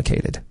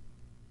complicated?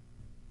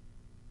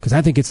 Because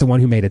I think it's the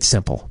one who made it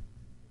simple.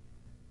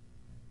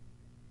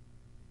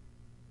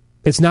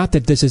 It's not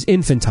that this is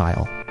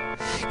infantile.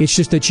 It's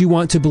just that you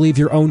want to believe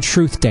your own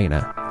truth,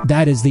 Dana.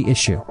 That is the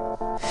issue.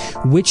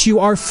 Which you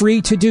are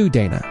free to do,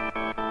 Dana.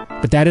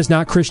 But that is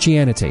not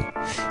Christianity.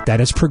 That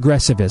is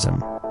progressivism.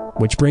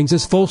 Which brings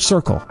us full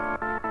circle.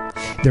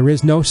 There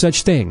is no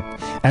such thing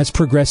as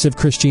progressive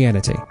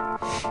Christianity.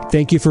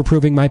 Thank you for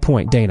proving my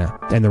point, Dana,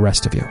 and the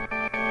rest of you.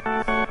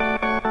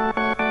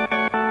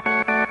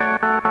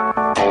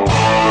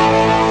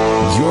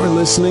 You're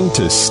listening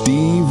to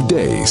Steve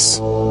Deace.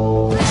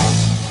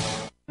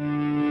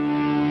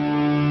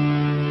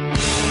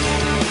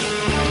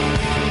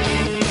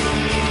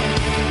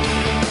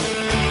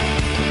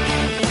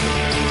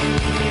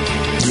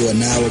 You are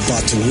now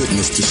about to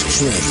witness the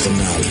strength of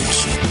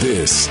knowledge.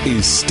 This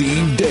is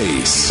Steve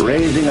Deace.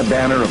 Raising a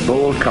banner of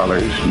bold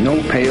colors,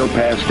 no pale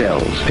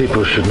pastels.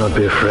 People should not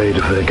be afraid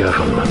of their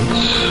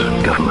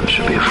governments. Governments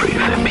should be afraid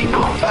of their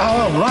people.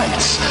 Our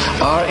rights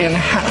are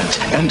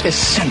inherent and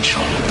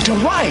essential,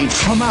 derived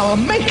from our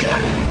Maker.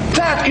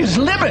 That is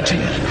liberty.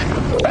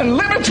 And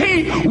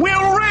liberty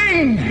will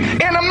reign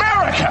in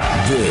America.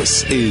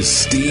 This is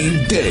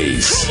Steve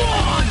Deace. Come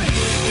on!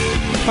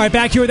 All right,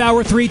 back here with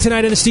Hour 3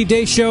 tonight on the Steve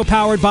Deace Show,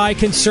 powered by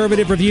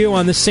Conservative Review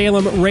on the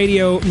Salem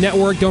Radio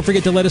Network. Don't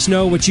forget to let us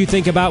know what you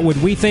think about what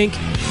we think.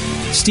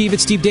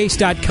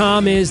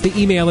 Steve@stevedeace.com is the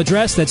email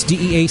address. That's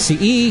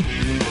DEACE.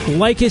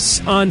 Like us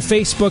on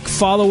Facebook.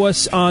 Follow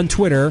us on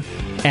Twitter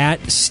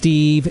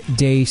 @Steve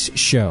Deace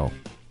Show.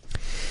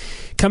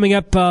 Coming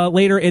up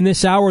later in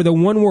this hour, the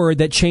one word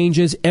that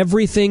changes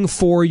everything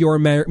for your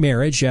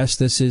marriage. Yes,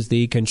 this is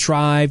the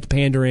contrived,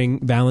 pandering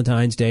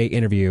Valentine's Day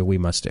interview we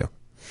must do.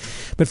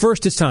 But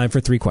first, it's time for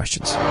 3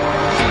 questions.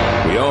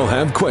 We all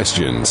have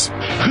questions.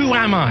 Who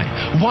am I?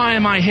 Why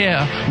am I here?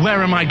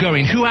 Where am I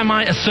going? Who am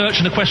I? A search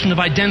and a question of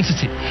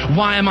identity.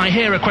 Why am I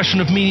here? A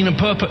question of meaning and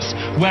purpose.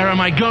 Where am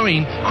I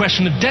going?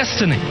 Question of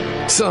destiny.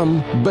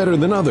 Some better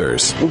than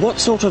others. What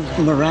sort of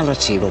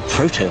morality or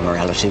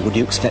proto-morality would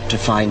you expect to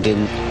find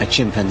in a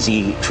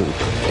chimpanzee troop?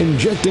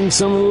 Injecting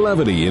some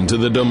levity into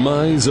the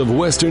demise of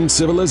Western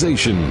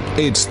civilization.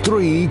 It's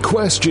 3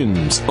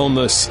 questions on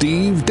the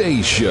Steve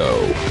Deace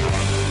Show.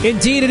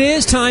 Indeed, it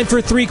is time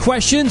for 3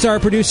 questions. Our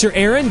producer,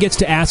 Aaron, gets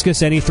to ask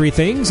us any 3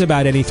 things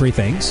about any 3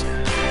 things.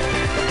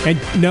 And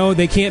no,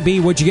 they can't be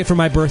what'd you get for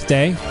my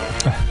birthday.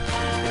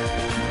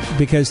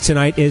 Because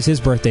tonight is his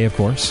birthday, of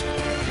course.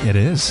 It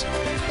is.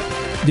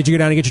 Did you go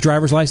down and get your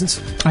driver's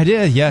license? I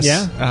did, yes.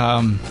 Yeah?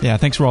 Yeah,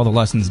 thanks for all the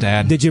lessons,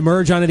 Dad. Did you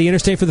merge onto the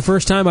interstate for the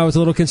first time? I was a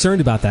little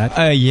concerned about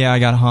that. Yeah, I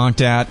got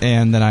honked at,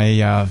 and then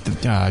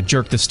I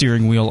jerked the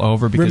steering wheel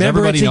over because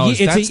Remember, everybody knows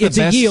it's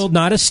a yield,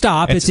 not a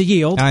stop. It's a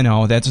yield. I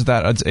know.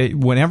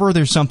 Whenever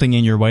there's something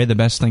in your way, the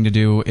best thing to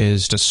do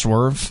is to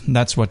swerve.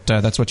 That's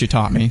what you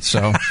taught me.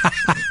 So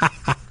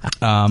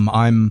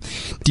I'm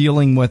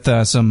dealing with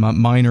some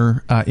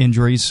minor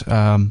injuries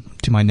to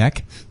my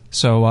neck.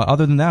 So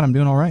other than that, I'm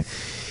doing all right.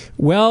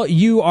 Well,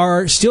 you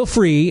are still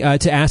free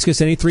to ask us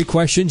any 3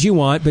 questions you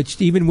want,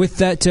 but even with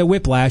that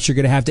whiplash, you're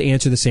going to have to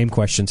answer the same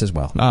questions as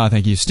well.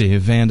 Thank you,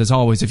 Steve. And as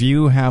always, if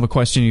you have a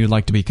question you'd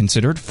like to be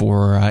considered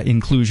for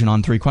inclusion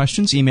on 3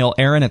 questions, email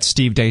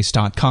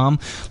Aaron@stevedeace.com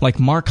like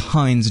Mark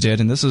Hines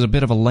did. And this is a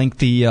bit of a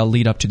lengthy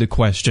lead up to the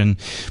question,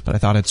 but I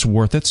thought it's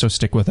worth it, so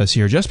stick with us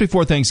here. Just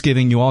before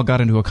Thanksgiving, you all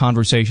got into a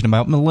conversation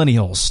about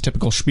millennials,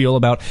 typical spiel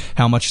about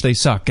how much they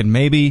suck. And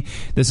maybe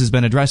this has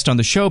been addressed on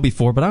the show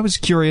before, but I was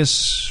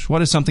curious,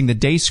 what is something the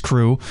Dace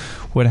crew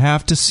would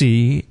have to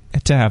see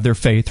to have their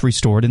faith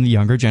restored in the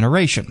younger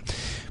generation?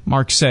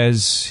 Mark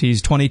says he's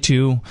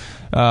 22,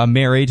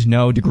 married,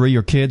 no degree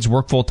or kids,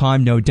 work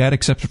full-time, no debt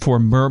except for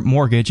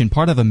mortgage, and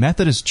part of a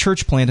Methodist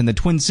church plant in the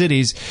Twin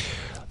Cities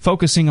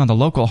focusing on the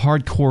local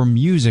hardcore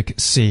music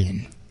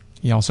scene.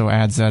 He also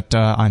adds that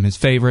I'm his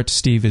favorite.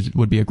 Steve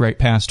would be a great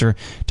pastor.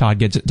 Todd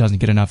doesn't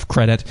get enough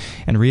credit,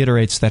 and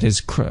reiterates that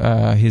his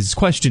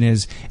question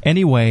is,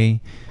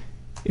 anyway,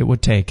 it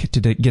would take to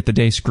get the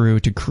Dace crew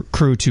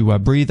to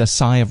breathe a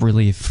sigh of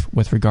relief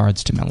with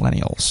regards to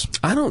millennials.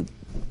 I don't.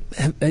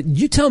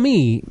 You tell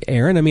me,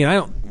 Aaron. I mean, I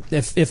don't.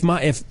 If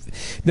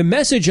the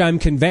message I'm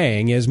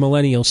conveying is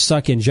millennials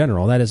suck in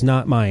general, that is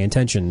not my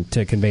intention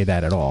to convey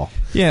that at all.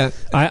 Yeah,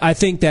 I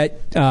think that,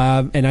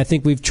 and I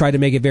think we've tried to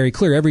make it very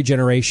clear. Every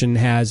generation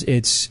has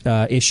its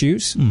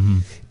issues.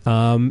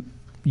 Mm-hmm.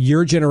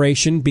 Your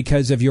generation,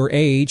 because of your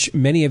age,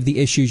 many of the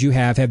issues you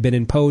have been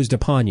imposed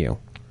upon you.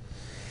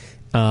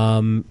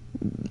 And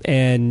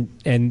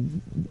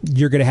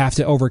you're going to have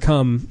to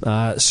overcome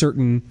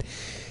certain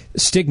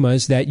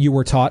stigmas that you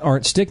were taught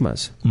aren't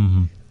stigmas.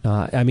 Mm-hmm.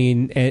 I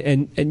mean,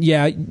 and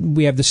yeah,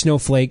 we have the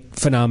snowflake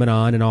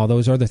phenomenon and all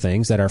those other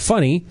things that are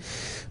funny,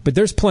 but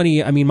there's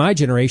plenty. I mean, my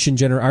generation,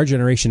 our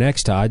Generation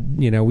X, Todd,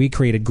 we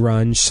created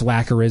grunge,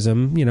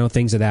 slackerism,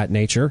 things of that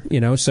nature,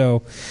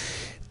 so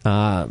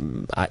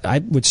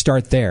I would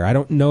start there. I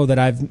don't know that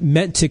I've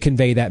meant to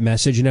convey that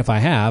message, and if I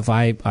have,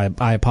 I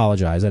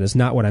apologize. That is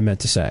not what I meant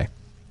to say.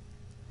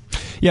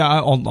 Yeah,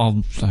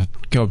 I'll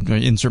go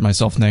insert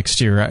myself next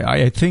year.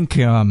 I think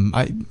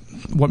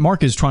what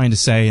Mark is trying to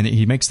say, and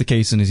he makes the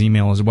case in his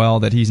email as well,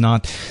 that he's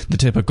not the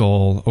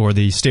typical or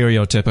the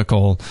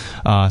stereotypical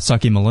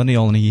sucky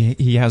millennial, and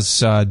he has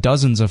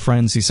dozens of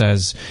friends, he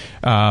says,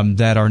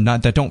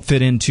 that don't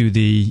fit into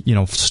the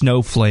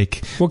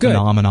snowflake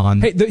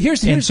phenomenon. Hey,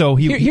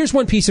 here's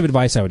one piece of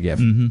advice I would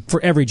give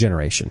for every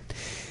generation.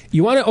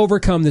 You want to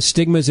overcome the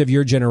stigmas of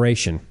your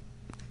generation,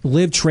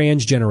 live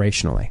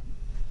transgenerationally.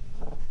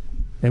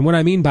 And what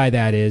I mean by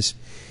that is,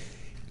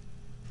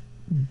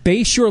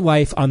 base your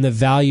life on the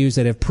values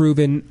that have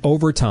proven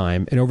over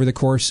time and over the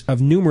course of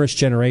numerous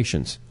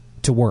generations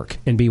to work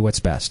and be what's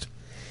best.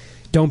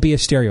 Don't be a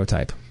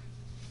stereotype.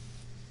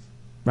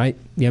 Right?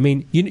 I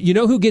mean, you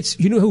know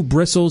who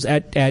bristles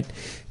at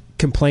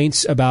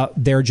complaints about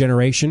their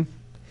generation?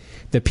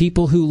 The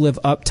people who live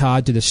up,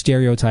 Todd, to the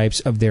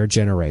stereotypes of their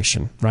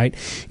generation, right?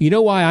 You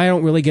know why I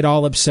don't really get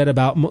all upset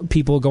about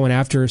people going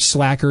after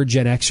slacker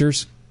Gen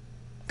Xers?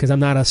 Because I'm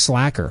not a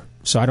slacker,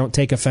 so I don't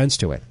take offense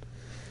to it.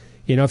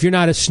 If you're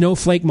not a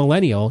snowflake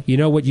millennial, you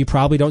know what you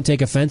probably don't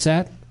take offense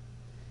at?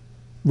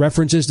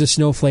 References to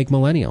snowflake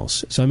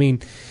millennials. So, I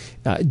mean,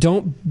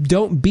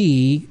 don't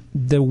be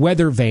the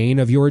weather vane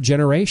of your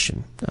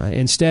generation.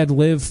 Instead,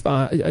 live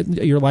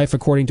your life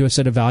according to a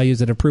set of values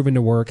that have proven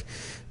to work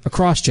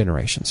across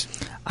generations.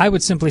 I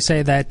would simply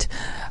say that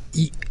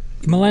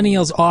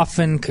millennials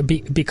often,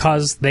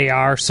 because they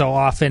are so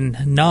often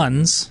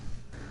nuns,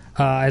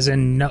 as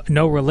in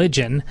no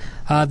religion,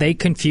 they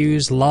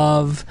confuse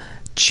love,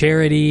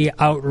 charity,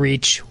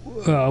 outreach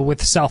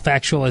with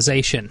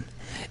self-actualization.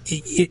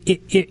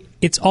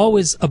 It's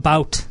always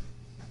about,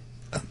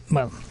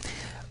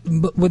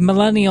 with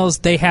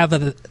millennials, they have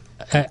an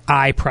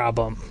eye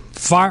problem.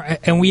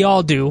 And we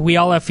all do. We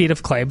all have feet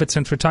of clay, but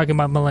since we're talking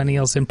about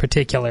millennials in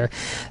particular,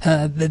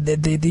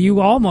 you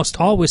almost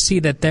always see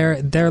that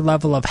their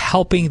level of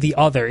helping the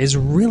other is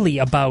really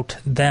about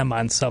them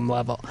on some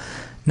level.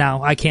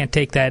 Now, I can't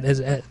take that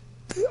as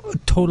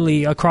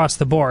totally across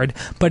the board,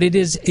 but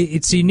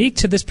it's unique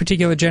to this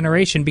particular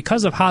generation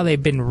because of how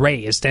they've been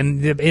raised.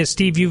 And as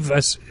Steve, you've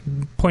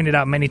pointed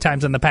out many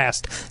times in the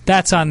past,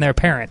 that's on their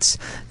parents.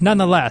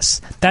 Nonetheless,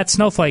 that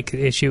snowflake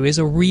issue is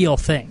a real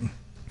thing.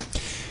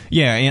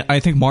 Yeah, and I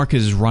think Mark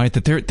is right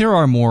that there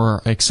are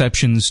more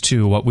exceptions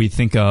to what we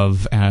think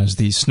of as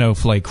the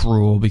snowflake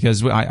rule,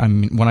 because I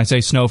mean, when I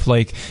say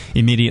snowflake,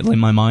 immediately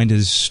my mind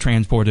is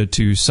transported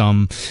to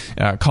some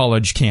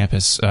college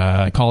campus in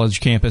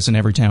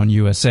Everytown,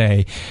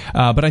 USA.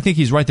 But I think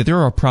he's right that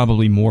there are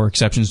probably more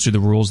exceptions to the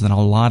rules than a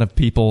lot of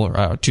people,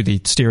 to the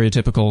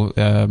stereotypical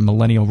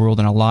millennial rule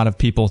than a lot of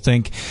people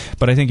think.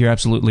 But I think you're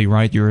absolutely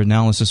right. Your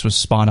analysis was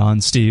spot on,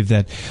 Steve,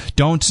 that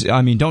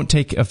don't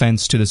take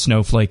offense to the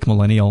snowflake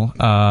millennial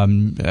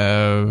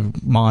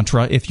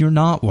mantra if you're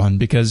not one,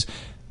 because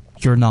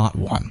you're not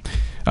one.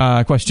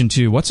 Question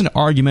 2. What's an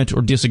argument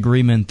or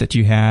disagreement that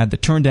you had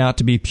that turned out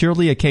to be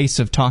purely a case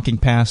of talking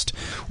past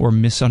or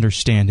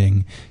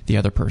misunderstanding the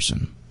other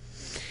person?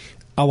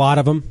 A lot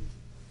of them.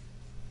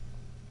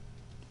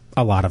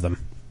 A lot of them.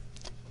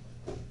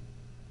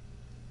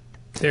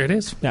 There it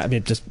is. I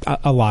mean, just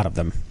a lot of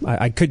them.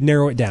 I could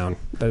narrow it down.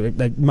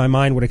 My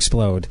mind would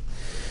explode.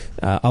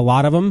 A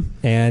lot of them,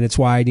 and it's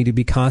why I need to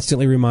be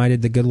constantly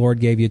reminded the good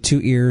Lord gave you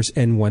 2 ears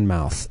and 1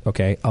 mouth.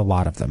 Okay? A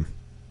lot of them.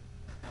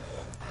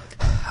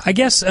 I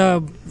guess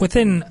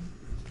within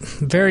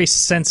very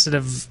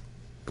sensitive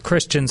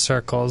Christian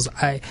circles,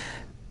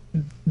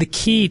 the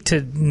key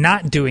to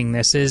not doing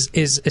this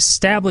is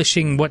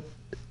establishing what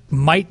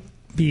might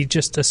be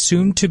just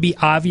assumed to be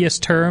obvious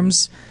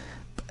terms,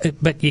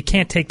 but you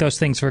can't take those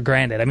things for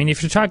granted. I mean,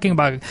 if you're talking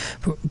about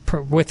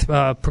with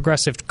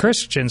progressive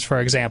Christians, for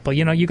example,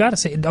 you got to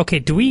say, okay,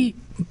 do we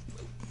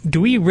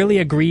really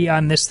agree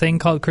on this thing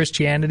called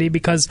Christianity?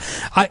 Because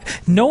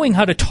knowing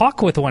how to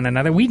talk with one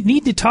another, we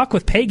need to talk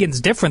with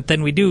pagans different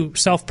than we do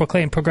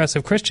self-proclaimed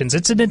progressive Christians.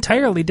 It's an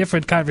entirely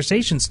different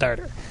conversation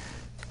starter.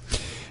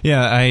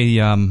 Yeah,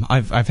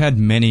 I've had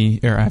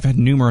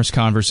numerous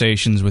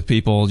conversations with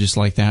people just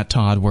like that,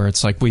 Todd, where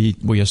it's like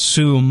we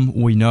assume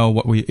we know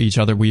what each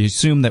other. We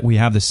assume that we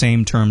have the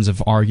same terms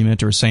of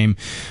argument or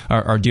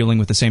are dealing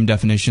with the same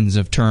definitions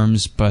of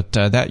terms, but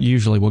that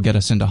usually will get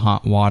us into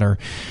hot water.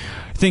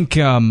 I think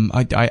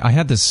I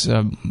had this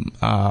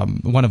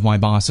one of my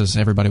bosses.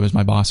 Everybody was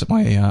my boss at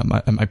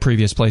my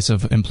previous place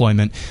of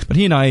employment. But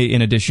he and I,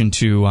 in addition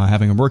to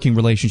having a working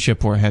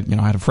relationship, or had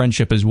a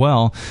friendship as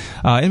well,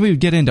 and we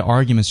would get into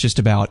arguments just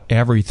about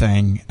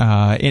everything.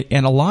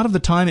 And a lot of the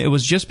time, it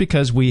was just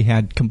because we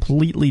had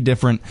completely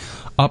different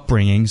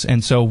upbringings,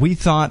 and so we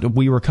thought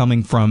we were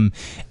coming from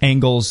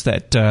angles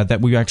that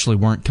we actually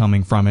weren't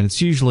coming from. And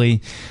it's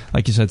usually,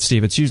 like you said,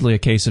 Steve, it's usually a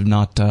case of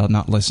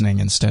not listening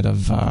instead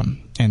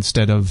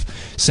of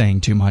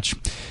saying too much.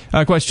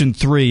 Question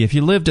 3. If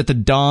you lived at the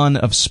dawn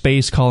of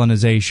space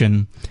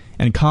colonization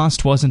and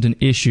cost wasn't an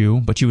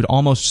issue, but you would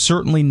almost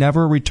certainly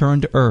never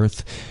return to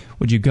Earth,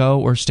 would you go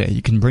or stay?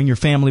 You can bring your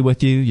family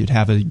with you. You'd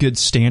have a good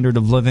standard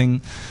of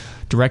living.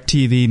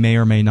 DirecTV may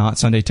or may not,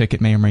 Sunday Ticket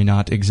may or may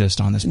not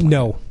exist on this planet.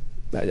 No.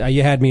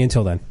 You had me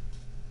until then.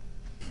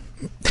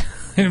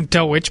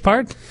 Until which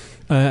part?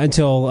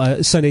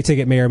 Until Sunday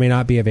Ticket may or may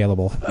not be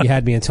available. You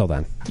had me until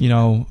then.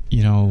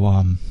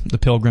 The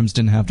Pilgrims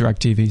didn't have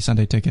DirecTV,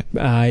 Sunday Ticket.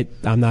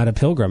 I'm not a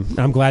pilgrim.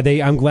 I'm glad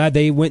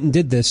they went and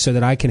did this so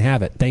that I can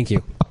have it. Thank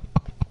you.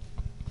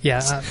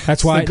 Yeah,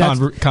 that's why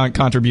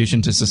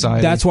contribution to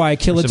society. That's why I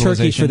kill a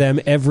turkey for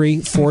them every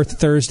 4th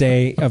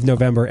Thursday of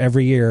November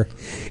every year,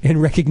 in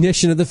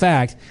recognition of the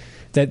fact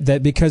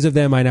that because of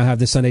them I now have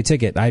the Sunday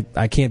Ticket.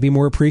 I can't be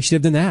more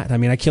appreciative than that. I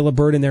mean, I kill a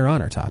bird in their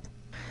honor, Todd.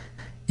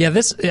 Yeah,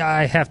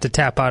 I have to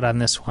tap out on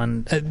this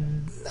one.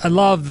 I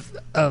love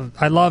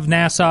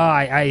NASA.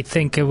 I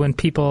think when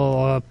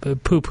people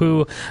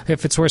poo-poo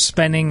if it's worth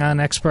spending on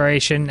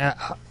exploration,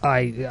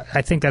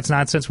 I think that's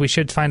nonsense. We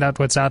should find out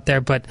what's out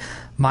there. But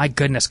my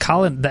goodness,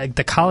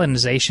 the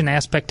colonization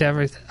aspect of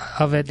it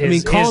is. I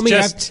mean,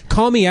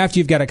 call me after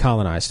you've got it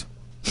colonized.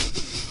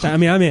 I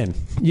mean, I'm in.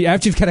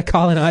 After you've got it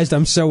colonized,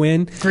 I'm so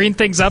in. Green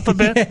things up a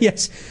bit.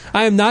 Yes,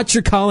 I am not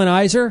your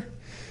colonizer.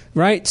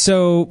 Right,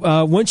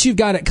 so once you've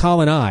got it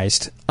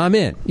colonized, I'm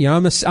in.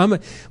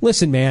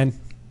 Listen, man.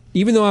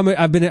 Even though I've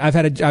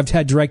had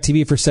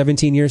DirecTV for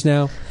 17 years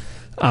now,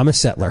 I'm a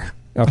settler.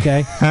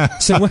 Okay,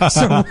 so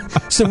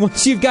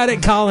once you've got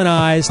it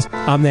colonized,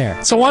 I'm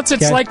there. So once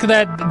it's like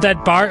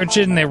that barge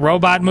in the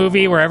robot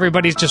movie where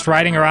everybody's just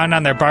riding around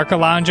on their Barca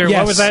lounger. Yes.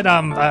 What was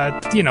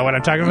that? You know what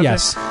I'm talking about?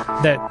 Yes.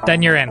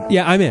 Then you're in.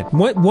 Yeah, I'm in.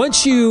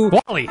 Once you've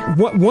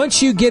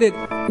get it,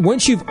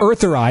 once you've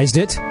Eartherized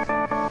it.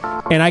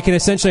 And I can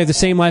essentially have the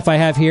same life I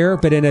have here,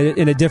 but in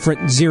a different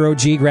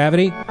 0G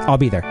gravity, I'll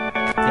be there.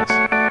 Yes.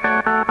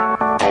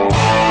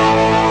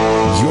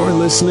 You're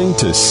listening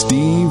to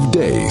Steve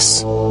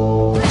Deace.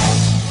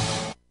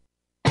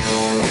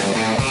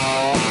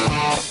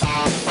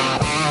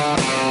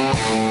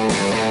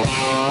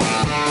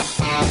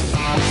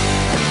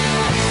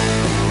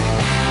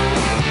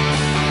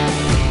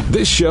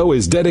 This show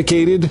is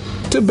dedicated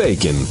to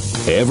bacon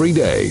every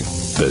day.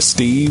 The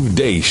Steve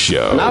Deace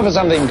Show. Now for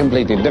something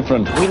completely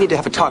different. We need to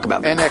have a talk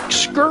about An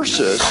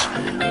excursus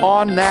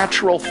on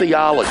natural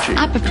theology.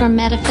 I prefer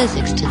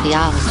metaphysics to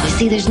theology.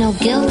 See, there's no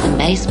guilt in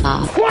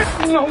baseball. What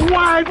in the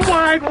wide,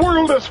 wide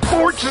world of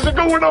sports is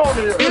going on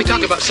here? Can we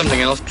talk about something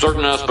else?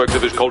 Certain aspects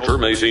of his culture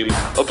may seem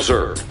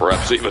absurd,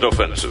 perhaps even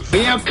offensive.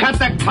 You cut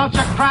the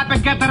culture crap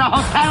and get to the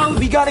hotel?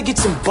 We gotta get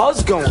some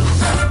buzz going.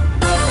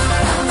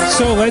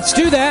 So let's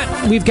do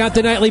that. We've got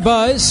the Nightly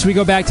Buzz. We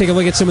go back, take a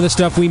look at some of the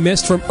stuff we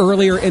missed from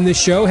earlier in the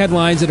show.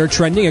 Headlines that are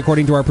trending,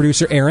 according to our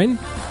producer, Aaron.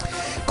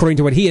 According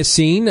to what he has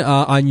seen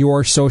on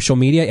your social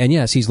media. And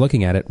yes, he's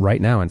looking at it right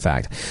now, in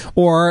fact.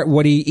 Or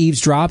what he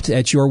eavesdropped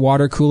at your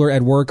water cooler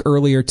at work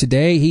earlier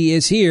today. He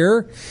is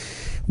here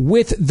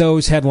with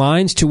those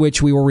headlines, to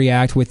which we will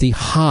react with the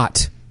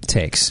hot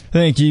takes.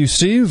 Thank you,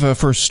 Steve.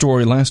 First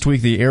story. Last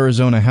week, the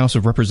Arizona House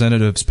of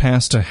Representatives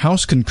passed a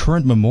House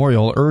concurrent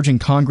memorial urging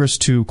Congress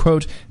to,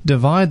 quote,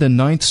 divide the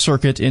Ninth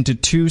Circuit into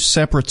two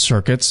separate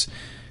circuits.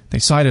 They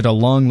cited a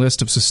long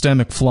list of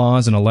systemic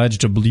flaws and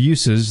alleged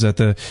abuses that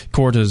the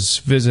court has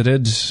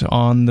visited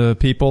on the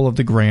people of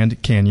the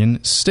Grand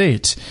Canyon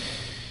State.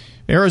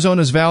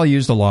 Arizona's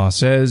values, the law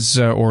says,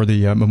 or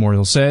the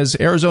memorial says,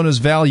 Arizona's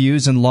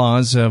values and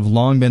laws have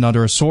long been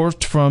under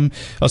assault from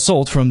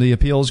the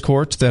appeals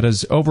court that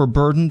has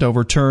overburdened,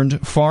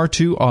 overturned far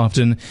too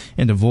often,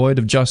 and devoid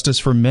of justice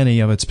for many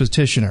of its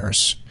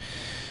petitioners.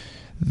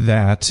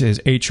 That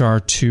is H.R.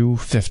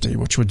 250,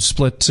 which would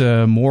split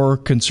more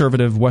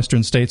conservative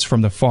western states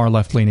from the far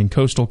left-leaning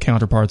coastal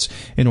counterparts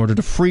in order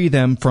to free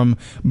them from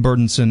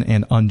burdensome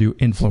and undue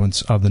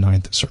influence of the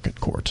Ninth Circuit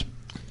Court.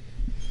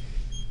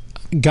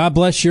 God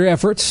bless your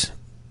efforts.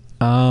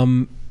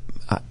 The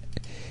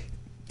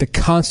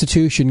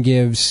Constitution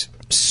gives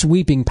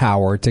sweeping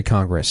power to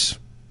Congress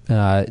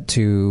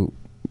to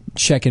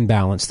check and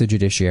balance the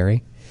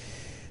judiciary,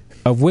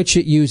 of which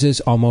it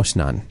uses almost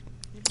none.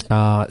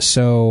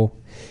 So,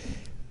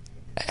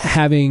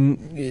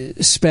 having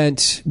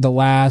spent the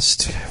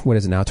last,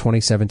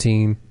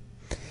 2017,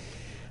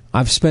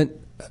 I've spent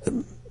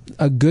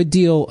a good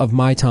deal of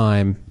my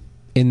time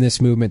in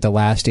this movement the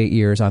last 8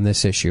 years on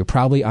this issue,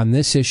 probably on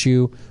this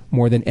issue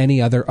more than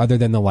any other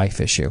than the life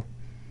issue.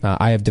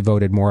 I have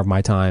devoted more of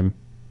my time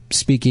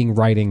speaking,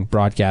 writing,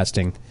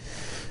 broadcasting,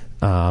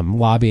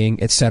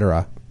 lobbying,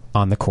 etc.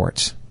 on the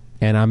courts.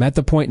 And I'm at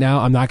the point now,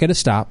 I'm not going to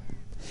stop,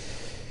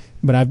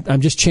 but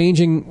I'm just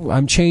changing.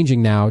 I'm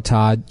changing now,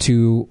 Todd,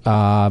 to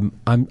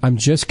I'm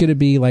just going to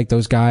be like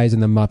those guys in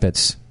the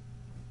Muppets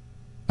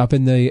up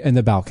in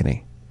the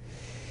balcony.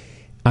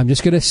 I'm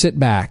just going to sit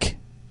back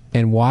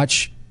and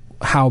watch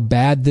how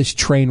bad this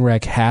train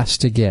wreck has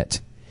to get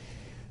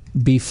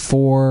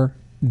before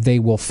they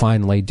will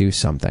finally do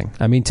something.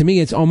 I mean, to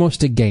me, it's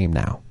almost a game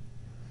now.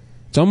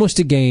 It's almost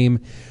a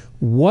game.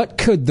 What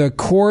could the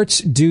courts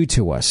do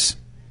to us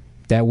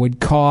that would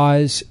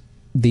cause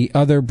the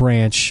other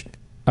branch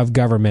of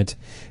government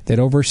that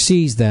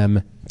oversees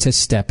them to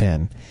step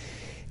in?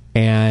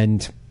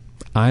 And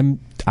I'm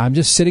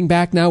just sitting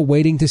back now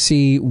waiting to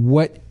see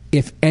what,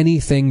 if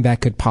anything, that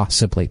could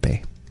possibly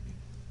be.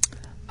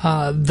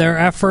 Their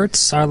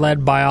efforts are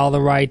led by all the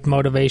right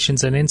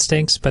motivations and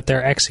instincts, but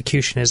their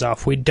execution is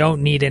off. We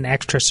don't need an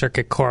extra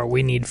circuit court.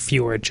 We need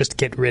fewer. Just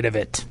get rid of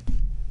it.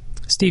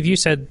 Steve, you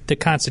said the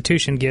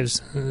Constitution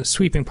gives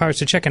sweeping powers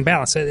to check and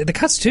balance. The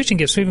Constitution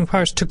gives sweeping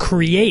powers to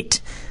create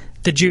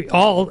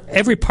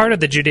every part of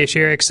the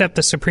judiciary except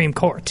the Supreme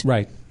Court.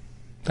 Right.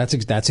 That's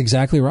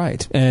exactly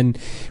right. And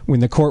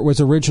when the court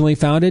was originally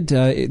founded,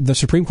 the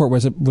Supreme Court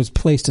was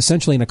placed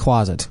essentially in a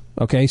closet.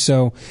 Okay,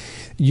 so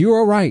you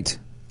are right.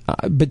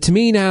 But to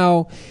me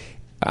now,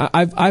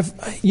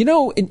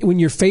 when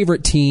your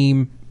favorite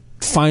team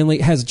finally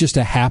has just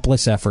a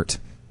hapless effort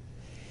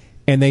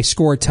and they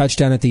score a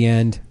touchdown at the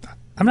end.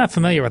 I'm not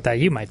familiar with that.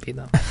 You might be,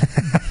 though.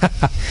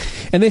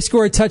 And they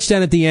score a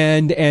touchdown at the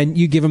end and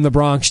you give them the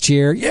Bronx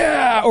cheer.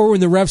 Yeah! Or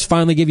when the refs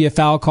finally give you a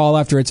foul call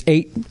after it's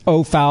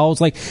 8-0 fouls.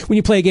 Like when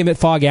you play a game at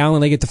Fog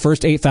Allen, they get the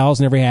first 8 fouls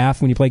in every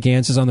half when you play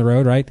Kansas on the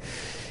road, right?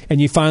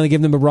 And you finally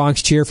give them a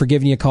Bronx cheer for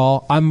giving you a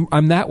call.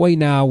 I'm that way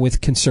now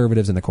with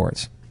conservatives in the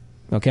courts.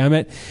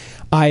 Okay,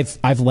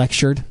 I've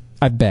lectured,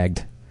 I've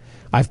begged,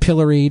 I've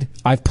pilloried,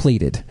 I've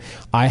pleaded,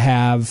 I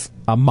have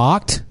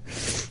mocked,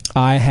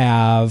 I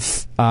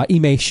have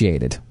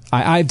emaciated.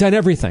 I've done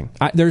everything.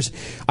 I've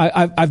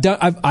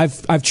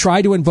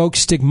tried to invoke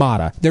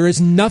stigmata. There is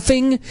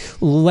nothing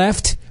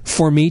left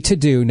for me to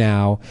do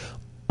now,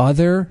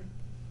 other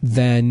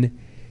than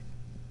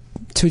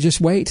to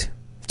just wait.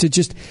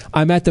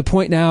 I'm at the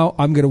point now,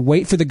 I'm going to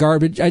wait for the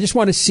garbage. I just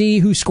want to see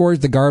who scores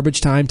the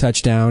garbage time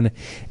touchdown,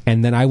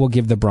 and then I will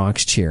give the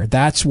Bronx cheer.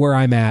 That's where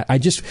I'm at.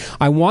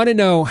 I want to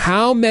know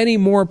how many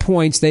more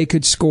points they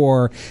could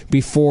score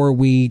before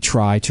we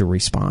try to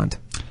respond.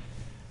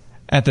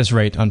 At this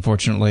rate,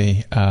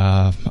 unfortunately,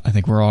 I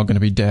think we're all going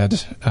to be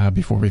dead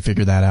before we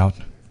figure that out.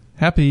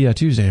 Happy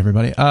Tuesday,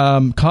 everybody.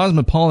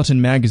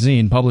 Cosmopolitan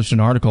magazine published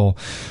an article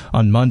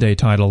on Monday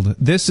titled,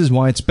 "This is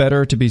Why It's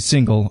Better to Be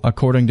Single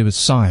According to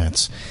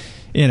Science."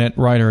 In it,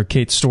 writer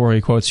Kate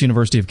Story quotes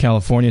University of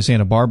California,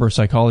 Santa Barbara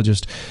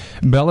psychologist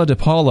Bella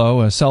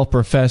DePaulo, a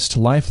self-professed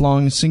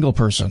lifelong single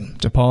person.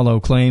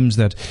 DePaulo claims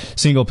that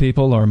single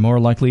people are more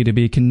likely to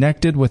be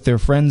connected with their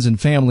friends and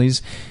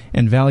families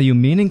and value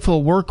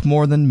meaningful work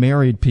more than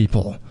married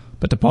people.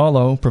 But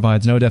DePaulo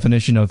provides no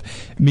definition of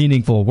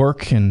meaningful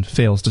work and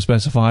fails to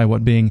specify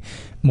what being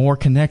more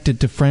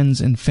connected to friends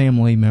and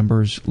family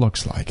members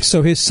looks like.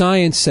 So his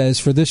science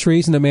says, for this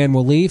reason, a man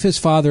will leave his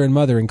father and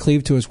mother and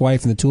cleave to his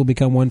wife, and the two will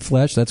become one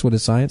flesh. That's what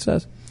his science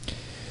says?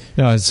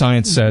 No, his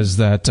science says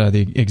that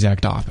the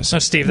exact opposite. No,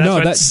 Steve,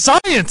 that's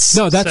science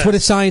No, that's says. what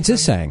his science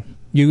is saying.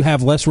 You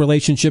have less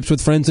relationships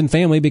with friends and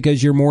family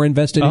because you're more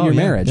invested in your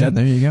marriage. Yeah,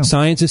 there you go.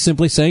 Science is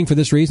simply saying, for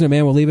this reason, a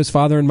man will leave his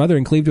father and mother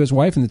and cleave to his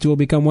wife, and the two will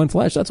become one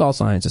flesh. That's all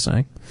science is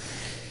saying.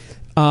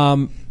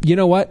 You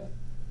know what?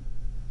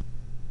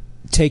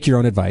 Take your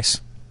own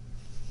advice.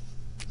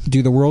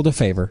 Do the world a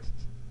favor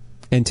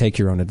and take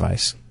your own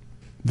advice.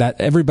 That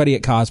everybody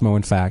at Cosmo,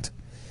 in fact,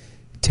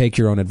 take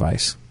your own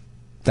advice.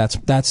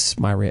 That's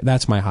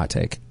my hot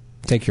take.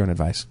 Take your own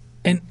advice.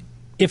 And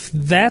if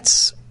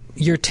that's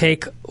your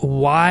take,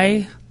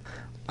 why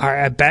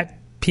I bet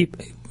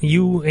people,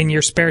 you in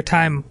your spare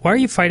time, why are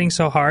you fighting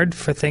so hard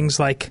for things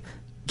like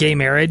gay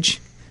marriage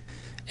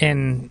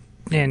and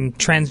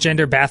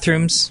transgender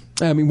bathrooms?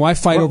 I mean, why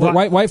fight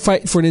why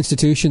fight for an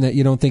institution that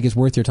you don't think is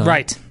worth your time?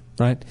 Right.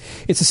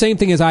 It's the same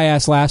thing as I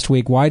asked last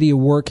week. Why do you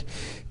work?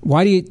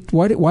 Why do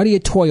you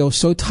toil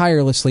so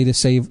tirelessly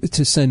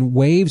to send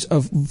waves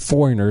of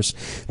foreigners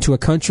to a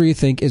country you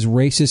think is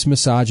racist,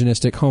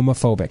 misogynistic,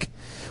 homophobic?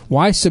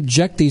 Why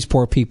subject these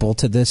poor people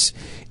to this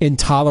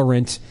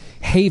intolerant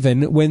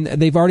haven when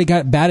they've already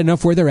got bad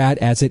enough where they're at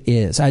as it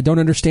is? I don't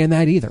understand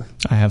that either.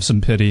 I have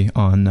some pity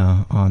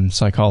on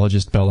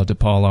psychologist Bella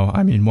DePaulo.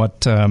 I mean,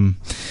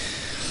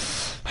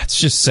 it's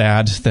just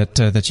sad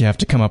that you have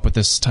to come up with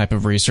this type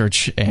of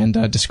research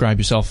and describe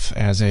yourself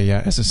as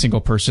a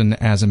single person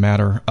as a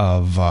matter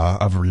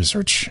of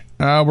research.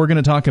 We're going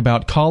to talk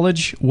about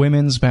college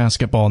women's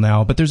basketball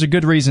now, but there's a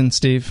good reason,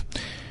 Steve.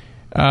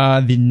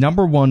 The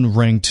number 1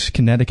 ranked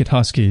Connecticut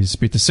Huskies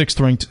beat the 6th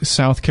ranked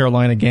South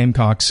Carolina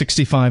Gamecocks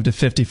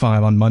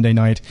 65-55 on Monday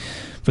night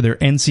for their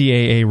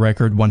NCAA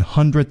record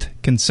 100th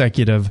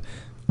consecutive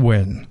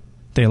win.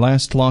 They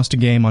last lost a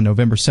game on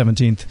November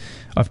 17th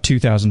of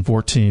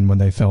 2014 when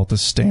they fell to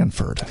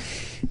Stanford.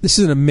 This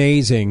is an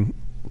amazing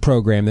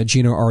program that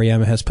Gino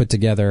Auriemma has put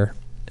together.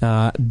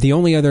 The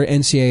only other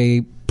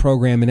NCAA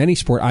program in any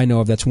sport I know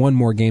of that's won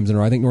more games in a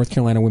row, I think North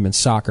Carolina women's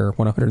soccer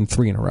won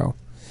 103 in a row.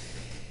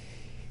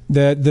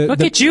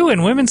 Look at you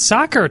in women's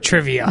soccer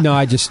trivia. No,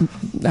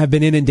 I've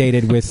been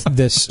inundated with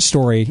this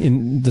story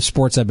in the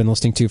sports I've been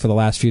listening to for the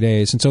last few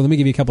days. And so let me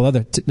give you a couple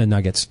other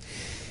nuggets.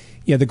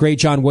 Yeah, the great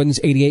John Wooden's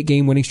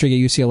 88-game winning streak at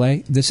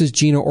UCLA. This is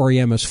Gino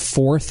Auriemma's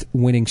 4th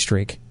winning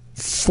streak.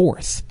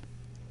 4th.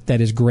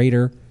 That is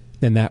greater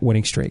than that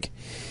winning streak.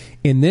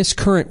 In this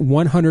current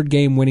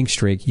 100-game winning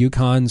streak,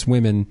 UConn's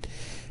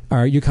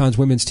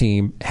women's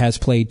team has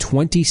played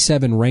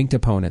 27 ranked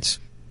opponents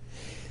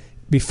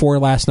before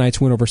last night's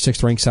win over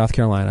 6th-ranked South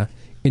Carolina.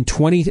 In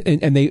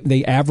 20, and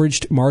they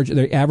averaged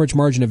their average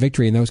margin of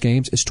victory in those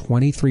games is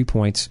 23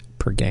 points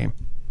per game.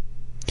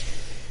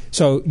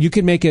 So you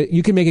can make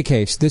a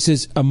case. This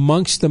is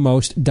amongst the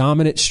most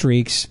dominant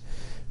streaks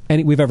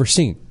we've ever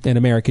seen in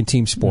American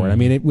team sport. Mm-hmm. I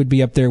mean, it would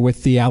be up there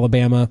with the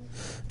Alabama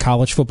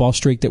college football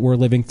streak that we're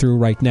living through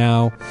right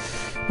now.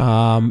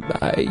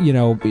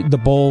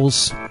 The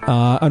Bulls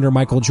under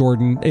Michael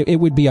Jordan. It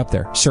would be up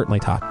there, certainly,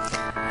 Todd.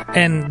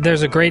 And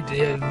there's a great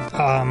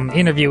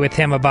interview with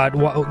him about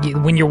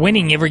when you're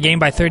winning every game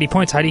by 30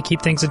 points, how do you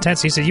keep things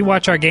intense? He said, you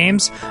watch our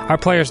games, our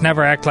players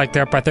never act like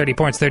they're up by 30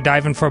 points. They're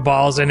diving for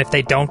balls, and if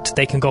they don't,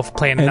 they can go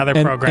play in another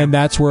program. And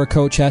that's where a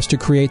coach has to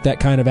create that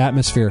kind of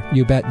atmosphere.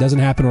 You bet. Doesn't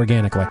happen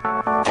organically.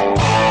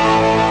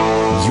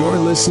 You're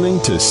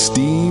listening to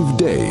Steve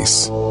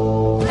Deace.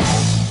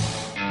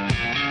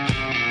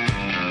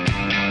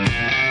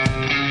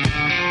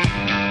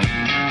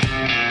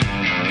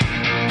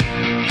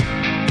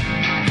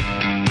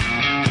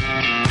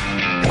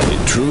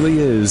 Truly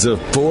is a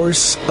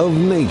force of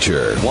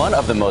nature. One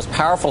of the most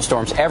powerful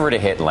storms ever to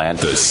hit land.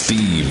 The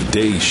Steve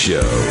Deace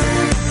Show.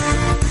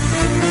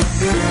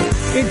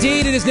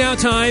 Indeed, it is now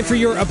time for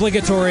your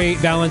obligatory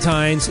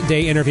Valentine's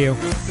Day interview.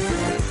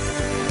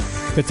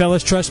 But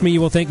fellas, trust me, you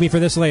will thank me for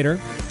this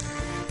later.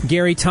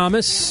 Gary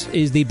Thomas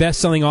is the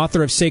best-selling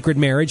author of Sacred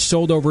Marriage,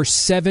 sold over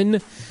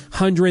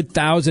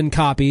 700,000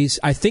 copies.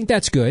 I think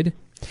that's good.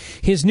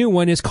 His new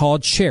one is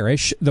called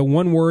Cherish, the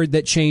one word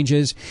that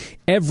changes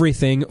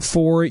everything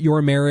for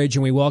your marriage.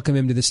 And we welcome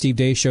him to the Steve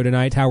Deace Show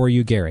tonight. How are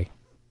you, Gary?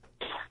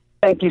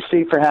 Thank you,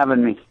 Steve, for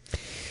having me.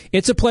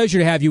 It's a pleasure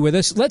to have you with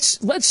us.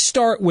 Let's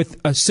start with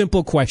a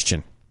simple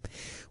question.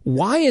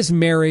 Why is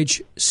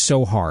marriage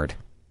so hard?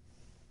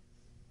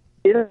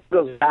 It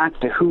goes back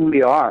to who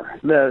we are.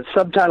 The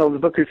subtitle of the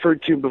book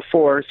referred to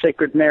before,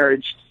 Sacred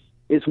Marriage,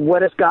 is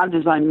what if God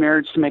designed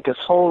marriage to make us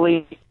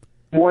holy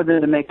more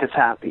than to make us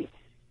happy?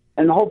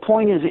 And the whole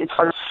point is it's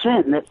our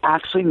sin that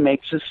actually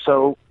makes us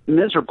so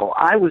miserable.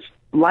 I was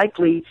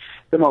likely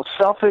the most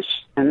selfish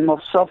and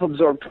most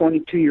self-absorbed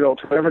 22-year-old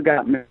who ever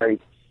got married.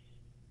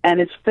 And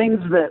it's things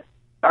that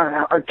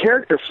are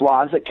character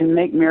flaws that can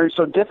make marriage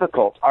so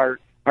difficult. Our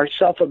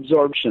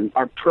self-absorption,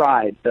 our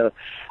pride, the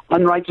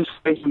unrighteous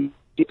ways we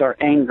treat our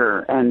anger,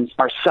 and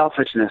our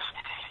selfishness.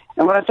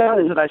 And what I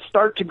found is that I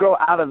start to grow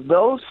out of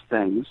those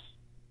things.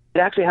 It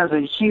actually has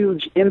a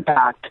huge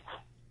impact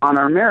on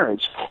our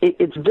marriage.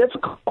 It's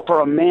difficult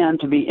for a man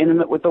to be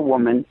intimate with a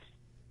woman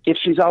if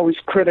she's always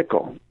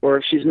critical or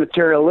if she's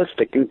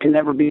materialistic and can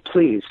never be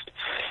pleased.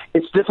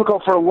 It's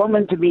difficult for a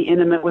woman to be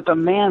intimate with a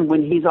man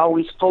when he's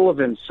always full of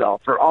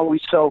himself or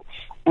always so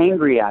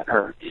angry at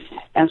her.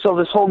 And so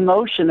this whole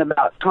notion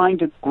about trying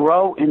to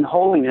grow in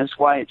holiness,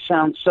 why it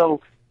sounds so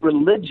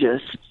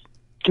religious,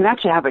 can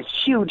actually have a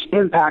huge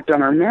impact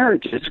on our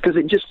marriages because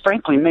it just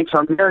frankly makes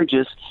our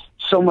marriages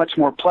so much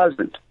more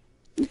pleasant.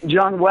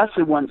 John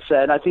Wesley once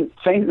said, I think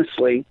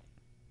famously,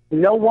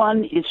 no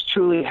one is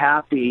truly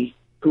happy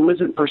who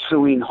isn't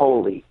pursuing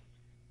holy.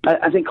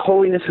 I think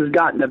holiness has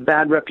gotten a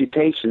bad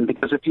reputation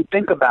because if you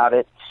think about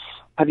it,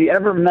 have you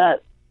ever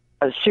met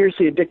a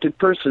seriously addicted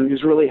person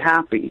who's really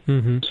happy?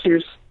 A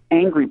seriously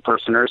angry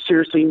person or a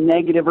seriously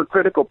negative or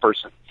critical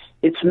person?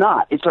 It's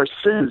not. It's our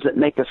sins that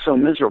make us so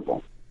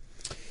miserable.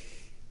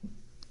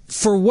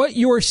 For what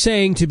you're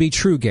saying to be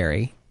true,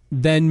 Gary,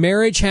 then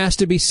marriage has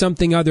to be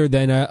something other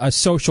than a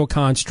social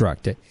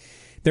construct.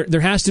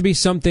 There has to be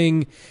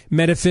something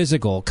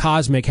metaphysical,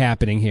 cosmic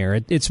happening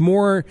here. It's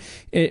more,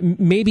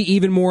 maybe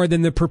even more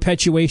than the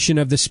perpetuation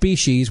of the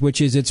species,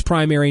 which is its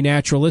primary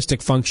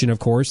naturalistic function, of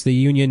course, the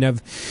union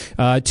of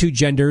two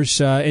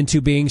genders and two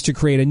beings to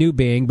create a new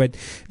being. But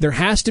there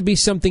has to be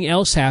something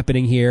else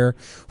happening here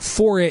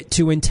for it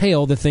to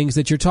entail the things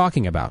that you're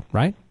talking about,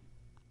 right?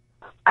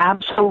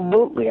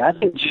 Absolutely. I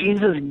think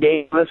Jesus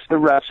gave us the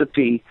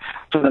recipe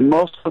for the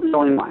most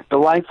fulfilling life, the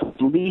life with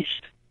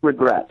least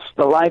regrets,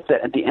 the life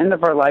that at the end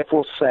of our life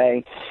we'll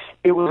say,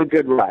 it was a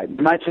good ride.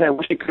 You might say, I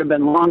wish it could have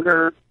been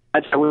longer.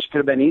 I wish it could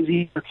have been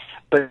easier,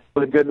 but it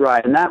was a good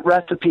ride. And that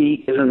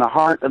recipe is in the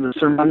heart of the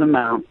Sermon on the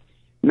Mount,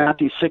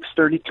 Matthew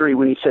 6:33,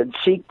 when he said,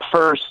 seek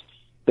first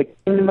the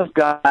kingdom of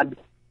God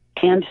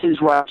and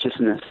his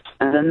righteousness.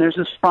 And then there's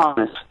this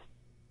promise,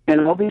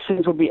 and all these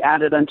things will be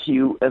added unto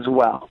you as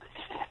well.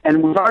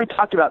 And we've already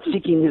talked about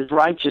seeking his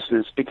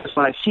righteousness, because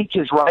when I seek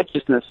his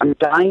righteousness, I'm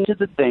dying to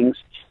the things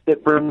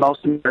that bring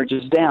most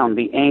marriages down,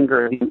 the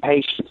anger, the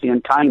impatience, the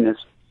unkindness.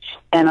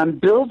 And I'm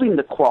building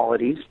the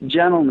qualities,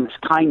 gentleness,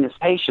 kindness,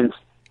 patience,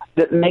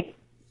 that make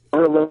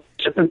a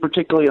relationship, and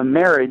particularly a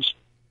marriage,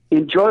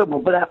 enjoyable.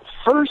 But that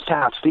first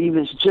half, Steve,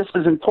 is just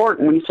as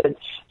important. When he said,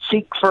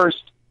 seek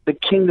first the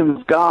kingdom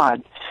of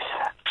God,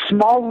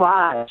 small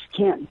lives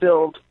can't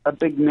build a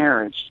big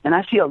marriage. And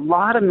I see a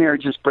lot of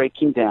marriages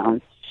breaking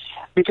down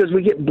because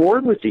we get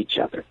bored with each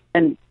other.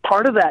 And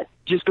part of that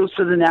just goes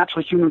to the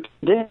natural human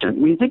condition.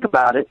 When you think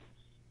about it,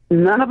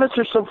 none of us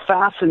are so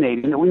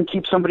fascinating that we can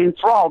keep somebody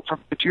enthralled for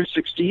 50 or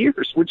 60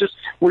 years. We're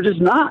just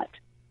not.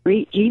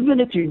 Even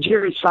if you're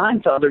Jerry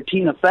Seinfeld or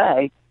Tina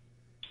Fey,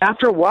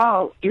 after a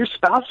while, your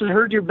spouse has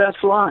heard your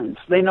best lines.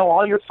 They know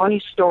all your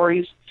funny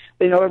stories.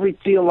 They know every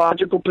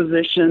theological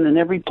position and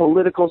every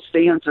political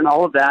stance and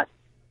all of that.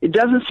 It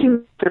doesn't seem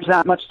like there's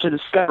that much to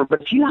discover.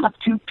 But if you have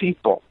two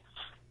people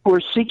who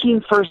are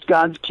seeking first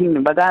God's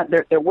kingdom, by that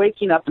they're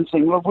waking up and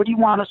saying, Lord, what do you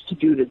want us to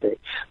do today?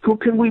 Who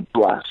can we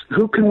bless?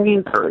 Who can we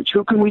encourage?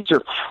 Who can we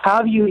serve? How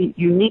have you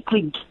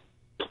uniquely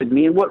gifted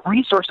me, and what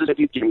resources have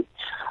you given me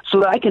so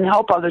that I can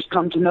help others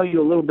come to know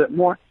you a little bit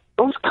more?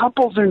 Those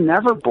couples are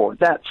never bored.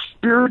 That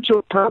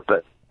spiritual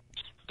purpose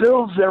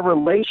fills their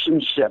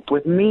relationship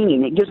with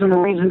meaning. It gives them a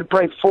reason to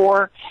pray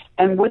for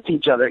and with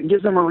each other. It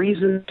gives them a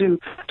reason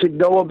to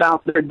go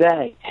about their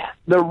day.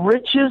 The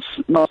richest,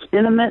 most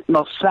intimate,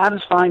 most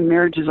satisfying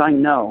marriages I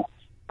know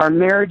are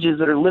marriages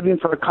that are living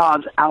for a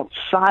cause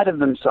outside of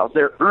themselves.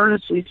 They're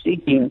earnestly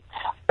seeking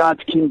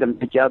God's kingdom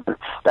together.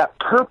 That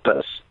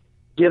purpose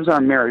gives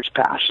our marriage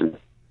passion.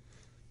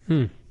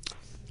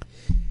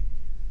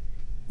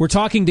 We're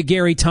talking to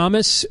Gary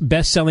Thomas,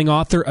 best-selling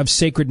author of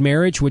Sacred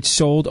Marriage, which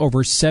sold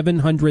over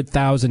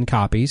 700,000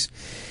 copies.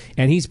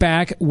 And he's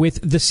back with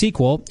the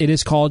sequel. It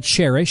is called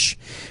Cherish,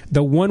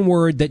 the one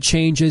word that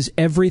changes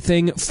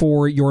everything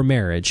for your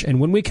marriage. And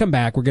when we come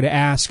back, we're going to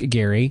ask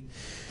Gary,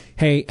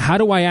 hey, how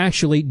do I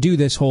actually do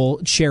this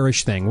whole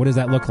cherish thing? What does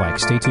that look like?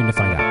 Stay tuned to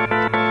find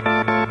out.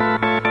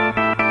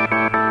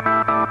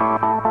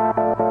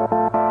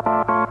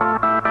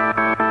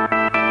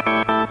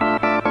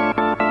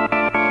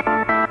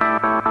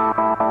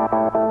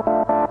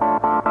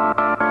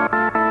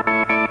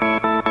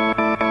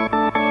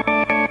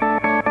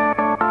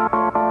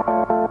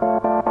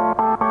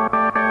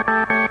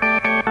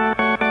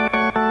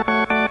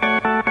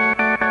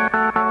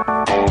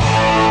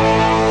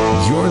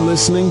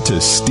 Listening to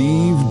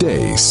Steve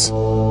Deace.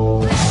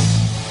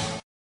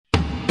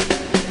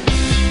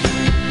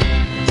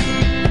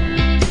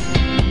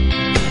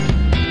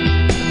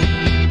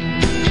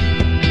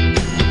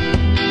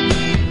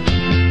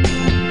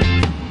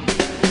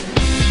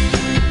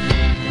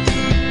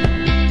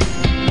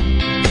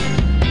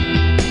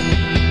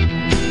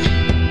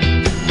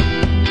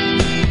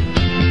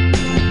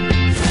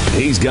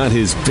 got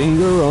his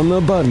finger on the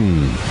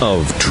button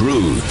of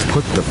truth.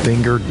 Put the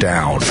finger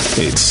down.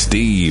 It's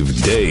Steve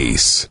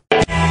Deace.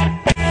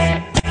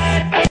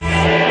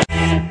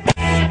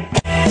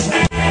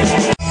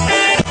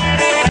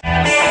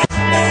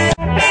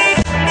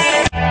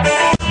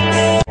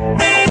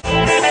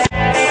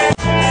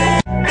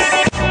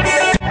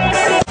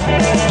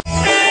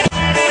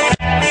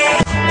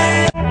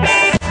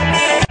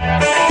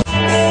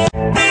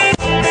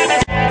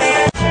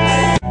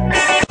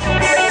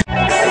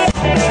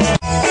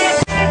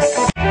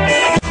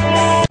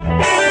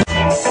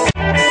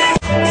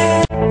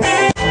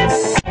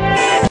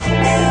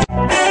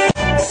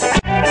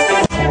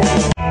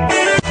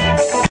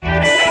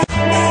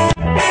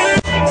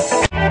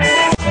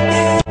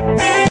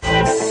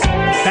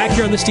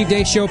 The Steve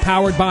Deace Show,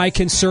 powered by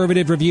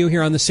Conservative Review,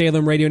 here on the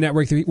Salem Radio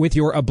Network with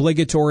your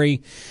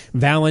obligatory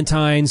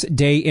Valentine's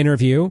Day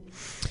interview.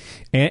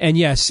 And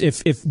yes,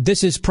 if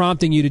this is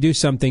prompting you to do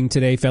something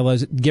today,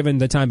 fellas, given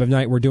the time of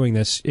night we're doing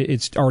this,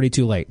 it's already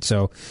too late.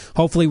 So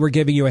hopefully we're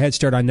giving you a head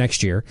start on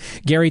next year.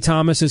 Gary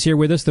Thomas is here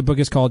with us. The book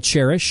is called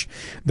Cherish,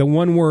 the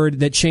one word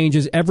that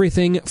changes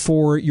everything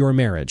for your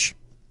marriage.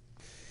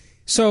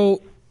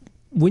 So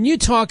when you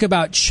talk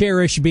about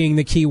cherish being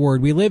the key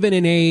word, we live in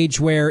an age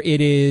where it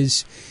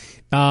is...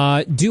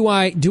 do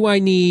I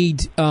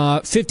need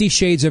 50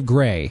 Shades of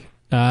Grey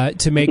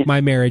to make my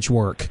marriage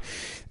work?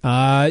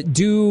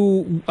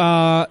 Do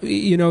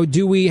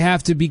we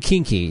have to be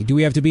kinky? Do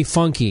we have to be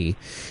funky?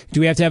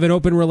 Do we have to have an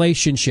open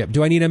relationship?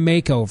 Do I need a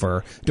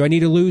makeover? Do I need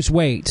to lose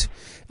weight?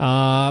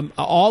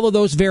 All of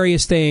those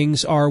various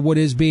things are what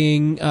is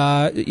being,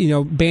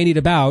 bandied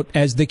about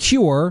as the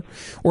cure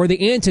or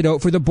the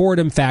antidote for the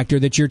boredom factor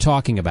that you're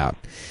talking about.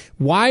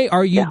 Why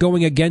are you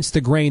going against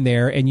the grain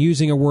there and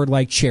using a word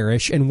like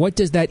cherish, and what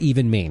does that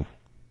even mean?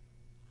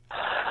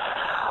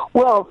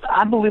 Well,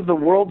 I believe the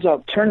world's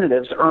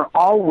alternatives are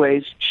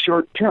always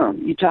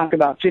short-term. You talk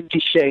about 50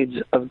 Shades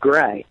of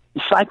Gray.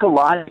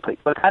 Psychologically,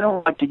 but I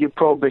don't like to give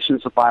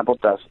prohibitions the Bible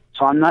doesn't.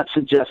 So I'm not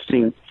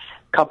suggesting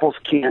couples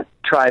can't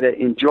try to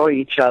enjoy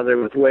each other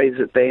with ways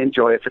that they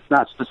enjoy if it's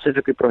not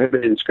specifically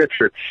prohibited in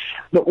Scripture.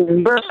 But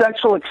when your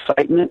sexual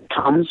excitement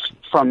comes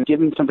from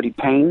giving somebody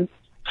pain,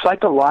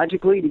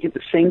 psychologically, to get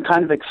the same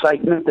kind of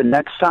excitement the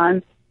next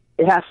time,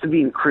 it has to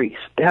be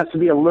increased. It has to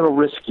be a little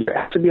riskier. It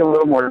has to be a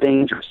little more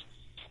dangerous.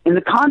 In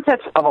the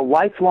context of a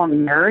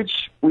lifelong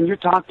marriage, when you're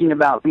talking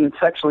about being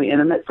sexually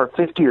intimate for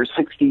 50 or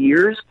 60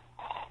 years,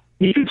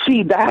 you can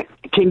see that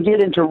can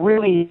get into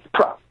really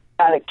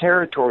problematic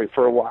territory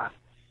for a while.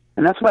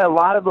 And that's why a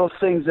lot of those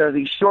things are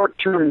these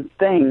short-term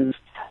things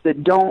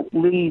that don't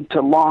lead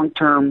to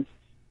long-term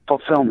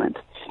fulfillment.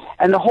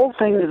 And the whole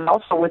thing is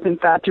also with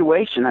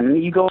infatuation. I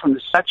mean, you go from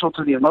the sexual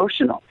to the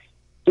emotional.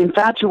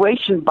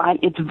 Infatuation, by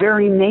its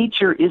very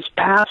nature, is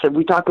passive.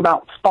 We talk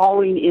about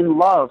falling in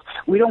love.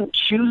 We don't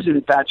choose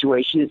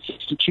infatuation. It's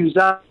just to choose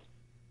us.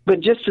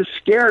 But just as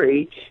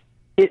scary,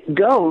 it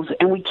goes,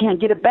 and we can't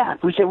get it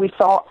back. We say we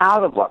fall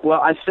out of love.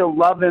 Well, I still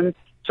love him.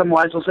 Some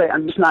wives will say,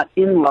 I'm just not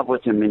in love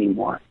with him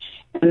anymore.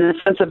 And in the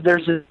sense of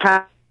there's a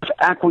kind of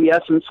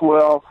acquiescence,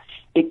 well,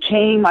 it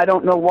came, I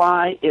don't know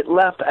why. It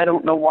left, I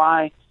don't know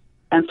why.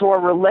 And so a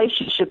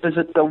relationship is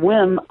at the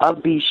whim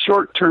of these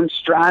short-term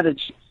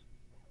strategies.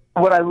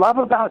 What I love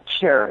about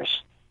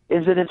Cherish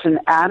is that it's an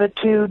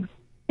attitude,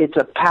 it's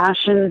a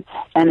passion,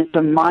 and it's a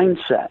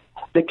mindset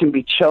that can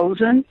be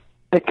chosen,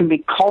 that can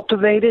be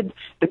cultivated,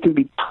 that can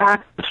be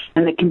practiced,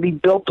 and that can be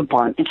built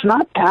upon. It's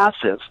not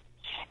passive.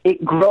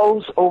 It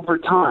grows over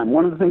time.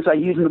 One of the things I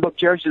use in the book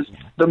Cherish is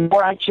the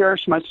more I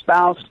cherish my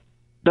spouse,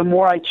 the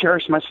more I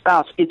cherish my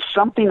spouse. It's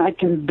something I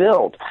can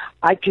build.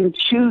 I can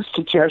choose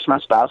to cherish my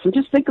spouse. And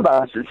just think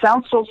about it. It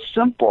sounds so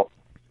simple,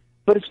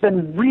 but it's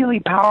been really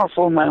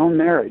powerful in my own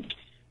marriage.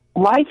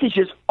 Life is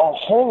just a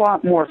whole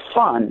lot more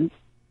fun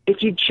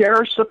if you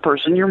cherish the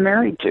person you're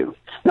married to.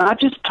 Not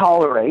just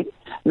tolerate,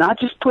 not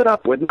just put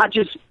up with, not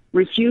just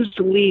refuse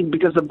to leave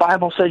because the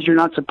Bible says you're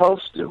not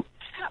supposed to.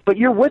 But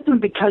you're with them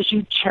because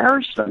you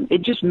cherish them.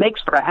 It just makes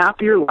for a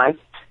happier life.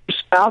 Your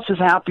spouse is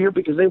happier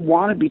because they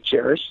want to be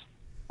cherished.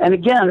 And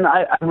again,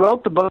 I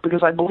wrote the book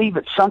because I believe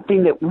it's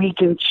something that we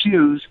can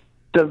choose,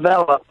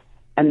 develop,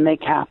 and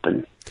make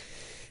happen.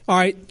 All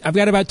right, I've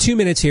got about 2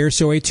 minutes here,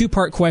 so a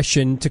two-part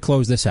question to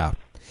close this out.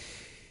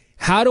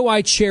 How do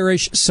I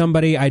cherish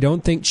somebody I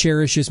don't think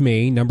cherishes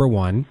me, number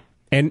one?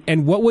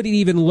 And what would it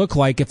even look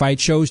like if I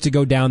chose to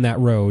go down that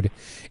road,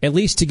 at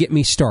least to get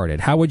me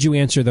started? How would you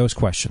answer those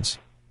questions?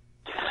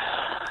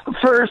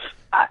 First,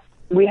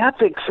 we have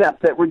to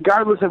accept that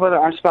regardless of whether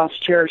our spouse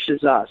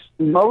cherishes us,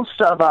 most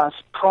of us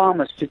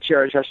promised to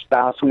cherish our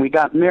spouse when we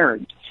got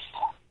married.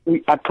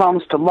 I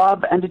promised to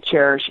love and to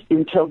cherish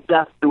until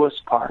death do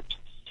us part.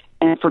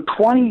 And for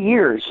 20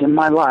 years in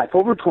my life,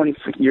 over 20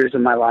 years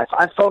in my life,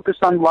 I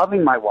focused on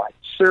loving my wife,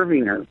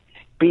 serving her,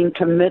 being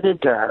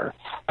committed to her,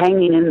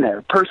 hanging in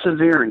there,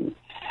 persevering.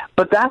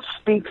 But that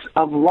speaks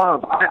of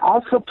love. I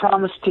also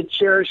promised to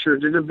cherish her,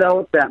 to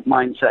develop that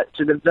mindset,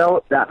 to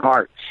develop that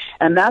heart.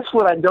 And that's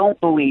what I don't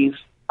believe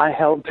I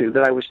held to,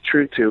 that I was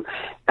true to.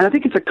 And I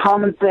think it's a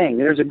common thing.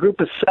 There's a group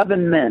of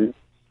 7 men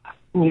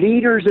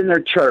leaders in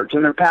their church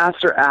and their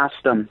pastor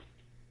asked them,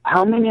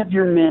 how many of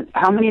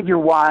your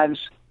wives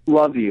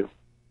love you?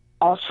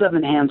 All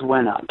 7 hands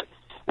went up.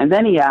 And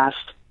then he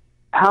asked,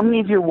 how many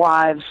of your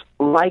wives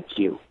like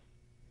you?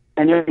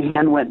 And every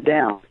hand went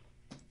down.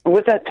 And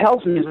what that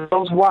tells me is that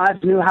those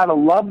wives knew how to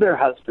love their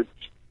husbands.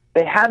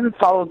 They hadn't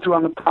followed through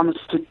on the promise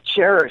to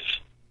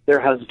cherish their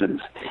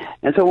husbands.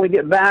 And so when we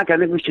get back, I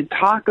think we should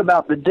talk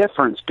about the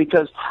difference,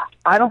 because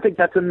I don't think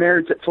that's a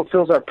marriage that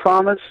fulfills our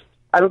promise.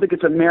 I don't think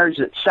it's a marriage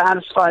that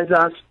satisfies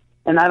us.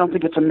 And I don't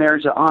think it's a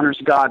marriage that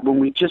honors God when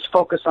we just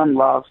focus on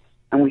love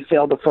and we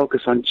fail to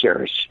focus on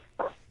cherish.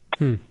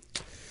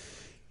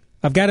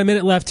 I've got a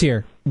minute left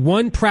here.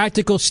 One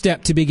practical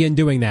step to begin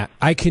doing that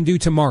I can do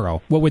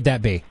tomorrow. What would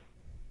that be?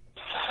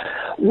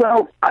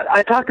 Well,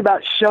 I talk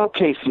about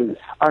showcasing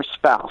our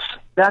spouse.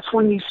 That's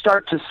when you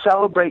start to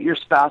celebrate your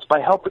spouse by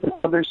helping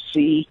others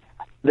see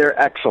their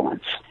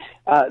excellence.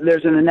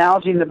 There's an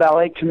analogy in the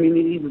ballet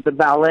community that the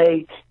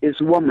ballet is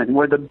woman,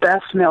 where the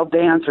best male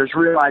dancers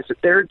realize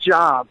that their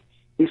job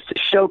is to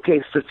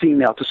showcase the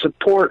female, to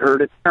support her,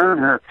 to turn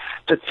her,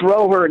 to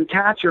throw her and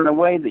catch her in a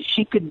way that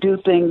she could do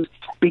things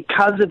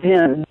because of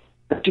him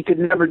that she could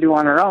never do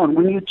on her own.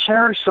 When you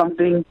cherish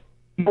something,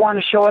 you want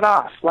to show it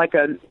off. Like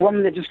a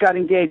woman that just got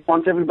engaged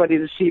wants everybody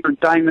to see her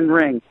diamond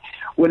ring.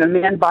 When a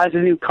man buys a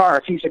new car,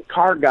 if he's a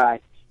car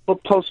guy, he'll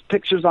post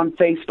pictures on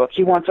Facebook.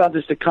 He wants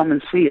others to come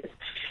and see it.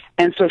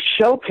 And so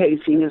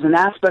showcasing is an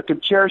aspect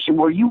of cherishing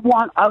where you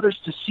want others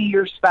to see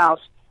your spouse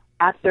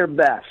at their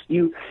best.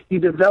 You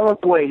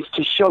develop ways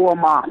to show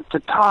them off, to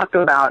talk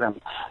about them,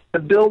 to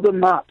build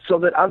them up so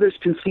that others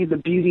can see the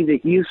beauty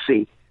that you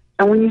see.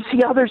 And when you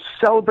see others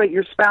celebrate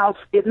your spouse,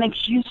 it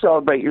makes you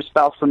celebrate your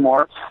spouse some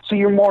more, so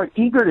you're more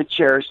eager to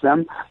cherish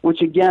them,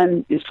 which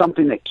again is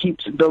something that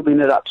keeps building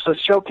it up. So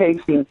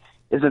showcasing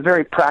is a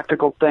very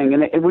practical thing.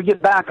 And if we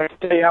get back, I can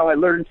tell you how I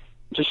learned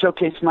to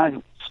showcase my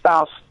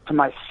spouse to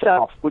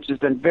myself, which has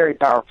been very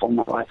powerful in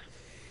my life.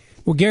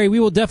 Well, Gary, we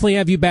will definitely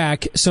have you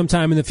back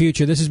sometime in the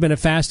future. This has been a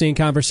fascinating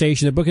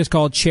conversation. The book is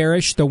called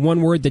Cherish, the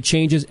one word that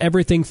changes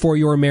everything for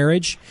your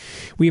marriage.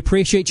 We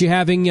appreciate you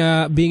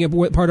being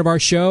a part of our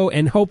show,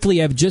 and hopefully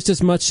have just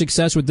as much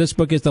success with this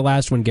book as the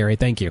last one, Gary.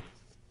 Thank you.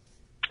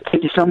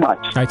 Thank you so much.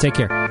 All right, take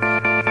care.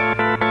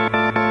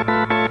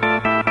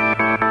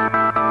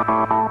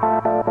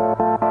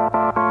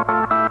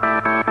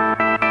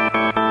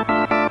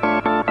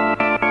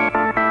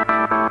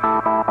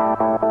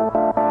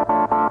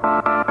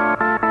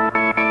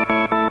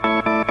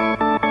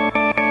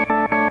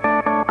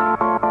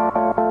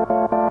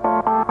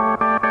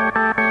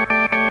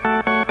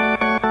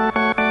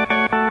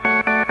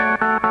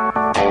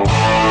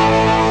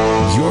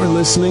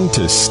 Listening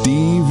to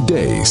Steve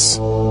Deace.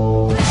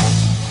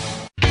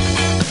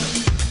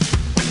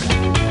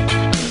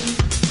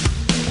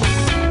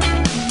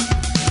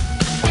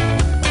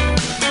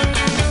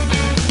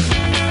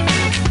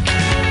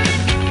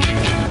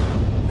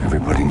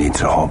 Everybody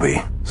needs a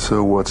hobby.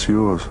 So what's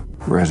yours?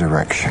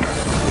 Resurrection.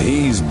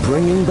 He's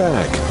bringing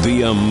back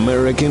the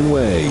American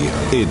way.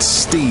 It's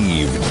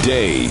Steve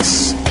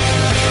Deace.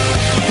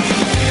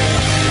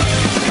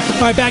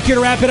 All right, back here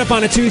to wrap it up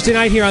on a Tuesday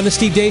night here on the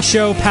Steve Deace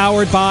Show,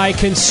 powered by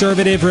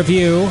Conservative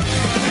Review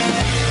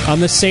on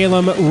the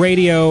Salem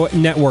Radio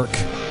Network.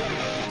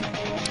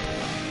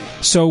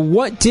 So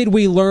what did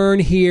we learn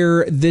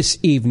here this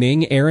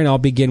evening? Aaron, I'll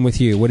begin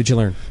with you. What did you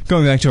learn?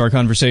 Going back to our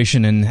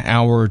conversation in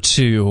hour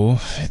 2,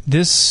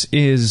 this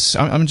is,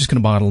 I'm just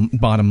going to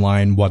bottom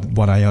line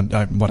what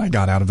I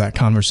got out of that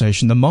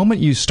conversation. The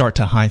moment you start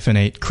to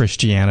hyphenate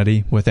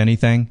Christianity with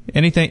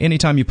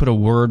anytime you put a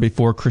word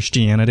before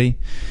Christianity,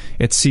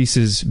 it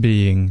ceases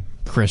being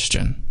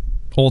Christian,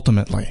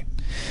 ultimately.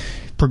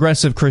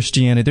 Progressive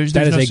Christianity.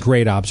 That is a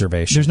great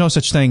observation. There's no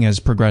such thing as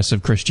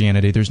progressive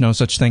Christianity. There's no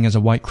such thing as a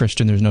white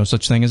Christian. There's no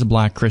such thing as a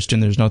black Christian.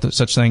 There's no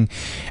such thing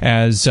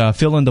as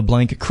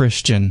fill-in-the-blank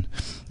Christian,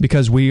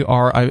 because we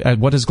are,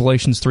 what does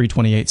Galatians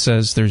 3:28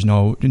 says? There's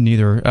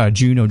neither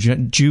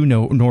Jew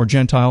nor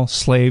Gentile,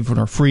 slave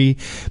nor free,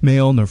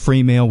 male nor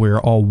female. We are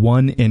all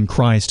one in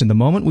Christ. And the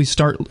moment we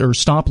start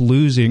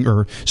losing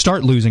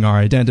our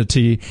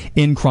identity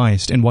in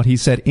Christ and what He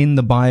said in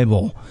the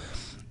Bible,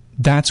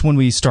 that's when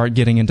we start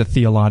getting into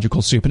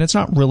theological soup. And it's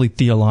not really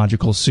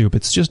theological soup.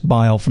 It's just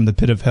bile from the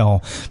pit of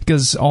hell.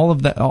 Because all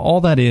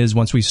that is,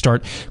 once we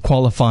start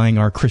qualifying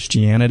our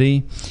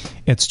Christianity,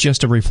 it's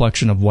just a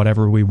reflection of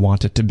whatever we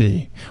want it to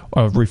be.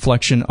 A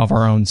reflection of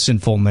our own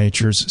sinful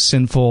natures,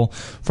 sinful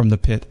from the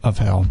pit of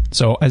hell.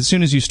 So as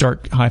soon as you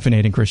start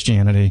hyphenating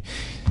Christianity,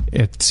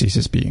 it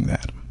ceases being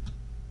that.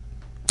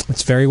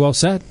 That's very well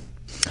said.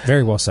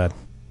 Very well said.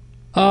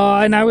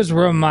 And I was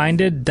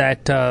reminded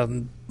that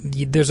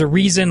there's a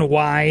reason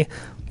why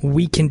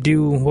we can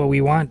do what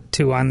we want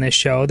to on this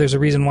show. There's a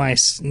reason why,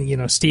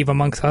 Steve,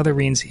 amongst other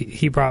reasons,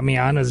 he brought me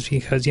on, is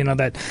because,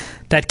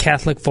 that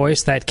Catholic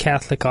voice, that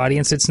Catholic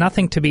audience, it's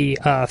nothing to be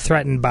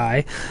threatened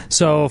by.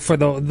 So for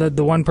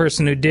the one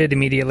person who did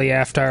immediately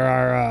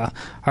after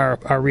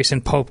our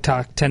recent Pope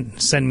talk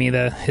send me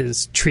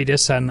his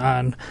treatise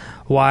on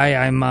why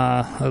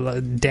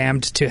I'm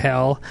damned to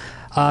hell,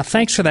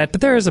 Thanks for that,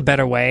 but there is a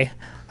better way.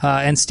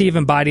 And Steve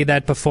embodied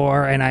that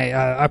before, and I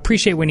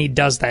appreciate when he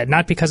does that,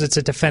 not because it's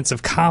a defense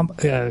of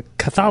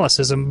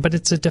Catholicism, but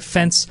it's a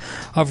defense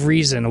of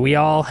reason. We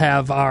all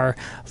have our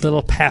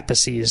little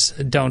papacies,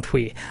 don't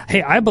we?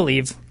 Hey, I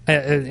believe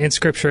in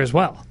Scripture as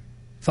well,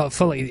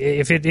 fully.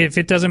 If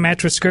it doesn't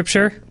match with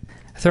Scripture,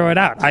 throw it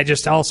out. I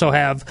just also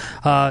have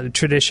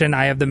tradition.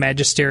 I have the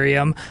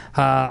magisterium.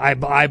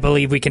 I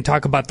believe we can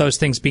talk about those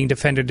things being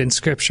defended in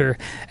Scripture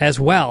as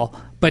well.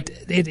 But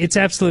it's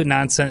absolute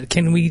nonsense.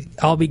 Can we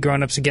all be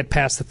grown-ups and get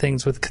past the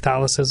things with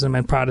Catholicism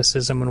and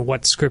Protestantism and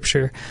what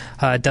Scripture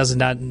does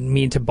not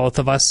mean to both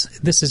of us?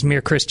 This is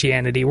mere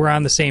Christianity. We're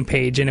on the same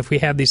page, and if we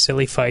have these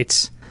silly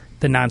fights,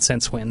 the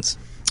nonsense wins.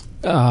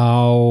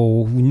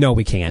 Oh, no,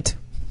 we can't.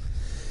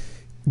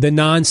 The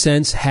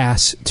nonsense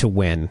has to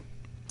win.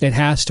 It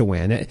has to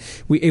win.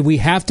 We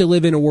have to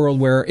live in a world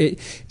where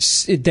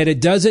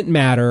it doesn't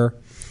matter.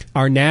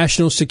 Our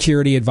national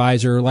security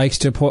advisor likes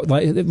to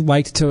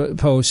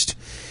post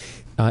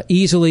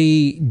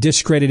easily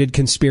discredited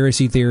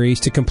conspiracy theories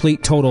to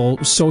complete total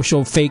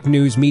social fake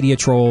news media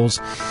trolls,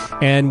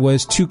 and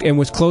was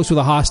close with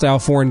a hostile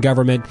foreign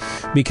government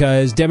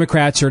because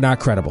Democrats are not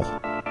credible.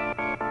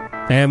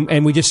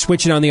 And we just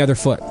switch it on the other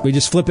foot. We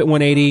just flip it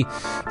 180,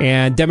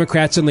 and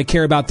Democrats suddenly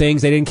care about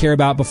things they didn't care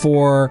about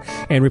before,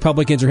 and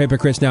Republicans are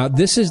hypocrites now.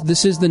 This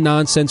is the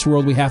nonsense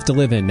world we have to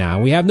live in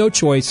now. We have no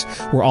choice.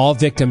 We're all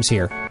victims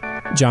here.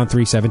 John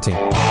 3:17.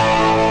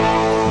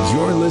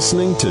 You're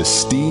listening to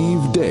Steve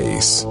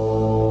Deace.